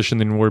worse position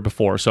than you were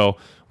before. So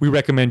we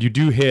recommend you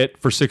do HIIT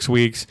for 6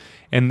 weeks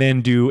and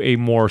then do a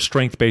more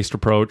strength-based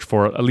approach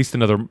for at least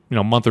another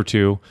month or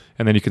two,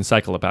 and then you can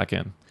cycle it back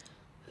in.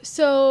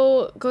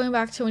 So going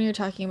back to when you were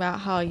talking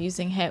about how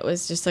using HIIT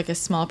was just like a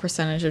small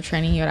percentage of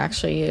training you would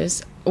actually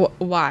use,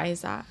 why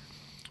is that?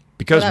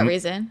 Because For that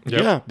reason?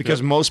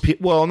 Because most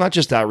people, well, not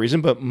just that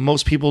reason, but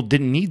most people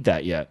didn't need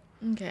that yet.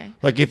 Okay.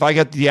 Like if I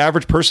got the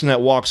average person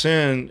that walks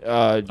in,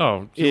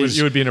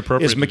 you would be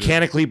inappropriate. Is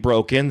mechanically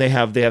broken. They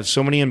have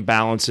so many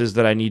imbalances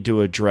that I need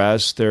to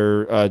address.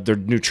 Their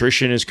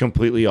nutrition is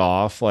completely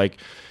off.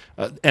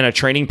 And a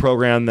training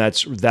program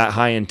that's that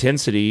high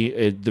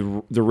intensity,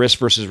 the risk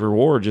versus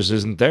reward just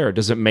isn't there. It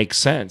doesn't make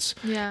sense.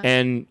 Yeah.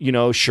 And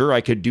sure,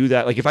 I could do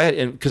that. Like if I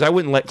had, because I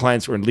wouldn't let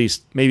clients, or at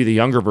least maybe the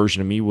younger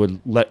version of me would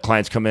let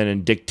clients come in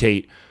and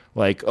dictate,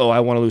 like, oh, I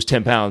want to lose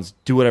 10 pounds.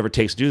 Do whatever it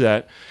takes to do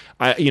that.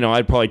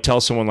 I'd probably tell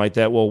someone like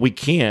that, well, we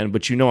can,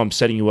 but I'm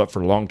setting you up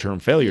for long-term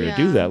failure to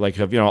do that. Like,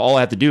 all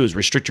I have to do is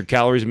restrict your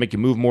calories and make you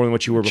move more than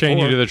what you were before. Chain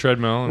you to the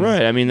treadmill.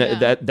 Right. I mean,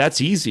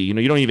 that's easy.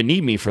 You don't even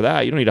need me for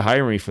that. You don't need to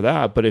hire me for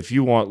that. But if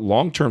you want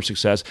long-term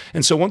success,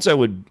 and so once I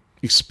would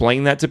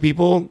explain that to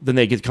people, then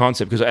they get the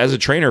concept. Because as a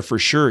trainer, for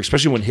sure,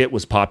 especially when HIIT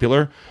was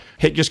popular,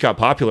 HIIT just got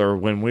popular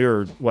when we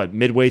were,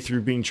 midway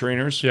through being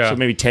trainers? Yeah. So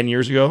maybe 10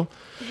 years ago.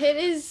 HIIT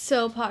is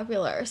so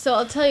popular. So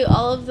I'll tell you,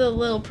 all of the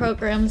little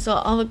programs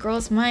all the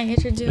girls my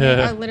age are doing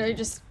are literally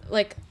just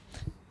like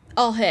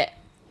all HIIT.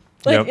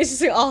 Like it's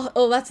just like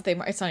that's what they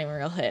mark. It's not even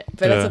real HIIT, but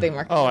that's what they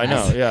mark. Oh, I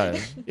know. Yeah,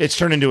 it's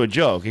turned into a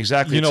joke.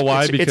 Exactly. You know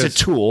why? Because it's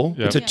a tool.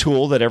 Yeah. It's a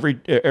tool that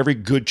every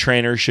good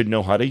trainer should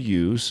know how to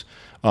use.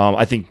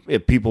 I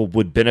think people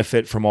would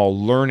benefit from all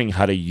learning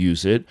how to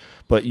use it,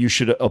 but you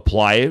should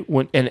apply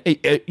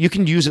it you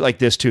can use it like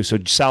this too. So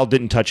Sal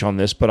didn't touch on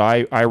this, but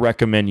I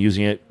recommend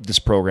using this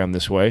program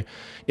this way.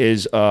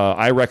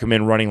 I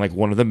recommend running like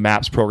one of the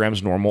MAPS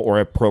programs normal, or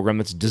a program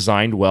that's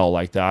designed well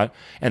like that.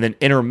 And then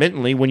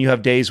intermittently, when you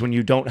have days when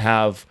you don't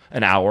have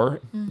an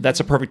hour, that's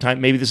a perfect time.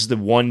 Maybe this is the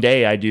one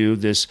day I do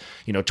this,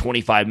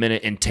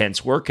 25-minute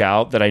intense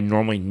workout that I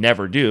normally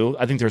never do.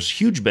 I think there's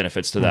huge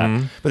benefits to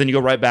that. But then you go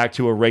right back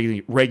to a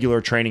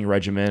regular training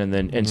regimen,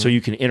 and so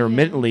you can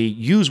intermittently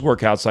use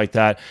workouts like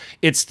that.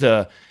 It's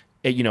the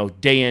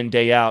day in,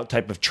 day out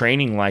type of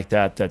training like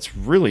that that's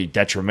really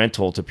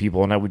detrimental to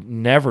people. And I would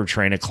never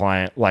train a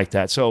client like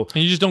that. So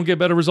and you just don't get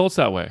better results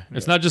that way.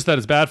 It's not just that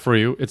it's bad for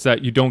you. It's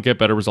that you don't get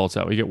better results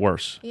that way. You get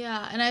worse.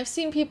 Yeah. And I've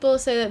seen people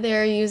say that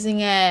they're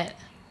using it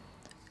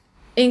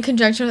in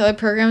conjunction with other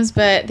programs,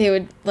 but they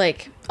would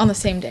on the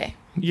same day.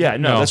 Yeah,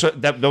 no.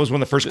 That was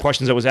one of the first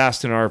questions that was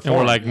asked in our forum.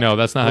 And we're like, no,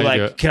 that's not how you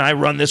do it. Can I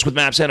run this with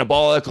MAPS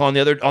Anabolic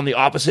on the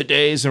opposite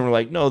days? And we're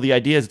like, no, the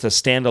idea is it's a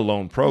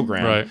standalone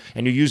program. Right.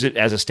 And you use it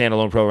as a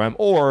standalone program,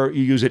 or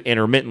you use it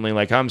intermittently,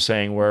 like I'm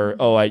saying, where,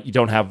 you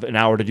don't have an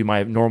hour to do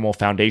my normal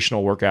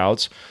foundational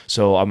workouts,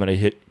 so I'm going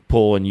to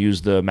pull and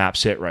use the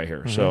MAPS HIIT right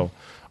here. So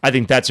I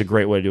think that's a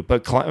great way to do it.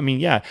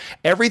 But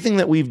everything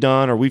that we've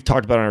done or we've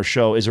talked about on our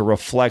show is a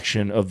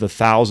reflection of the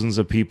thousands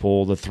of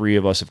people the three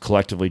of us have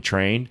collectively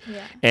trained.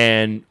 Yeah.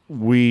 And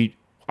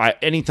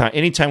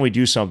anytime we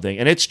do something,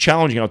 and it's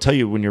challenging, I'll tell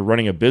you, when you're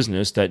running a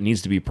business that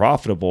needs to be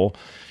profitable,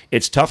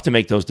 it's tough to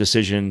make those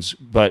decisions.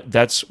 But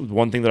that's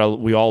one thing that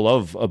we all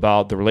love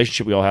about the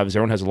relationship we all have, is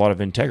everyone has a lot of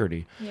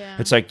integrity. Yeah.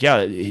 It's like,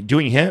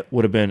 doing HIIT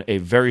would have been a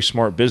very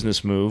smart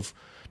business move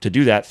to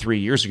do that 3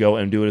 years ago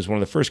and do it as one of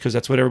the first, because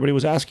that's what everybody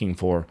was asking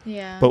for.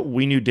 Yeah. But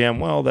we knew damn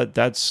well that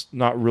that's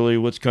not really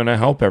what's going to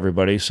help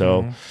everybody.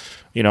 So,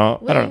 I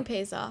don't know.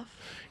 Pays off.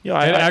 Yeah,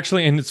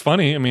 actually, and it's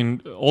funny. I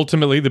mean,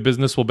 ultimately, the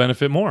business will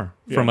benefit more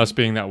from us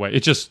being that way.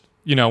 It's just,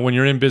 when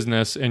you're in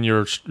business and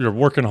you're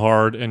working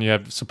hard and you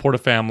have support a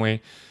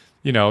family,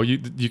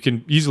 you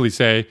can easily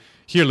say,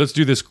 here, let's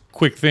do this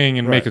quick thing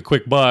and make a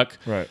quick buck.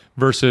 Right.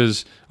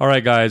 Versus, all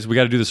right, guys, we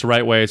got to do this the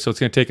right way. So it's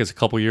going to take us a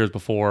couple years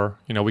before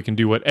we can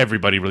do what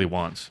everybody really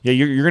wants. Yeah,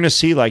 you're going to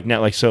see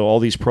so all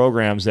these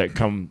programs that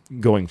come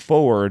going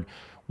forward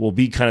will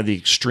be kind of the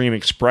extreme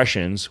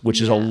expressions, which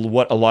is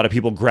what a lot of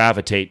people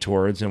gravitate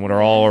towards and what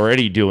are all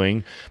already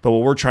doing. But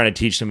what we're trying to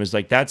teach them is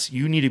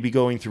you need to be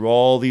going through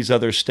all these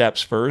other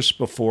steps first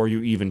before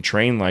you even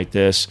train like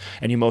this.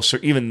 And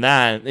even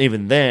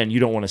then, you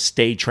don't want to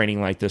stay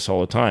training like this all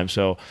the time.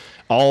 So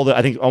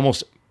I think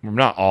almost,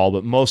 not all,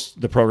 but most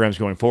of the programs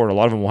going forward, a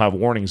lot of them will have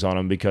warnings on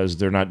them because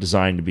they're not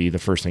designed to be the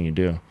first thing you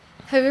do.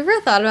 Have you ever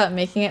thought about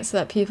making it so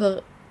that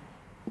people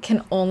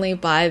can only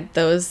buy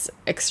those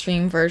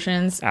extreme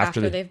versions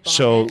after they've bought it?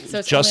 So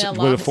just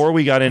before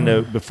we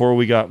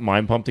got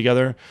Mind Pump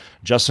together,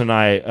 Justin and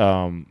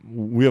I,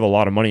 we have a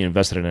lot of money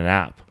invested in an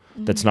app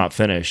that's not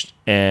finished.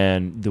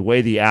 And the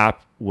way the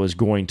app was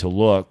going to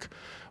look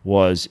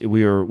was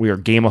we are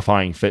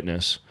gamifying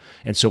fitness.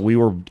 And so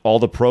all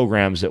the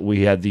programs that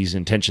we had these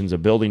intentions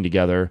of building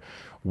together,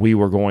 we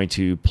were going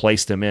to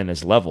place them in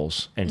as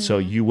levels. And so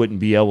you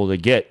wouldn't be able to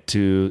get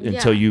to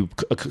until you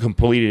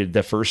completed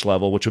the first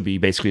level, which would be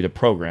basically the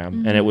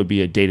program. And it would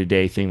be a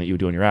day-to-day thing that you would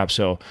do in your app.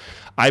 So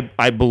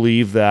I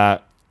believe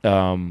that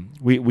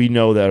we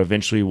know that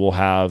eventually we'll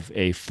have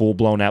a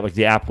full-blown app. Like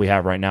the app we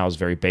have right now is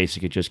very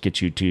basic. It just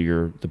gets you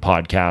to the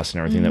podcast and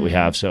everything that we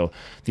have. So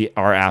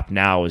our app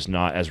now is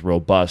not as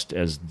robust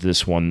as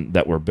this one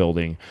that we're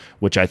building,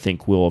 which I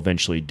think we'll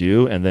eventually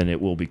do, and then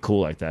it will be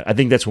cool like that. I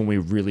think that's when we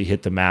really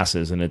hit the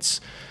masses, and it's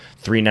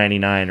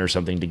 $3.99 or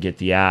something to get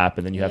the app,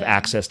 and then you have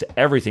access to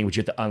everything, but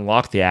you have to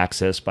unlock the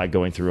access by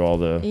going through all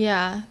the...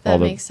 Yeah,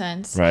 that makes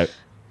sense. Right.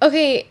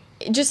 Okay,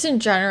 just in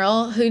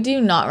general, who do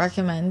you not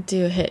recommend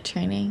do HIIT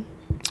training?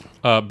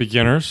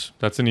 Beginners.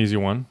 That's an easy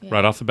one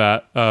right off the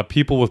bat.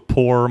 People with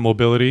poor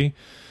mobility.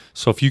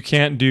 So if you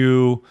can't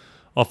do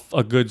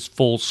a good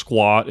full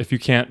squat, if you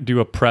can't do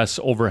a press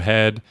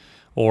overhead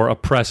or a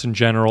press in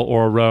general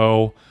or a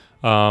row,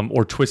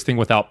 or twisting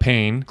without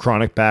pain.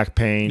 Chronic back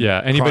pain.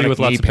 Yeah, anybody with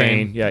lots of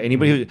pain. Yeah,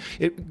 anybody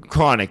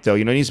chronic though.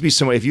 It needs to be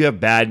someone. If you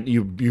have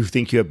you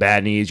think you have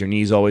bad knees, your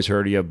knees always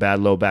hurt, you have bad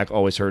low back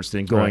always hurts,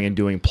 then going and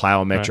doing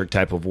plyometric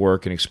type of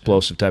work and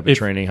explosive type of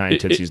training, high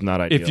intensity is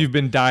not ideal. If you've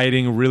been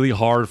dieting really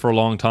hard for a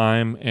long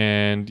time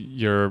and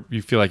you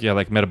feel like you have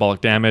like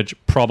metabolic damage,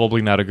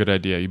 probably not a good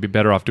idea. You'd be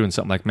better off doing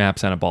something like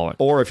MAPS Anabolic.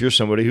 Or if you're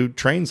somebody who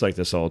trains like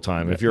this all the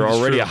time. If you're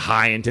already a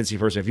high intensity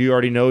person, if you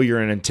already know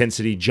you're an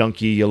intensity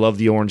junkie, you love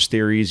the Orange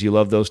Theories, you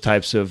love those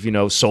types of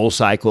Soul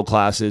Cycle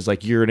classes,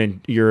 like you're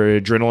an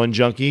adrenaline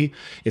junkie.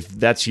 If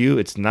that's you,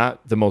 it's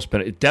not the most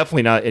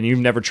definitely not. And you've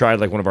never tried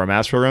like one of our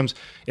MAPS programs,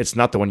 it's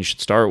not the one you should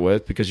start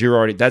with, because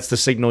that's the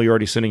signal you're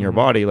already sending your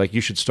body. Like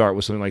you should start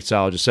with something like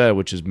Sal just said,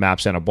 which is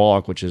MAPS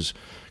Anabolic, which is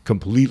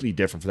completely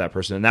different for that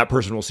person, and that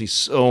person will see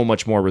so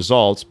much more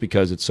results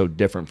because it's so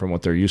different from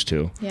what they're used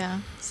to. Yeah.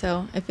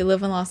 So if you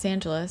live in Los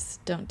Angeles,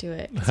 don't do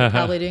it. You're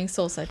probably doing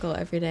Soul Cycle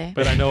every day.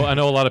 But I know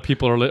a lot of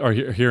people are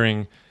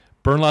hearing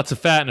burn lots of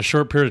fat in a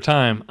short period of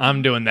time,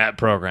 I'm doing that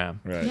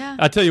program. Right. Yeah.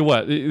 I tell you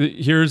what,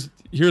 here's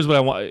what I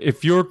want.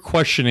 If you're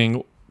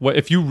questioning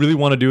if you really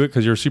want to do it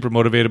because you're super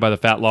motivated by the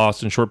fat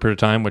loss in a short period of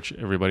time, which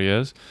everybody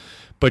is,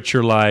 but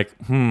you're like,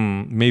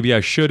 maybe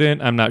I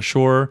shouldn't, I'm not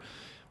sure.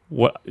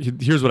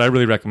 Here's what I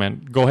really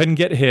recommend. Go ahead and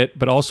get HIIT,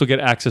 but also get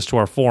access to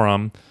our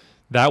forum.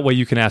 That way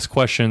you can ask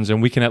questions,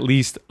 and we can at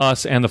least,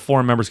 us and the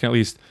forum members can at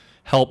least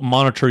help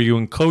monitor you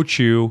and coach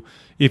you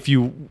if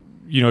you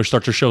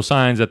start to show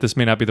signs that this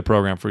may not be the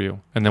program for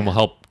you. And then we'll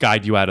help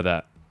guide you out of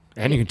that.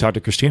 And you can talk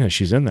to Christina.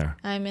 She's in there.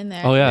 I'm in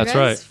there. Oh, yeah, Your that's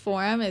guys' right.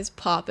 forum is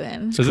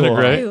popping. Isn't it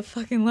great? I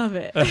fucking love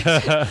it.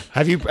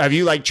 Have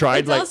you like tried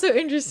It's like also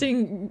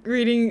interesting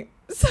reading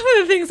some of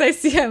the things I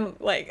see. I'm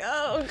like,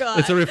 oh god.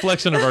 It's a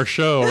reflection of our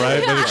show,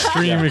 right? But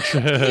extreme.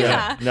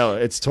 yeah. No,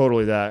 it's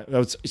totally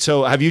that.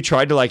 So have you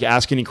tried to like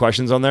ask any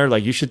questions on there?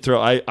 Like you should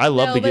throw. I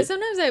love No, to but get.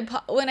 sometimes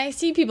when I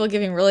see people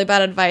giving really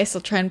bad advice,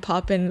 I'll try and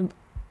pop in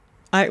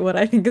what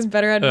I think is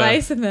better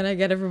advice, and then I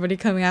get everybody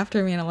coming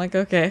after me, and I'm like,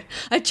 okay,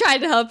 I tried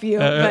to help you,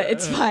 but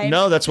it's fine.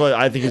 No, that's what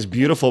I think is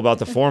beautiful about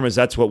the forum is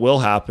that's what will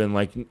happen.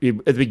 Like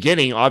at the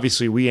beginning,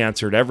 obviously we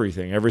answered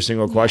everything, every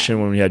single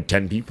question when we had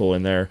 10 people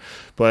in there,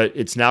 but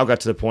it's now got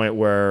to the point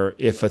where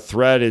if a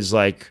thread is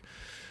like,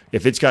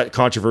 if it's got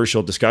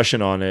controversial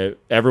discussion on it,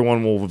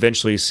 everyone will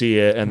eventually see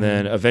it, and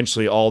then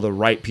eventually all the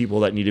right people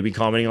that need to be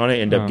commenting on it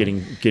end up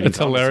getting. It's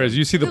hilarious.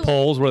 You see the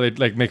polls where they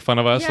like make fun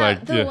of us,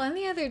 Yeah, one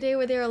the other day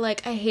where they were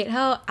like, I hate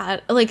how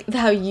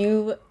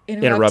you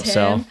interrupt him,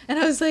 Sal. and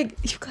I was like,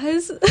 you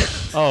guys.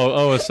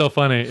 It's so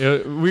funny.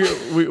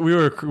 We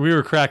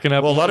were cracking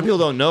up. Well, a lot of people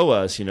don't know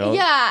us, you know.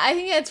 Yeah, I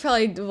think that's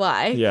probably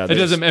why. Yeah, It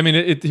doesn't. I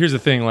mean, here's the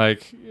thing.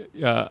 Like,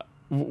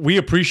 we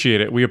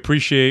appreciate it. We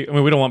appreciate. I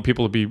mean, we don't want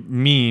people to be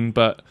mean,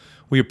 but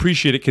we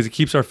appreciate it because it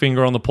keeps our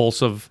finger on the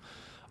pulse of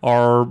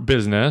our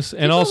business,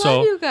 and People also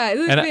love you guys.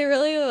 and They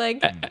really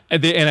like.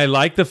 and I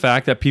like the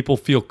fact that people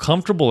feel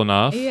comfortable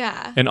enough,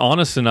 Yeah. and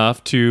honest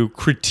enough to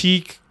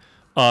critique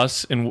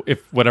us and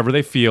if whatever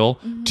they feel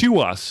to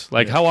us.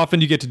 Like, how often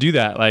do you get to do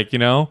that? Like,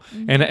 and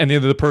the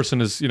other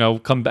person is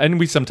come, and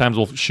we sometimes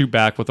will shoot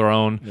back with our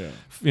own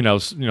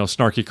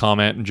snarky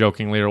comment and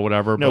jokingly or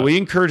whatever. No, but we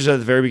encouraged that at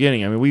the very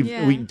beginning. I mean,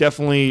 we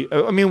definitely.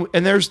 I mean,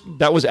 and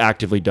that was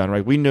actively done,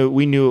 right? We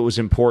knew it was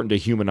important to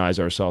humanize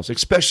ourselves,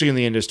 especially in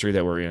the industry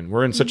that we're in.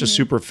 We're in such a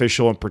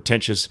superficial and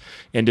pretentious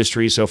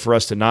industry, so for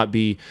us to not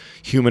be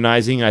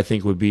humanizing, I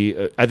think would be.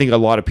 I think a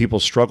lot of people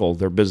struggle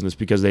their business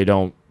because they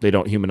don't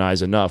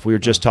humanize enough. We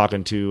were just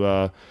talking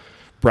to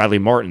Bradley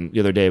Martin the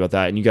other day about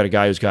that, and you got a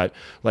guy who's got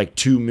like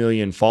 2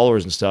 million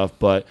followers and stuff,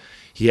 but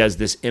he has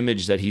this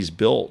image that he's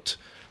built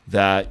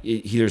that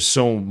there's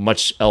so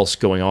much else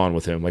going on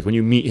with him. Like when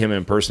you meet him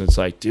in person, it's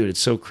like, dude, it's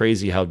so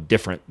crazy how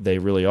different they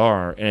really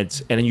are.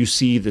 And you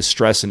see the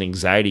stress and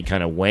anxiety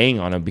kind of weighing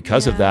on him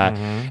because of that.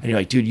 And you're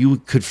like, dude, you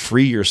could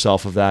free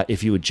yourself of that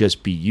if you would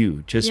just be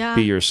you,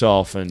 be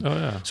yourself. And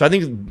so I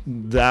think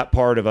that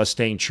part of us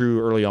staying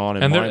true early on.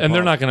 And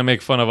they're not going to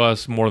make fun of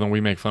us more than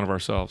we make fun of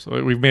ourselves.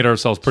 We've made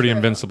ourselves pretty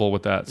invincible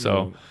with that.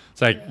 So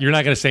it's like, you're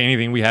not going to say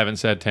anything we haven't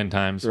said 10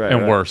 times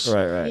worse.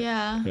 Right.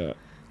 Yeah.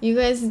 You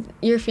guys,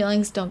 your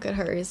feelings don't get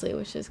hurt easily,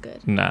 which is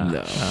good.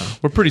 Nah.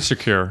 We're pretty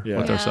secure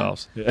with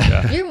ourselves.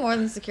 Yeah. You're more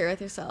than secure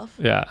with yourself.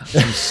 Yeah.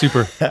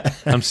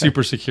 I'm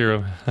super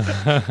secure.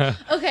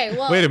 Okay,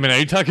 well. Wait a minute. Are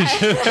you talking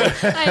shit?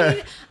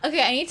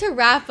 I need to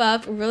wrap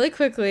up really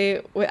quickly.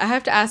 I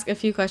have to ask a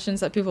few questions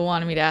that people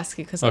wanted me to ask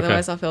you because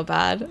otherwise I'll feel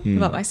bad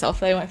about myself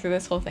that I went through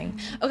this whole thing.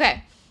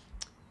 Okay.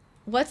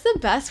 What's the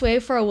best way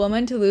for a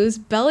woman to lose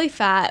belly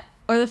fat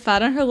or the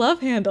fat on her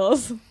love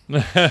handles?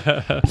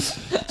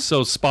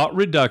 So spot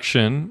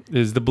reduction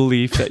is the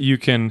belief that you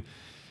can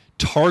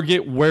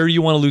target where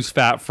you want to lose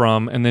fat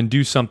from and then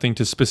do something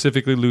to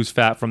specifically lose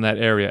fat from that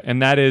area.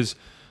 And that is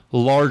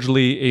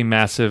largely a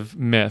massive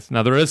myth.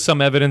 Now, there is some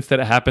evidence that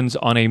it happens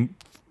on a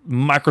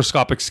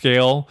microscopic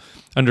scale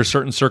under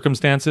certain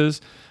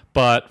circumstances,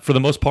 but for the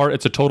most part,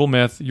 it's a total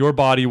myth. Your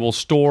body will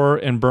store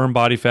and burn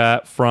body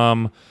fat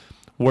from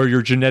where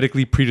you're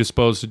genetically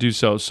predisposed to do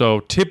so.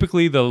 So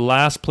typically the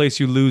last place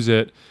you lose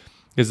it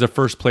is the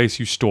first place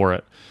you store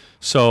it.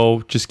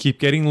 So just keep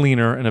getting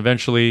leaner and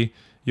eventually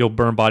you'll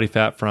burn body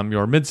fat from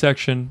your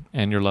midsection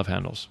and your love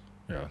handles.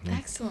 Yeah.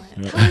 Excellent.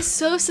 That was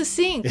so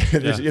succinct.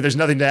 There's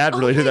nothing to add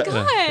really to that.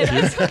 God,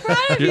 I'm so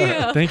proud of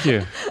you. Thank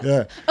you.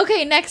 Yeah.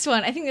 Okay, next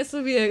one. I think this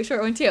will be a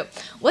short one too.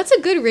 What's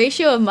a good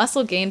ratio of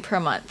muscle gain per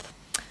month?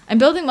 I'm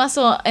building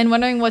muscle and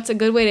wondering what's a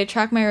good way to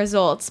track my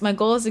results. My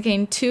goal is to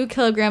gain 2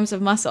 kilograms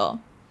of muscle.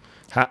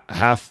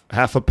 Half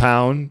a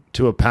pound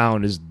to a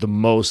pound is the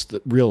most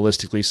that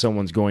realistically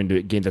someone's going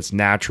to gain that's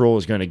natural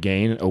is going to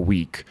gain a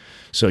week.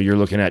 So you're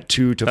looking at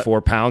 2 to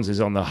 4 pounds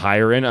is on the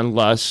higher end,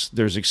 unless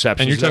there's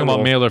exceptions. And you're talking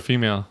about male or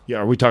female? Yeah,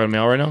 are we talking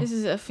male right now? This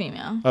is a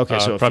female. Okay,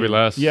 so probably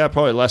less. Yeah,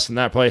 probably less than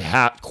that. Probably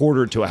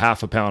quarter to a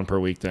half a pound per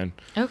week. Then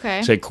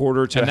Okay. say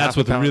quarter to. And a that's half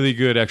with a pound. a really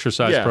good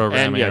exercise Yeah,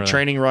 program. and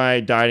training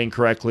right, dieting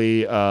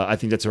correctly. I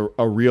think that's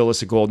a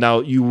realistic goal. Now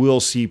you will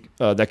see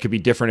that could be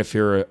different if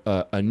you're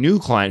a new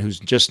client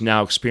who's just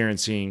now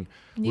experiencing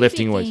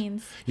lifting weights.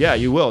 gains. Yeah,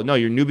 you will. No,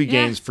 your newbie Yeah.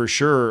 gains for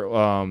sure.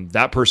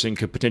 That person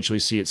could potentially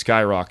see it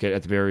skyrocket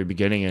at the very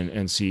beginning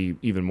and see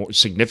even more,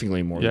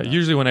 significantly more. Yeah, than that.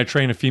 usually when I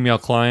train a female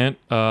client,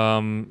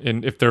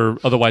 and if they're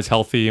otherwise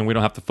healthy and we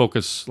don't have to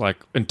focus like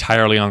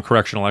entirely on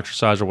correctional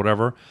exercise or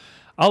whatever,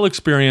 I'll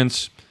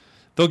experience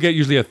they'll get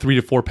usually a 3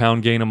 to 4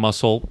 pound gain of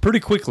muscle pretty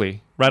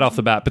quickly right off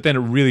the bat, but then it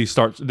really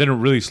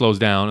slows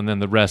down, and then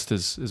the rest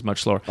is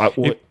much slower.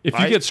 If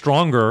you get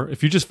stronger,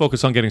 if you just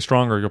focus on getting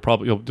stronger,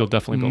 you'll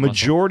definitely build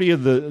majority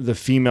of the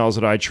females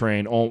that I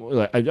train,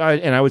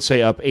 and I would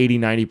say up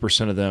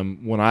 80-90% of them,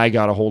 when I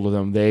got a hold of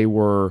them, they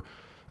were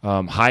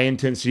high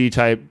intensity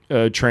type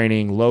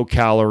training, low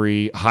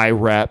calorie, high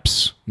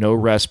reps, no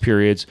rest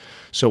periods.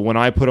 So when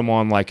I put them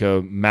on like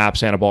a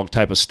MAPS anabolic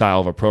type of style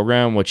of a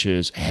program, which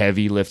is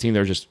heavy lifting,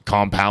 they're just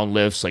compound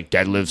lifts like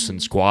deadlifts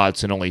and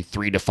squats and only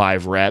 3 to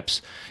 5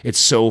 reps. It's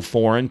so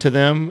foreign to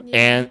them,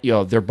 and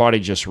their body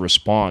just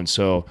responds.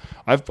 So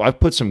I've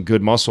put some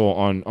good muscle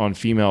on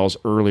females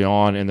early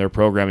on in their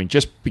programming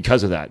just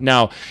because of that.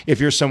 Now, if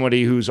you're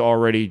somebody who's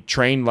already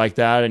trained like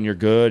that and you're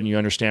good and you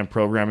understand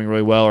programming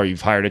really well, or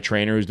you've hired a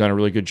trainer who's done a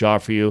really good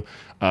job for you,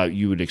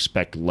 you would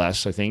expect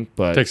less, I think.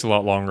 But it takes a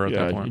lot longer at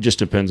that point. It just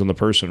depends on the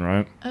person,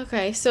 right?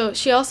 Okay, so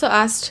she also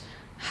asked,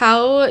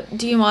 how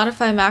do you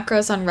modify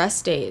macros on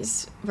rest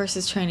days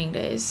versus training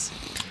days?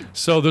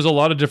 So there's a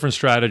lot of different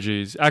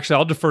strategies. Actually,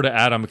 I'll defer to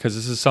Adam because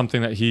this is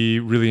something that he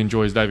really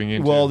enjoys diving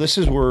into. Well, this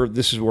is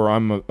where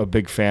I'm a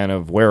big fan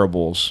of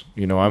wearables.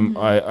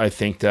 I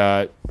think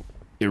that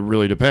it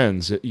really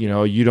depends.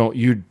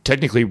 You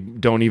technically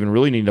don't even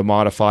really need to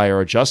modify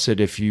or adjust it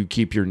if you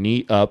keep your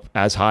NEAT up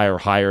as high or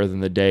higher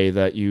than the day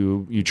that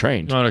you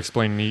trained. You want to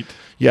explain NEAT?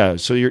 Yeah,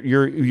 so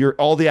you're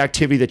all the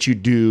activity that you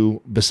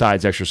do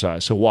besides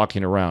exercise. So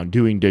walking around,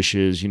 doing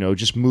dishes,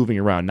 just moving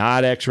around,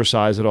 not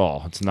exercise at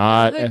all. It's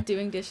not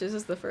doing dishes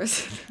is the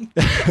first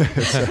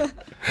thing.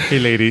 Hey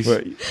ladies,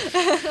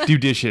 do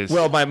dishes.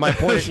 Well, my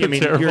point is,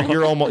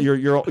 you're almost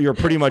you're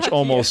pretty much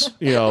almost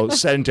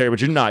sedentary,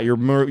 but you're not.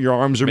 Your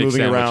arms are Make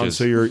moving around, sandwiches.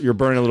 so you're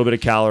burning a little bit of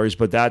calories.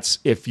 But that's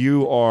if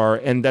you are,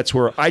 and that's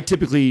where I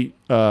typically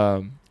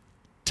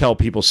tell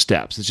people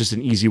steps. It's just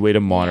an easy way to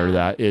monitor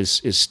that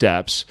is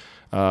steps.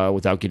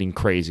 Without getting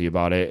crazy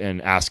about it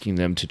and asking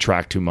them to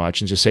track too much,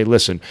 and just say,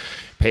 listen,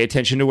 pay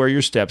attention to where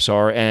your steps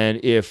are.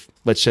 And if,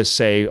 let's just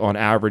say on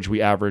average,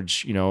 we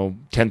average,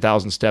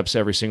 10,000 steps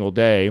every single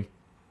day,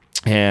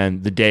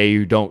 and the day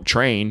you don't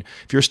train,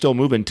 if you're still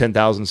moving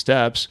 10,000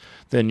 steps,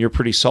 then you're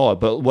pretty solid.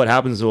 But what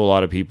happens to a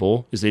lot of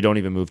people is they don't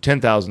even move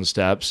 10,000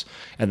 steps,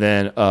 and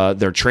then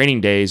their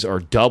training days are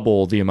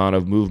double the amount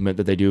of movement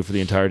that they do for the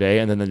entire day,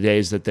 and then the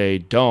days that they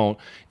don't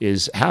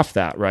is half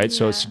that, right?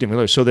 So it's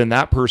significantly. So then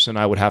that person,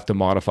 I would have to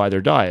modify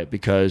their diet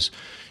because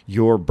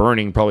you're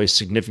burning probably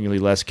significantly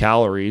less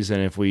calories.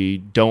 And if we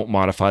don't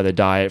modify the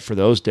diet for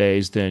those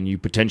days, then you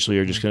potentially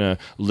are just going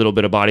to, a little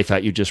bit of body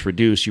fat you just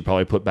reduced, you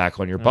probably put back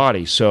on your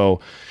body. So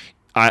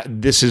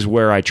this is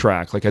where I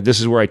track. This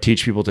is where I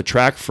teach people to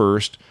track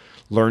first,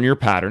 learn your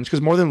patterns,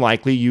 because more than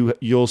likely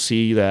you'll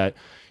see that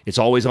it's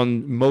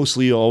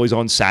mostly always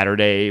on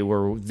Saturday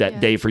or that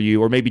day for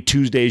you, or maybe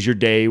Tuesday is your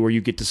day where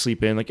you get to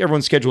sleep in. Like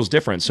everyone's schedule is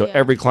different. So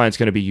every client's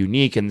going to be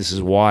unique. And this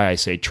is why I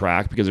say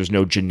track, because there's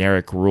no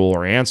generic rule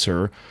or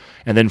answer.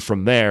 And then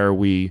from there,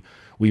 we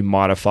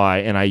modify,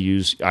 and I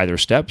use either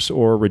steps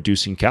or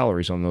reducing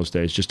calories on those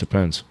days. Just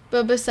depends.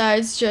 But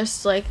besides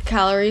just like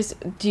calories,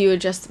 do you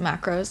adjust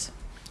macros?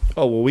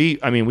 Oh, well,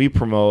 we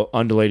promote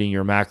undulating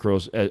your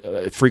macros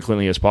as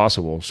frequently as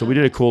possible. So we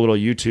did a cool little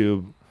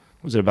YouTube,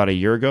 was it about a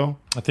year ago?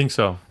 I think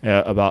so.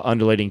 About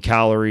undulating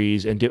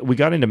calories, and we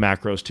got into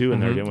macros too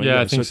in there, didn't we?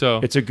 Yeah, I think so.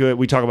 It's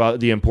we talk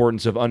about the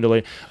importance of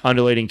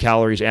undulating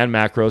calories and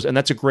macros, and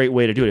that's a great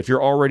way to do it. If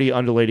you're already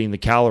undulating the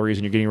calories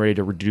and you're getting ready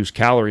to reduce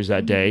calories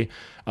that day,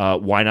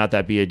 why not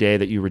that be a day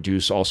that you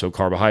reduce also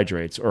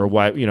carbohydrates? Or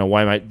why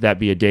might that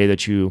be a day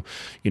that you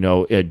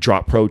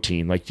drop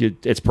protein?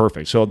 It's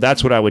perfect. So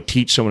that's what I would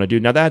teach someone to do.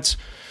 Now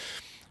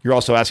you're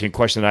also asking a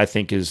question that I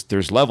think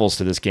there's levels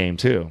to this game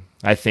too.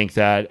 I think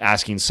that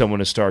asking someone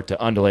to start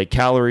to undulate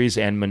calories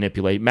and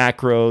manipulate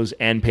macros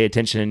and pay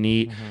attention to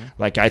NEAT,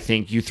 I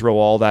think you throw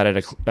all that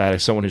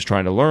at someone who's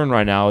trying to learn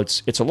right now,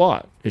 it's a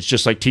lot. It's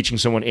just like teaching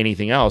someone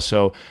anything else.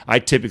 So I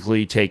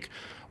typically take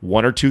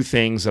one or two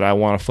things that I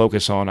want to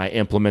focus on, I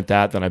implement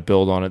that, then I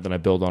build on it, then I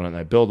build on it, and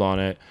I build on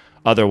it.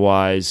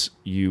 Otherwise,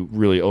 you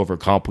really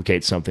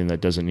overcomplicate something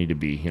that doesn't need to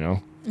be,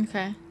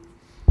 Okay.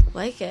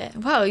 Like it.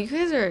 Wow, you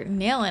guys are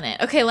nailing it.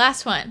 Okay,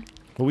 last one.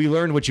 Well, we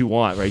learned what you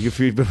want, right?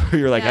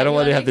 You're like, Yeah, I don't you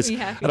want to wanna have make this. me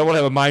happy. I don't want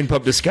to have a mind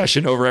pump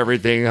discussion over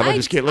everything. How about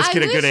let's get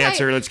a good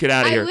answer. Let's get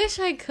out of here. I wish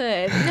I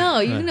could. No,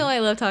 you know I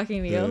love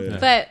talking to you.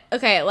 But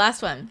okay,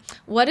 last one.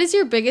 What is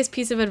your biggest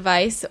piece of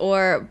advice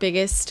or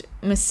biggest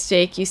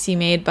mistake you see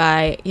made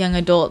by young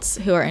adults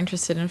who are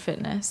interested in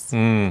fitness?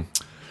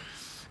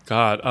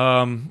 God,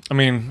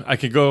 I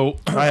could go.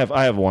 I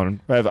have one.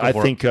 I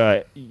think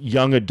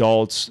young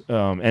adults,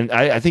 and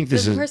I think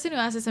this The is. person who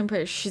asked this, I'm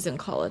pretty sure she's in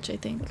college, I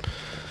think.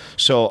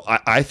 So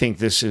I think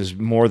this is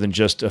more than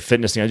just a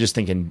fitness thing. I just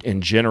think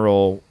in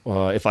general,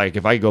 if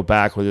I go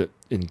back with it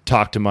and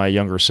talk to my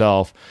younger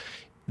self,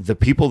 the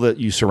people that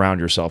you surround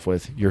yourself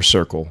with, your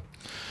circle,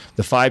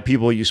 the 5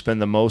 people you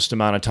spend the most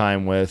amount of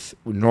time with,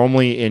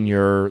 normally in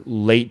your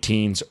late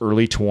teens,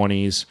 early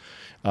 20s,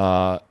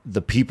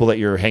 the people that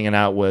you're hanging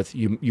out with,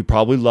 you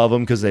probably love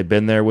them because they've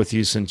been there with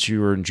you since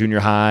you were in junior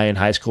high and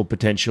high school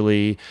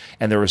potentially,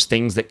 and there was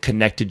things that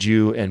connected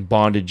you and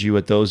bonded you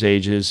at those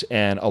ages.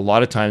 And a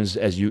lot of times,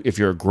 if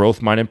you're a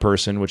growth-minded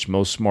person, which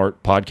most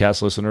smart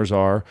podcast listeners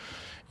are,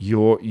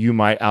 you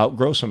might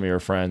outgrow some of your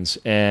friends.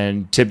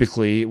 And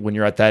typically, when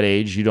you're at that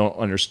age, you don't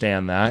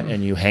understand that,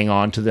 and you hang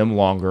on to them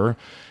longer.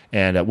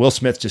 And Will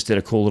Smith just did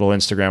a cool little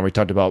Instagram where he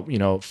talked about,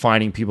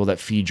 finding people that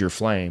feed your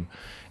flame.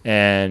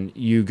 And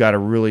you got to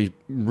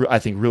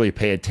really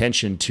pay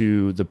attention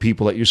to the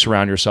people that you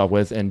surround yourself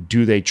with, and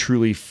do they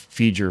truly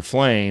feed your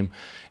flame?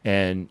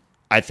 And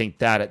I think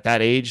that at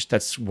that age,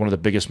 that's one of the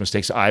biggest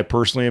mistakes I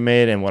personally have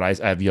made. And I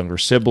have younger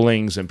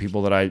siblings and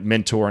people that I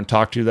mentor and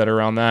talk to that are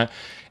around that.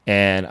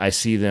 And I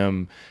see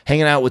them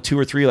hanging out with 2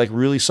 or 3 like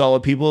really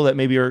solid people that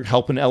maybe are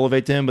helping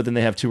elevate them, but then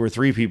they have 2 or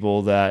 3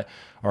 people that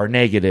are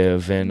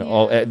negative and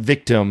all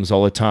victims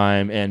all the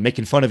time and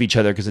making fun of each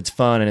other because it's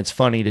fun and it's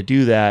funny to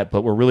do that,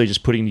 but we're really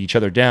just putting each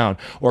other down,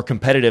 or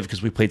competitive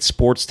because we played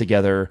sports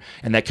together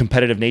and that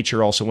competitive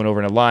nature also went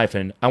over into life.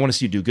 And I want to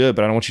see you do good,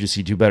 but I don't want you to see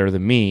you do better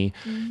than me.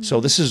 Mm-hmm. So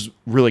this is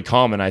really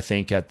common, I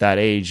think, at that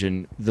age.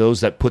 And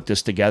those that put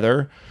this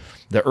together,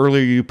 the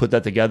earlier you put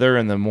that together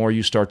and the more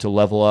you start to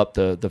level up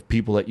the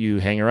people that you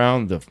hang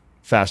around, the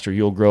faster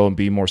you'll grow and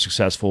be more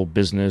successful,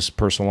 business,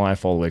 personal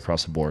life, all the way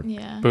across the board.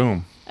 Yeah.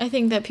 Boom. I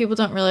think that people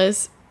don't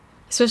realize,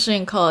 especially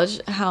in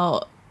college,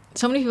 how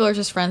so many people are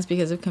just friends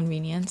because of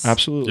convenience.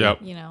 Absolutely.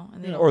 Yep.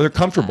 And they or they're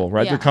comfortable,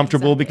 right? Yeah, they're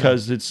comfortable exactly.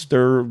 because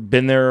they're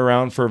been there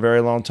around for a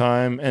very long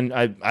time. And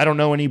I don't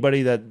know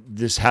anybody that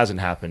this hasn't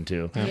happened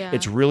to. Yeah.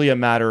 It's really a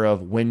matter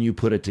of when you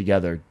put it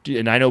together.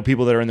 And I know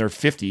people that are in their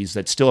 50s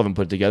that still haven't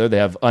put it together. They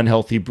have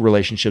unhealthy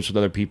relationships with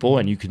other people,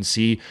 and you can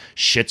see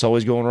shit's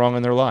always going wrong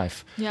in their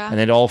life. Yeah.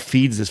 And it all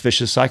feeds this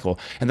vicious cycle.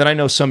 And then I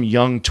know some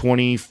young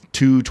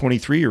 22,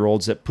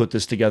 23-year-olds that put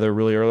this together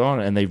really early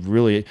on, and they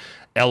really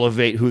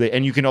elevate who they,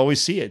 and you can always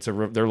see it.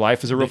 Their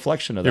life is a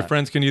reflection of Your that.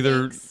 friends can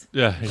either, Thanks.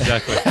 yeah,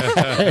 exactly.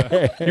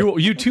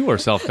 you too are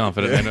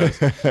self-confident. I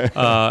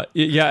know.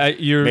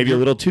 You're Maybe a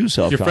little too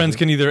self-confident. Your friends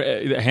can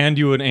either hand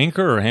you an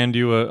anchor or hand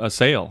you a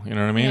sail. You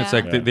know what I mean? It's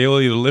like Yeah. they'll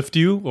either lift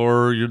you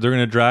or they're going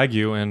to drag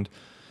you. And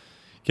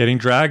getting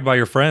dragged by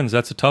your friends,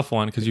 that's a tough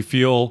one because you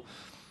feel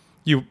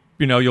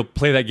you'll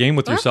play that game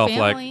with Or yourself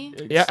family.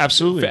 like Yeah,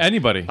 absolutely. for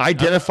anybody.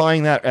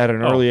 Identifying that at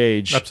an early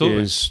age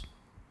absolutely. is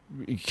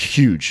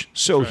huge,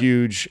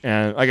 huge.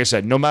 And like I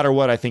said, no matter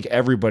what, I think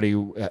everybody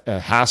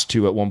has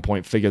to at one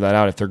point figure that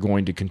out if they're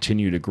going to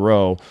continue to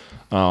grow.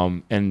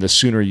 And the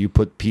sooner you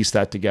piece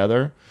that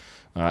together,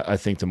 I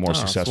think the more It's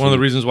successful. one of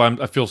the reasons why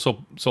I feel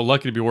so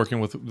lucky to be working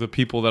with the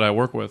people that I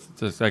work with.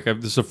 It's like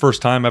this is the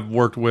first time I've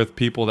worked with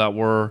people that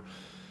were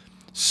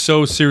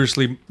so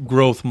seriously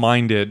growth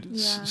minded,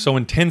 Yeah. so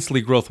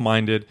intensely growth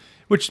minded.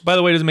 Which, by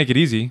the way, doesn't make it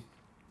easy.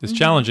 It's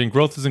challenging.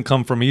 Growth doesn't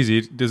come from easy.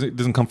 It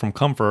doesn't come from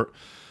comfort.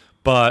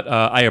 But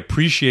I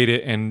appreciate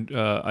it, and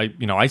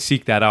I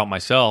seek that out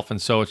myself.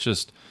 And so it's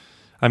just,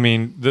 I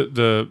mean,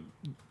 the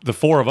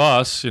 4 of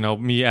us,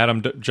 me,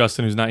 Adam,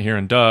 Justin, who's not here,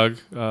 and Doug,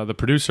 the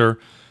producer,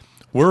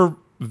 we're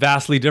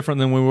vastly different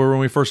than we were when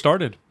we first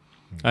started.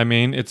 I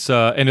mean, it's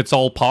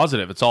all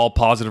positive. It's all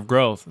positive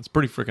growth. It's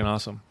pretty freaking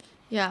awesome.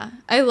 Yeah.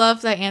 I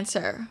love that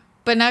answer.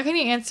 But now can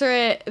you answer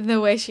it the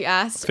way she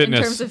asked Fitness.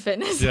 in terms of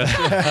fitness?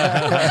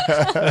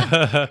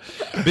 Yeah.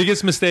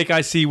 Biggest mistake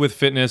I see with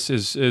fitness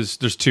is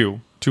there's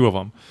two of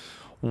them.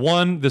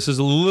 One, this is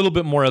a little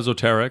bit more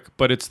esoteric,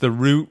 but it's the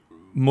root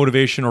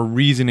motivation or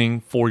reasoning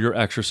for your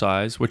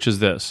exercise, which is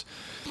this.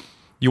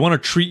 You want to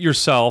treat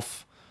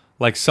yourself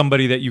like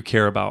somebody that you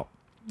care about.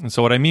 And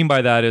so what I mean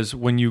by that is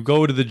when you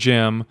go to the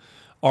gym,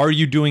 are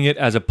you doing it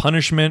as a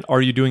punishment? Are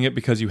you doing it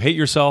because you hate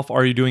yourself?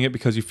 Are you doing it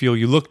because you feel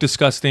you look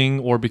disgusting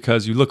or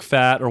because you look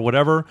fat or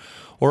whatever?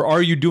 Or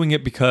are you doing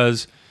it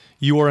because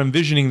you are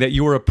envisioning that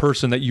you are a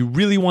person that you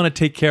really want to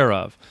take care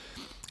of?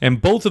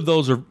 And both of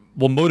those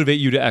will motivate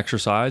you to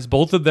exercise.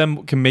 Both of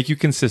them can make you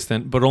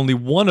consistent, but only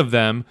one of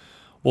them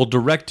will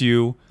direct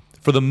you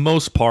for the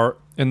most part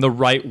in the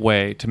right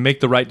way to make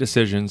the right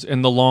decisions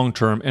in the long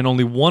term. And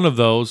only one of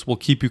those will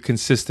keep you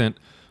consistent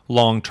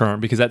long term,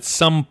 because at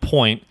some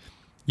point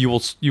you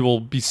will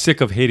be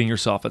sick of hating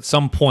yourself. At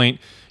some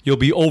point you'll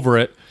be over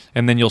it,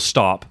 and then you'll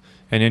stop.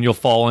 And then you'll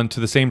fall into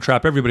the same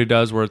trap everybody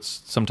does, where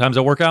it's sometimes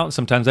I work out and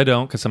sometimes I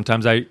don't, because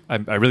sometimes I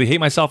really hate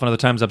myself and other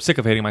times I'm sick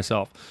of hating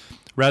myself.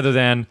 Rather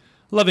than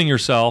loving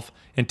yourself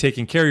and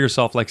taking care of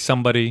yourself like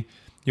somebody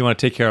you want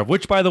to take care of.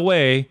 Which, by the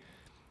way,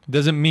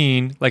 doesn't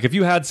mean, like, if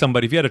you had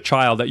a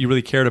child that you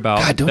really cared about.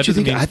 God, don't that you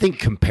think? doesn't mean- I think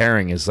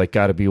comparing is like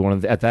got to be one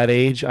of at that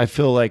age. I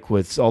feel like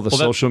with all the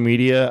social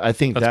media, I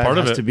think that's that part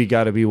of has it. to be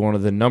got to be one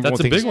of the number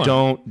That's one a big things.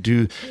 one.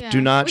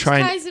 Do not Which try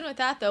and ties in with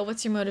that though,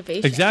 what's your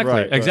motivation? Exactly,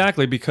 Right.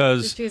 exactly,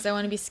 because Just because I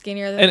want to be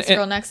skinnier than this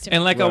girl next to me.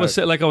 and like I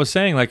was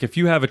saying, like if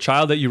you have a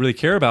child that you really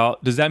care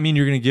about, does that mean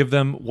you're going to give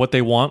them what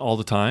they want all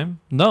the time?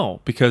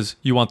 No, because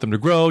you want them to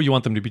grow, you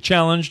want them to be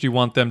challenged, you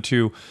want them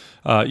to,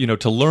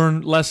 to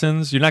learn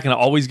lessons. You're not going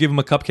to always give them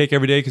a cupcake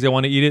every day because they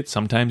want to eat it.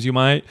 Sometimes you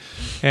might,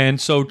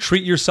 and so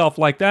treat yourself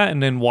like that,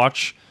 and then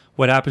watch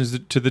what happens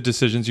to the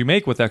decisions you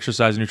make with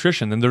exercise and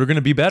nutrition. Then they're going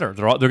to be better.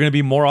 They're going to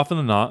be more often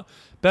than not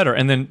better.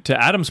 And then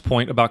to Adam's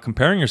point about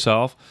comparing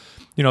yourself,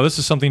 this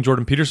is something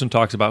Jordan Peterson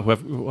talks about,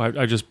 who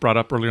I just brought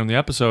up earlier in the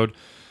episode,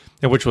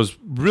 and which was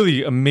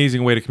really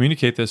amazing way to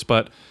communicate this.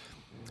 But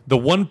the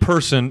one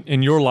person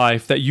in your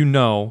life that you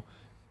know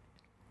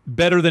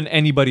better than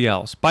anybody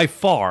else, by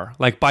far,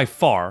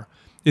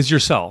 is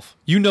yourself.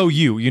 You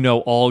know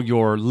all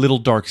your little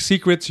dark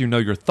secrets, you know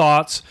your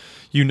thoughts,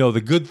 you know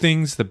the good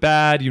things, the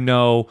bad, you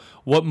know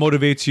what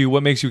motivates you,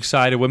 what makes you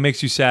excited, what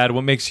makes you sad,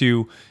 what makes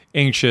you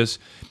anxious.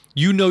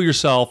 You know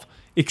yourself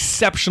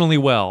exceptionally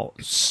well,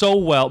 so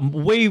well,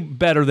 way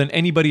better than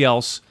anybody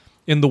else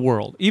in the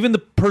world. Even the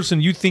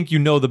person you think you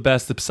know the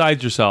best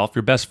besides yourself,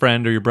 your best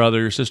friend or your brother,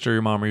 your sister,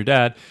 your mom, or your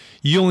dad,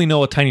 you only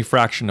know a tiny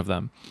fraction of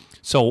them.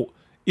 So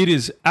it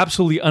is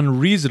absolutely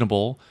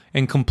unreasonable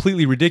and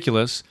completely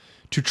ridiculous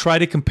to try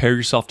to compare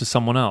yourself to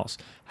someone else.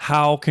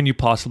 How can you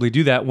possibly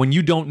do that when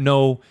you don't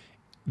know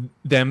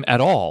them at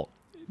all?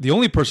 The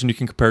only person you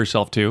can compare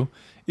yourself to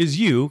is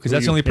you, because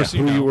that's the only person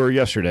who you know. you were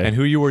yesterday. And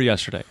who you were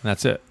yesterday. And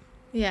that's it.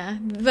 Yeah,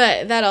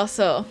 but that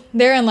also,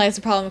 therein lies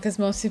the problem because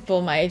most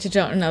people my age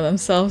don't know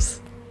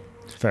themselves.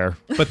 Fair.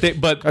 But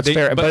That's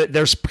fair. But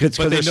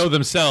they know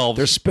themselves.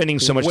 They're spending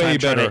so much way time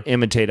trying better. to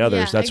imitate others.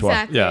 Yeah, That's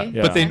exactly. Yeah,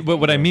 Yeah. but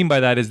what I mean by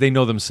that is they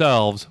know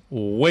themselves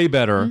way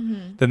better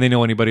than they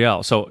know anybody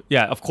else. So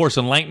yeah, of course,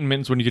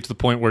 enlightenment is when you get to the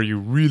point where you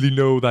really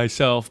know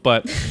thyself.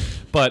 But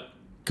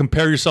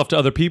compare yourself to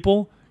other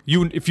people.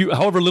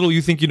 However little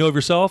you think you know of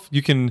yourself,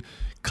 you can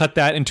cut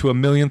that into a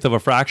millionth of a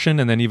fraction,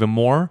 and then even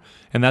more.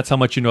 And that's how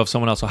much you know of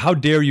someone else. So how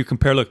dare you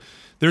compare? Look,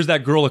 there's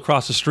that girl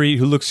across the street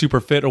who looks super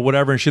fit or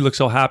whatever, and she looks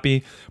so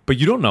happy, but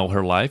you don't know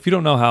her life. You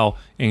don't know how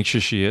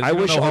anxious she is. I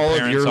wish all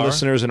of your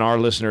listeners and our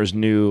listeners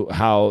knew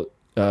how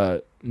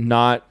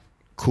not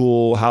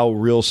cool, how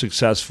real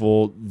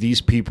successful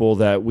these people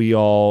that we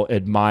all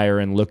admire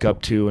and look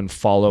up to and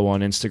follow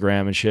on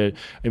Instagram and shit.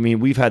 I mean,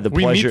 we've had the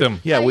pleasure. Meet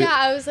them. Yeah,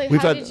 I was like,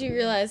 how did you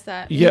realize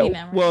that? Yeah, meeting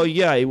them, right? well,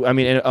 yeah. I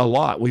mean, a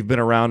lot. We've been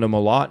around them a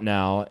lot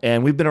now,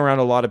 and we've been around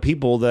a lot of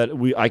people that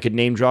I could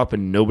name drop,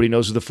 and nobody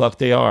knows who the fuck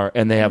they are,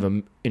 and they have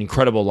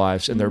incredible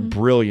lives, and they're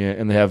brilliant,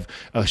 and they have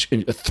a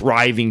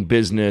thriving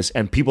business,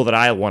 and people that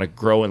I want to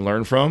grow and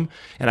learn from.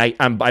 And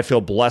I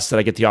feel blessed that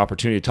I get the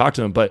opportunity to talk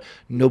to them, but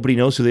nobody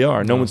knows who they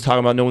are. No one's talking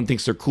about. No one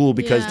thinks they're cool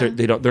because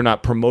they're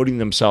not promoting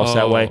themselves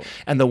that way.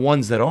 And the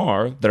ones that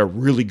are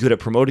really good at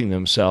promoting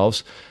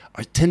themselves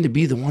tend to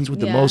be the ones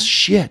with the most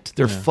shit.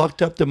 They're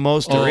fucked up the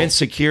most. They're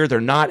insecure. They're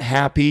not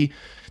happy.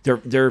 They're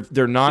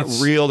not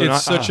real. They're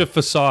it's not such a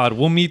facade.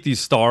 We'll meet these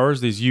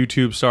stars, these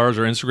YouTube stars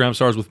or Instagram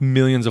stars with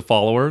millions of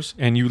followers,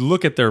 and you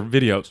look at their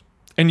videos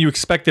and you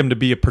expect them to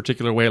be a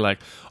particular way, like,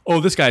 oh,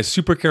 this guy's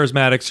super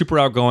charismatic, super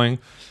outgoing.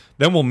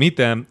 Then we'll meet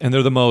them, and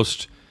they're the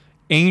most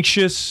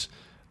anxious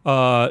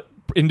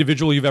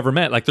individual you've ever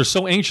met. Like, they're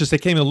so anxious they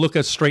can't even look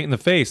us straight in the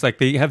face. Like,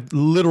 they have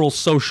literal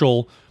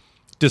social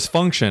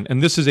dysfunction.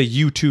 And this is a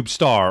YouTube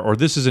star, or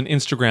this is an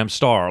Instagram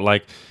star.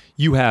 Like,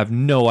 you have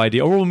no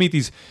idea. Or we'll meet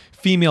these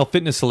female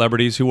fitness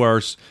celebrities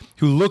who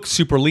look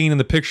super lean in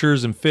the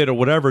pictures and fit or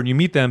whatever, and you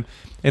meet them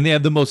and they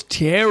have the most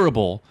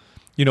terrible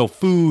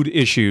food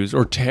issues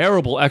or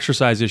terrible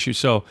exercise issues.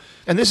 So,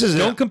 and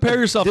don't compare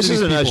yourself to these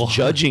people. This isn't us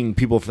judging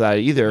people for that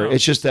either. No.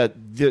 It's just that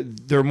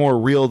they're more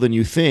real than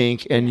you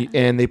think,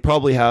 and they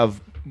probably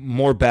have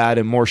more bad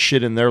and more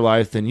shit in their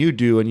life than you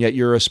do, and yet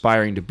you're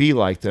aspiring to be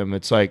like them.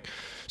 It's like,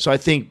 so I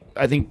think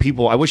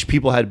people, I wish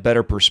people had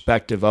better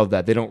perspective of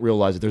that. They don't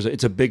realize it.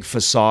 It's a big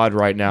facade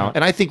right now,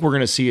 and I think we're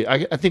going to see.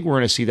 I think we're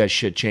going to see that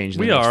shit change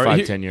in the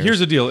next 5-10 years. Here's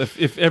the deal: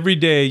 if every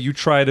day you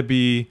try to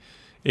be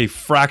a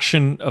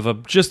fraction of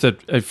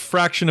a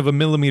fraction of a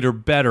millimeter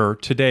better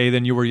today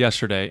than you were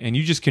yesterday, and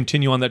you just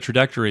continue on that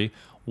trajectory,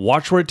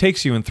 watch where it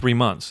takes you in 3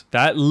 months.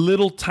 That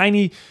little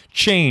tiny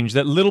change,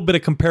 that little bit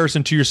of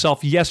comparison to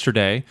yourself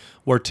yesterday,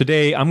 where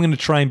today I'm going to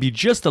try and be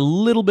just a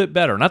little bit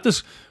better, not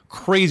this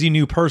crazy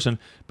new person,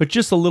 but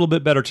just a little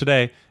bit better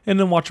today, and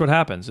then watch what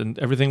happens, and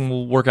everything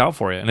will work out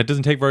for you. And it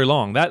doesn't take very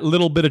long. That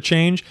little bit of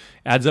change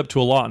adds up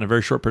to a lot in a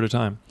very short period of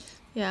time.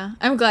 Yeah,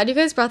 I'm glad you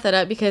guys brought that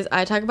up because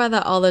I talk about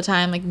that all the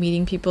time, like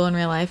meeting people in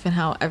real life and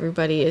how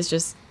everybody is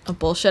just a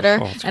bullshitter,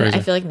 and I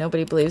feel like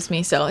nobody believes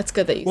me. So it's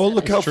good that you. Well,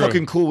 look how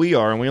fucking cool we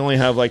are, and we only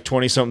have like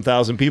 20-something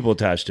thousand people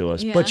attached to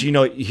us. Yeah. But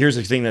here's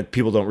the thing that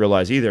people don't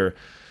realize either: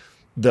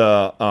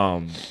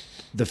 the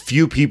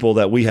few people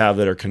that we have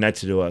that are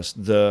connected to us,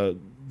 the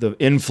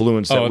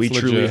influence that we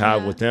truly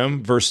have with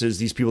them versus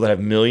these people that have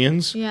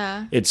millions.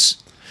 Yeah,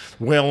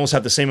 we almost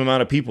have the same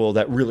amount of people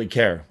that really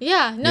care.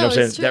 Yeah, no, You know what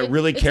I'm it's saying? true. That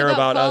really It's care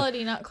about us.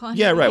 quality, not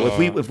quantity. Yeah, right.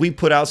 If we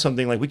put out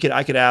something like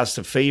I could ask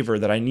a favor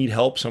that I need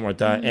help somewhere like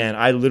that, and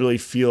I literally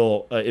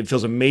feel it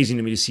feels amazing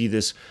to me to see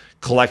this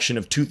collection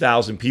of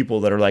 2,000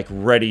 people that are like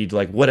ready to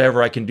like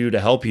whatever I can do to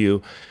help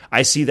you.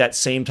 I see that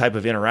same type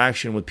of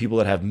interaction with people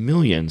that have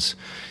millions,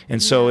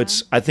 and so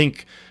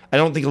I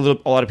don't think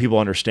a lot of people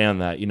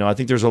understand that. You know, I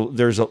think there's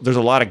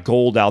a lot of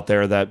gold out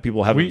there that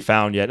people haven't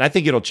found yet, and I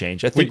think it'll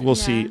change. I think we'll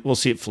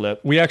see it flip.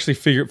 We actually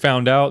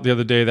found out the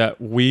other day that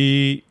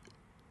we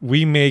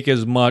make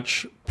as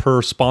much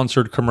per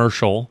sponsored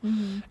commercial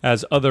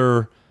as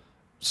other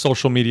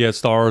social media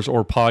stars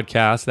or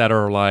podcasts that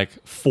are like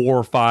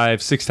 4,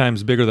 5, 6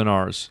 times bigger than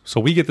ours. So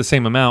we get the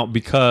same amount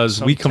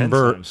because we 10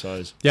 convert. times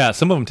size. Yeah,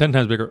 some of them 10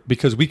 times bigger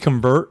because we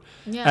convert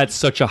at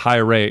such a high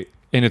rate.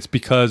 And it's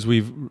because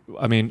we've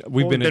been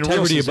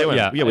integrity. We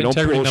don't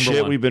integrity bullshit.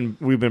 number one.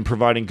 We've been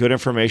providing good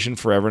information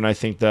forever, and I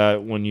think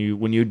that when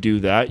you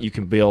do that, you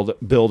can build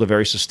a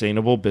very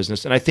sustainable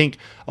business. And I think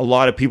a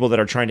lot of people that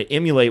are trying to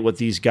emulate what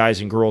these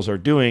guys and girls are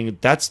doing,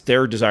 that's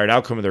their desired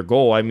outcome of their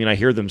goal. I mean, I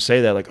hear them say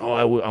that like, oh,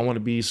 I want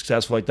to be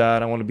successful like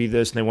that. I want to be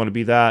this, and they want to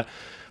be that.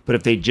 But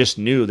if they just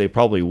knew, they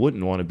probably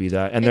wouldn't want to be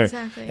that.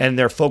 And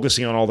they're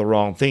focusing on all the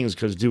wrong things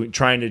because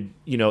trying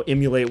to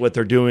emulate what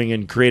they're doing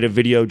and create a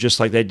video just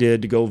like they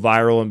did to go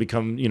viral and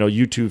become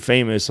YouTube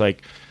famous.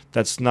 Like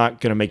that's not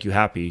going to make you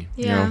happy.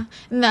 Yeah,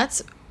 and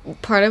that's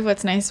part of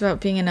what's nice about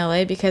being in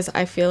LA because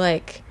I feel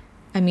like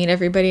I meet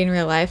everybody in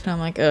real life and I'm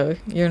like, oh,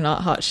 you're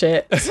not hot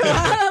shit. So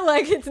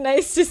like it's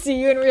nice to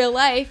see you in real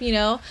life,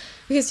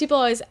 because people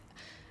always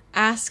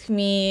ask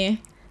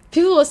me.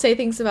 People will say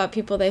things about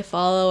people they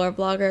follow or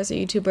bloggers or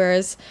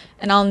YouTubers,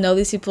 and I'll know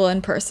these people in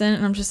person,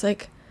 and I'm just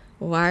like,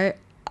 why?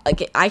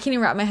 Like, I can't even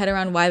wrap my head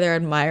around why they're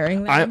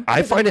admiring them.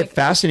 I find it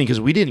fascinating because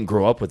we didn't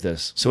grow up with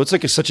this, so it's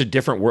like such a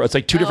different world. It's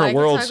like two different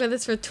worlds. I could talk about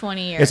this for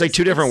 20 years. It's like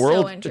two different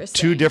worlds. So interesting.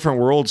 Two different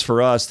worlds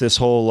for us. This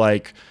whole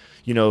like.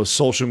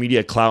 Social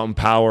media clout and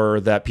power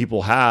that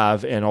people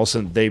have, and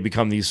also they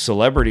become these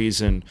celebrities,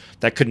 and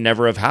that could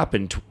never have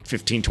happened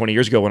 15, 20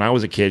 years ago when I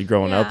was a kid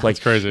growing up. Like,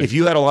 crazy. If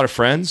you had a lot of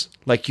friends,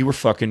 like you were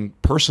fucking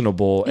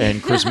personable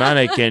and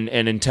charismatic and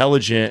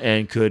intelligent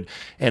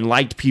and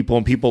liked people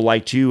and people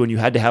liked you, and you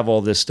had to have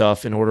all this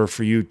stuff in order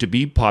for you to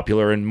be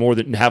popular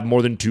and have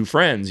more than 2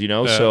 friends,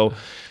 So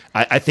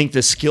I think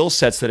the skill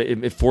sets that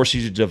it forces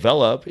you to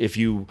develop if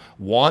you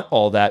want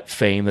all that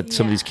fame that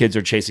some of these kids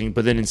are chasing,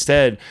 but then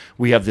instead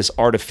we have this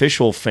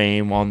artificial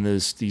fame on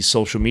these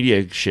social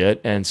media shit,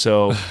 and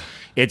so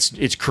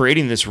it's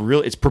creating this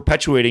it's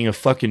perpetuating a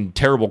fucking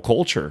terrible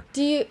culture.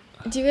 Do you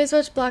guys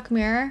watch Black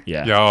Mirror?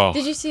 Yeah. Yo.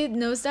 Did you see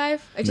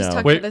Nosedive? I just No.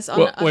 talked Wait, about this on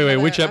wait,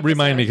 which episode.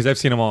 remind me because I've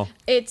seen them all.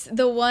 It's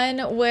the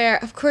one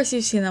where, of course,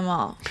 you've seen them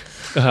all.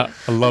 I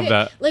love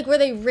that. Like where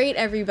they rate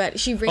everybody.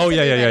 She rates. Oh,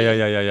 yeah.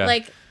 everybody.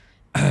 Like,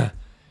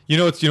 You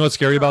know what's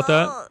scary about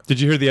that? Did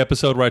you hear the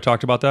episode where I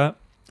talked about that?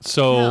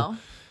 So no.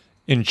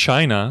 in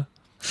China,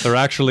 they're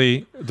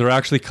actually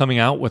coming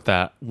out with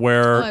that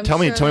where I'm Tell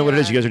me sure what it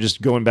they is. You guys are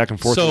just going back and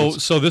forth. with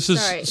this. So this is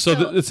Sorry.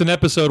 it's an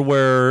episode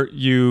where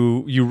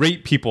you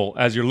rate people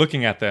as you're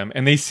looking at them,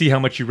 and they see how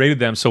much you rated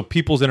them. So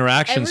people's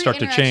interactions every start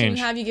to interaction change.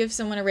 you have, you give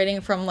someone a rating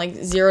from like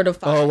 0 to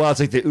 5. Oh wow, it's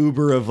like the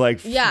Uber of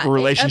like Yeah,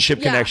 relationship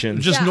yeah.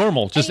 connections. Just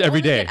normal, just and you every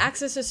only day. get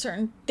access to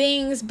certain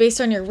things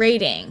based on your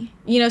rating.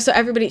 So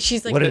everybody,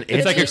 she's like, What an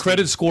It's like a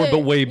credit score, but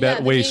way the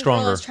main girl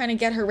stronger. is trying to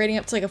get her rating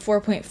up to like a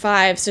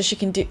 4.5, so she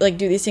can do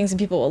these things and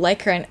people will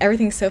like her, and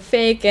everything's so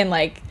fake and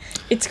like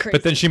it's crazy.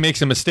 But then she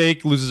makes a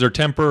mistake, loses her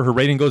temper, her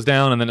rating goes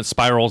down, and then it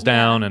spirals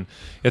down, and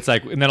it's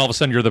like, and then all of a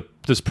sudden you're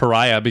this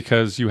pariah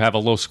because you have a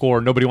low score.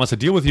 Nobody wants to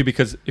deal with you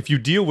because if you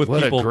deal with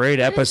What people, a great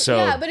episode.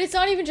 Yeah, but it's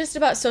not even just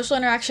about social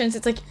interactions.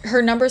 It's like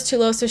her number's too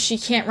low, so she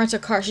can't rent a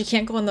car. She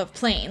can't go on the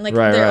plane. Like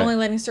Right, they're right. only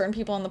letting certain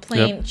people on the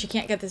plane. Yep. She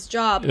can't get this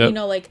job. Yep.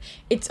 Like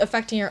it's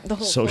affecting the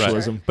whole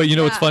Socialism. culture. But you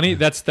know what's Yeah. funny?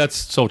 That's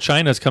so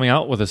China's coming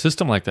out with a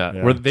system like that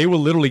where they will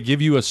literally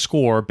give you a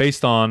score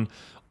based on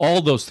all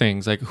those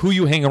things. Like who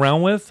you hang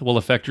around with will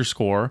affect your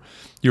score.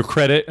 Your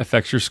credit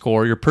affects your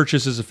score. Your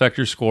purchases affect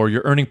your score.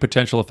 Your earning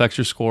potential affects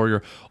your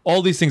score.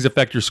 All these things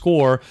affect your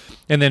score.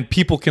 And then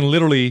people can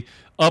literally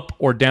up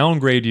or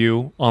downgrade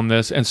you on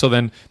this. And so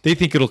then they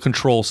think it'll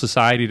control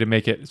society to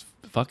make it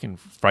fucking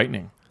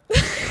frightening.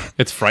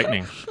 It's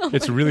frightening.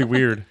 It's really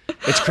weird.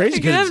 It's crazy I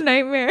could have because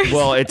nightmares.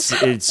 well,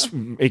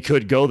 it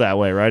could go that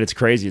way, right? It's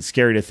crazy. It's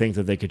scary to think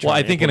that they could. Try Well,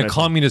 I to think in a implement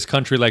communist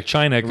country like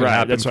China, it could Right,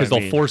 happen that's what because I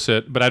they'll mean. force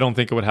it. But I don't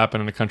think it would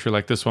happen in a country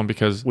like this one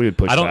because We would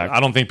push back. I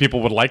don't think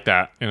people would like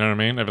that. You know what I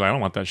mean? I'd be like, I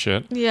don't want that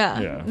shit. Yeah.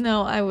 Yeah.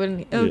 No, I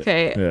wouldn't.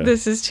 Okay. Yeah.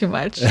 This is too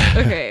much.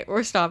 Okay,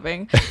 we're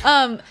stopping.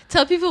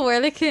 Tell people where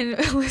they can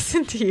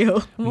listen to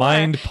you. More,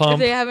 Mind Pump. If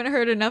they haven't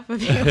heard enough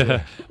of you.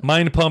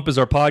 Mind Pump is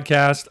our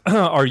podcast.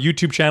 Our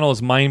YouTube channel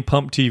is Mind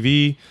Pump TV.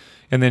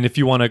 And then if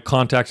you want to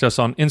contact us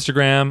on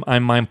Instagram,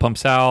 I'm Mind Pump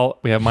Sal.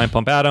 We have Mind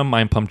Pump Adam,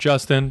 Mind Pump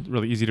Justin.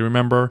 Really easy to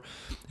remember.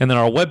 And then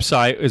our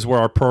website is where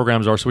our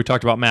programs are. So we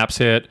talked about Maps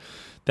Hit.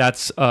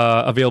 That's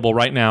available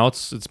right now.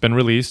 It's been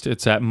released.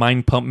 It's at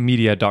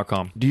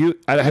mindpumpmedia.com.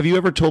 Have you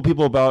ever told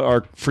people about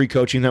our free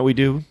coaching that we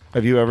do?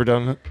 Have you ever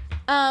done it?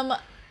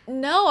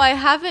 No, I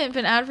haven't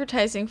been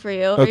advertising for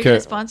you. Are you Okay. going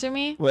to sponsor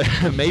me?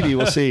 Maybe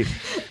we'll see.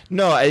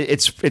 No,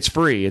 it's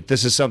free.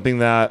 This is something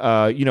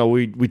that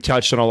we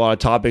touched on a lot of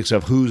topics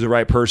of who's the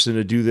right person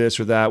to do this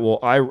or that. Well,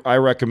 I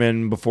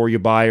recommend before you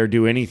buy or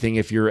do anything,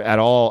 if you're at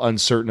all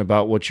uncertain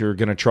about what you're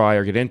going to try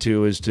or get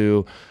into, is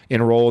to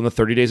enroll in the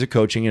 30 days of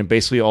coaching. And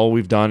basically, all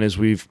we've done is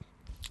we've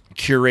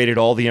curated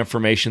all the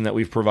information that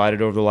we've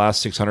provided over the last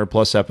 600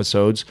 plus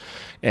episodes,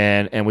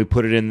 and we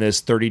put it in this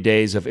 30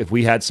 days of, if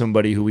we had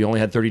somebody who we only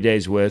had 30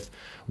 days with,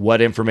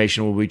 what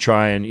information would we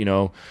try and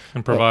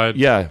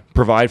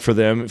provide for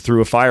them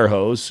through a fire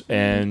hose.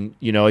 And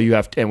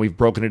we've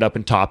broken it up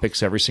in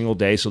topics every single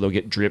day, so they'll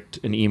get dripped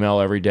an email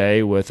every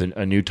day with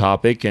a new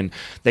topic, and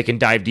they can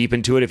dive deep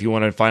into it if you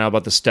want to find out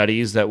about the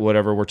studies that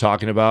whatever we're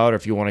talking about, or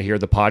if you want to hear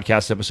the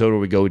podcast episode where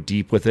we go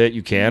deep with it,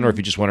 you can. Or if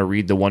you just want to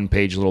read the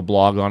one-page little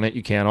blog on it,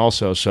 you can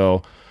also.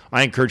 So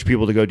I encourage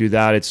people to go do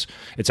that. It's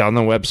on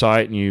the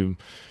website, and you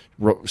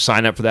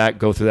sign up for that,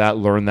 go through that,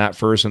 learn that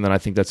first, and then I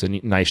think that's a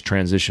nice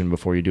transition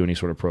before you do any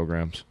sort of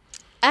programs.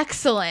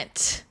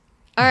 Excellent.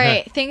 All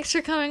right. Thanks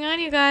for coming on,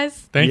 you guys.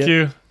 Thank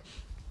you.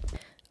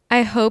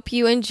 I hope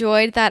you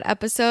enjoyed that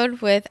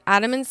episode with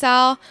Adam and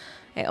Sal.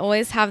 I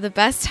always have the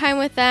best time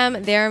with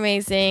them. They're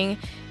amazing.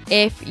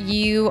 If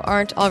you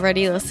aren't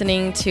already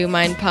listening to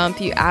Mind Pump,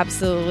 you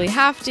absolutely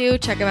have to.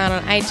 Check them out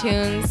on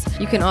iTunes.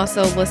 You can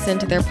also listen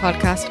to their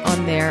podcast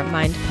on their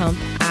Mind Pump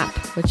app,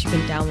 which you can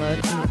download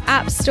in the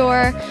App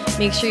Store.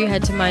 Make sure you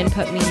head to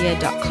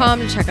mindpumpmedia.com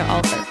to check out all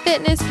of their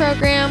fitness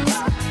programs.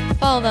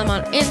 Follow them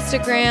on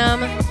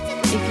Instagram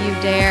if you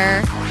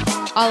dare.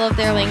 All of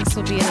their links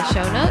will be in the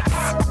show notes.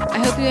 I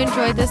hope you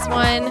enjoyed this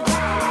one.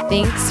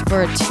 Thanks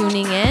for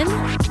tuning in,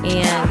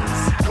 and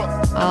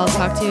I'll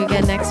talk to you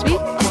again next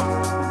week.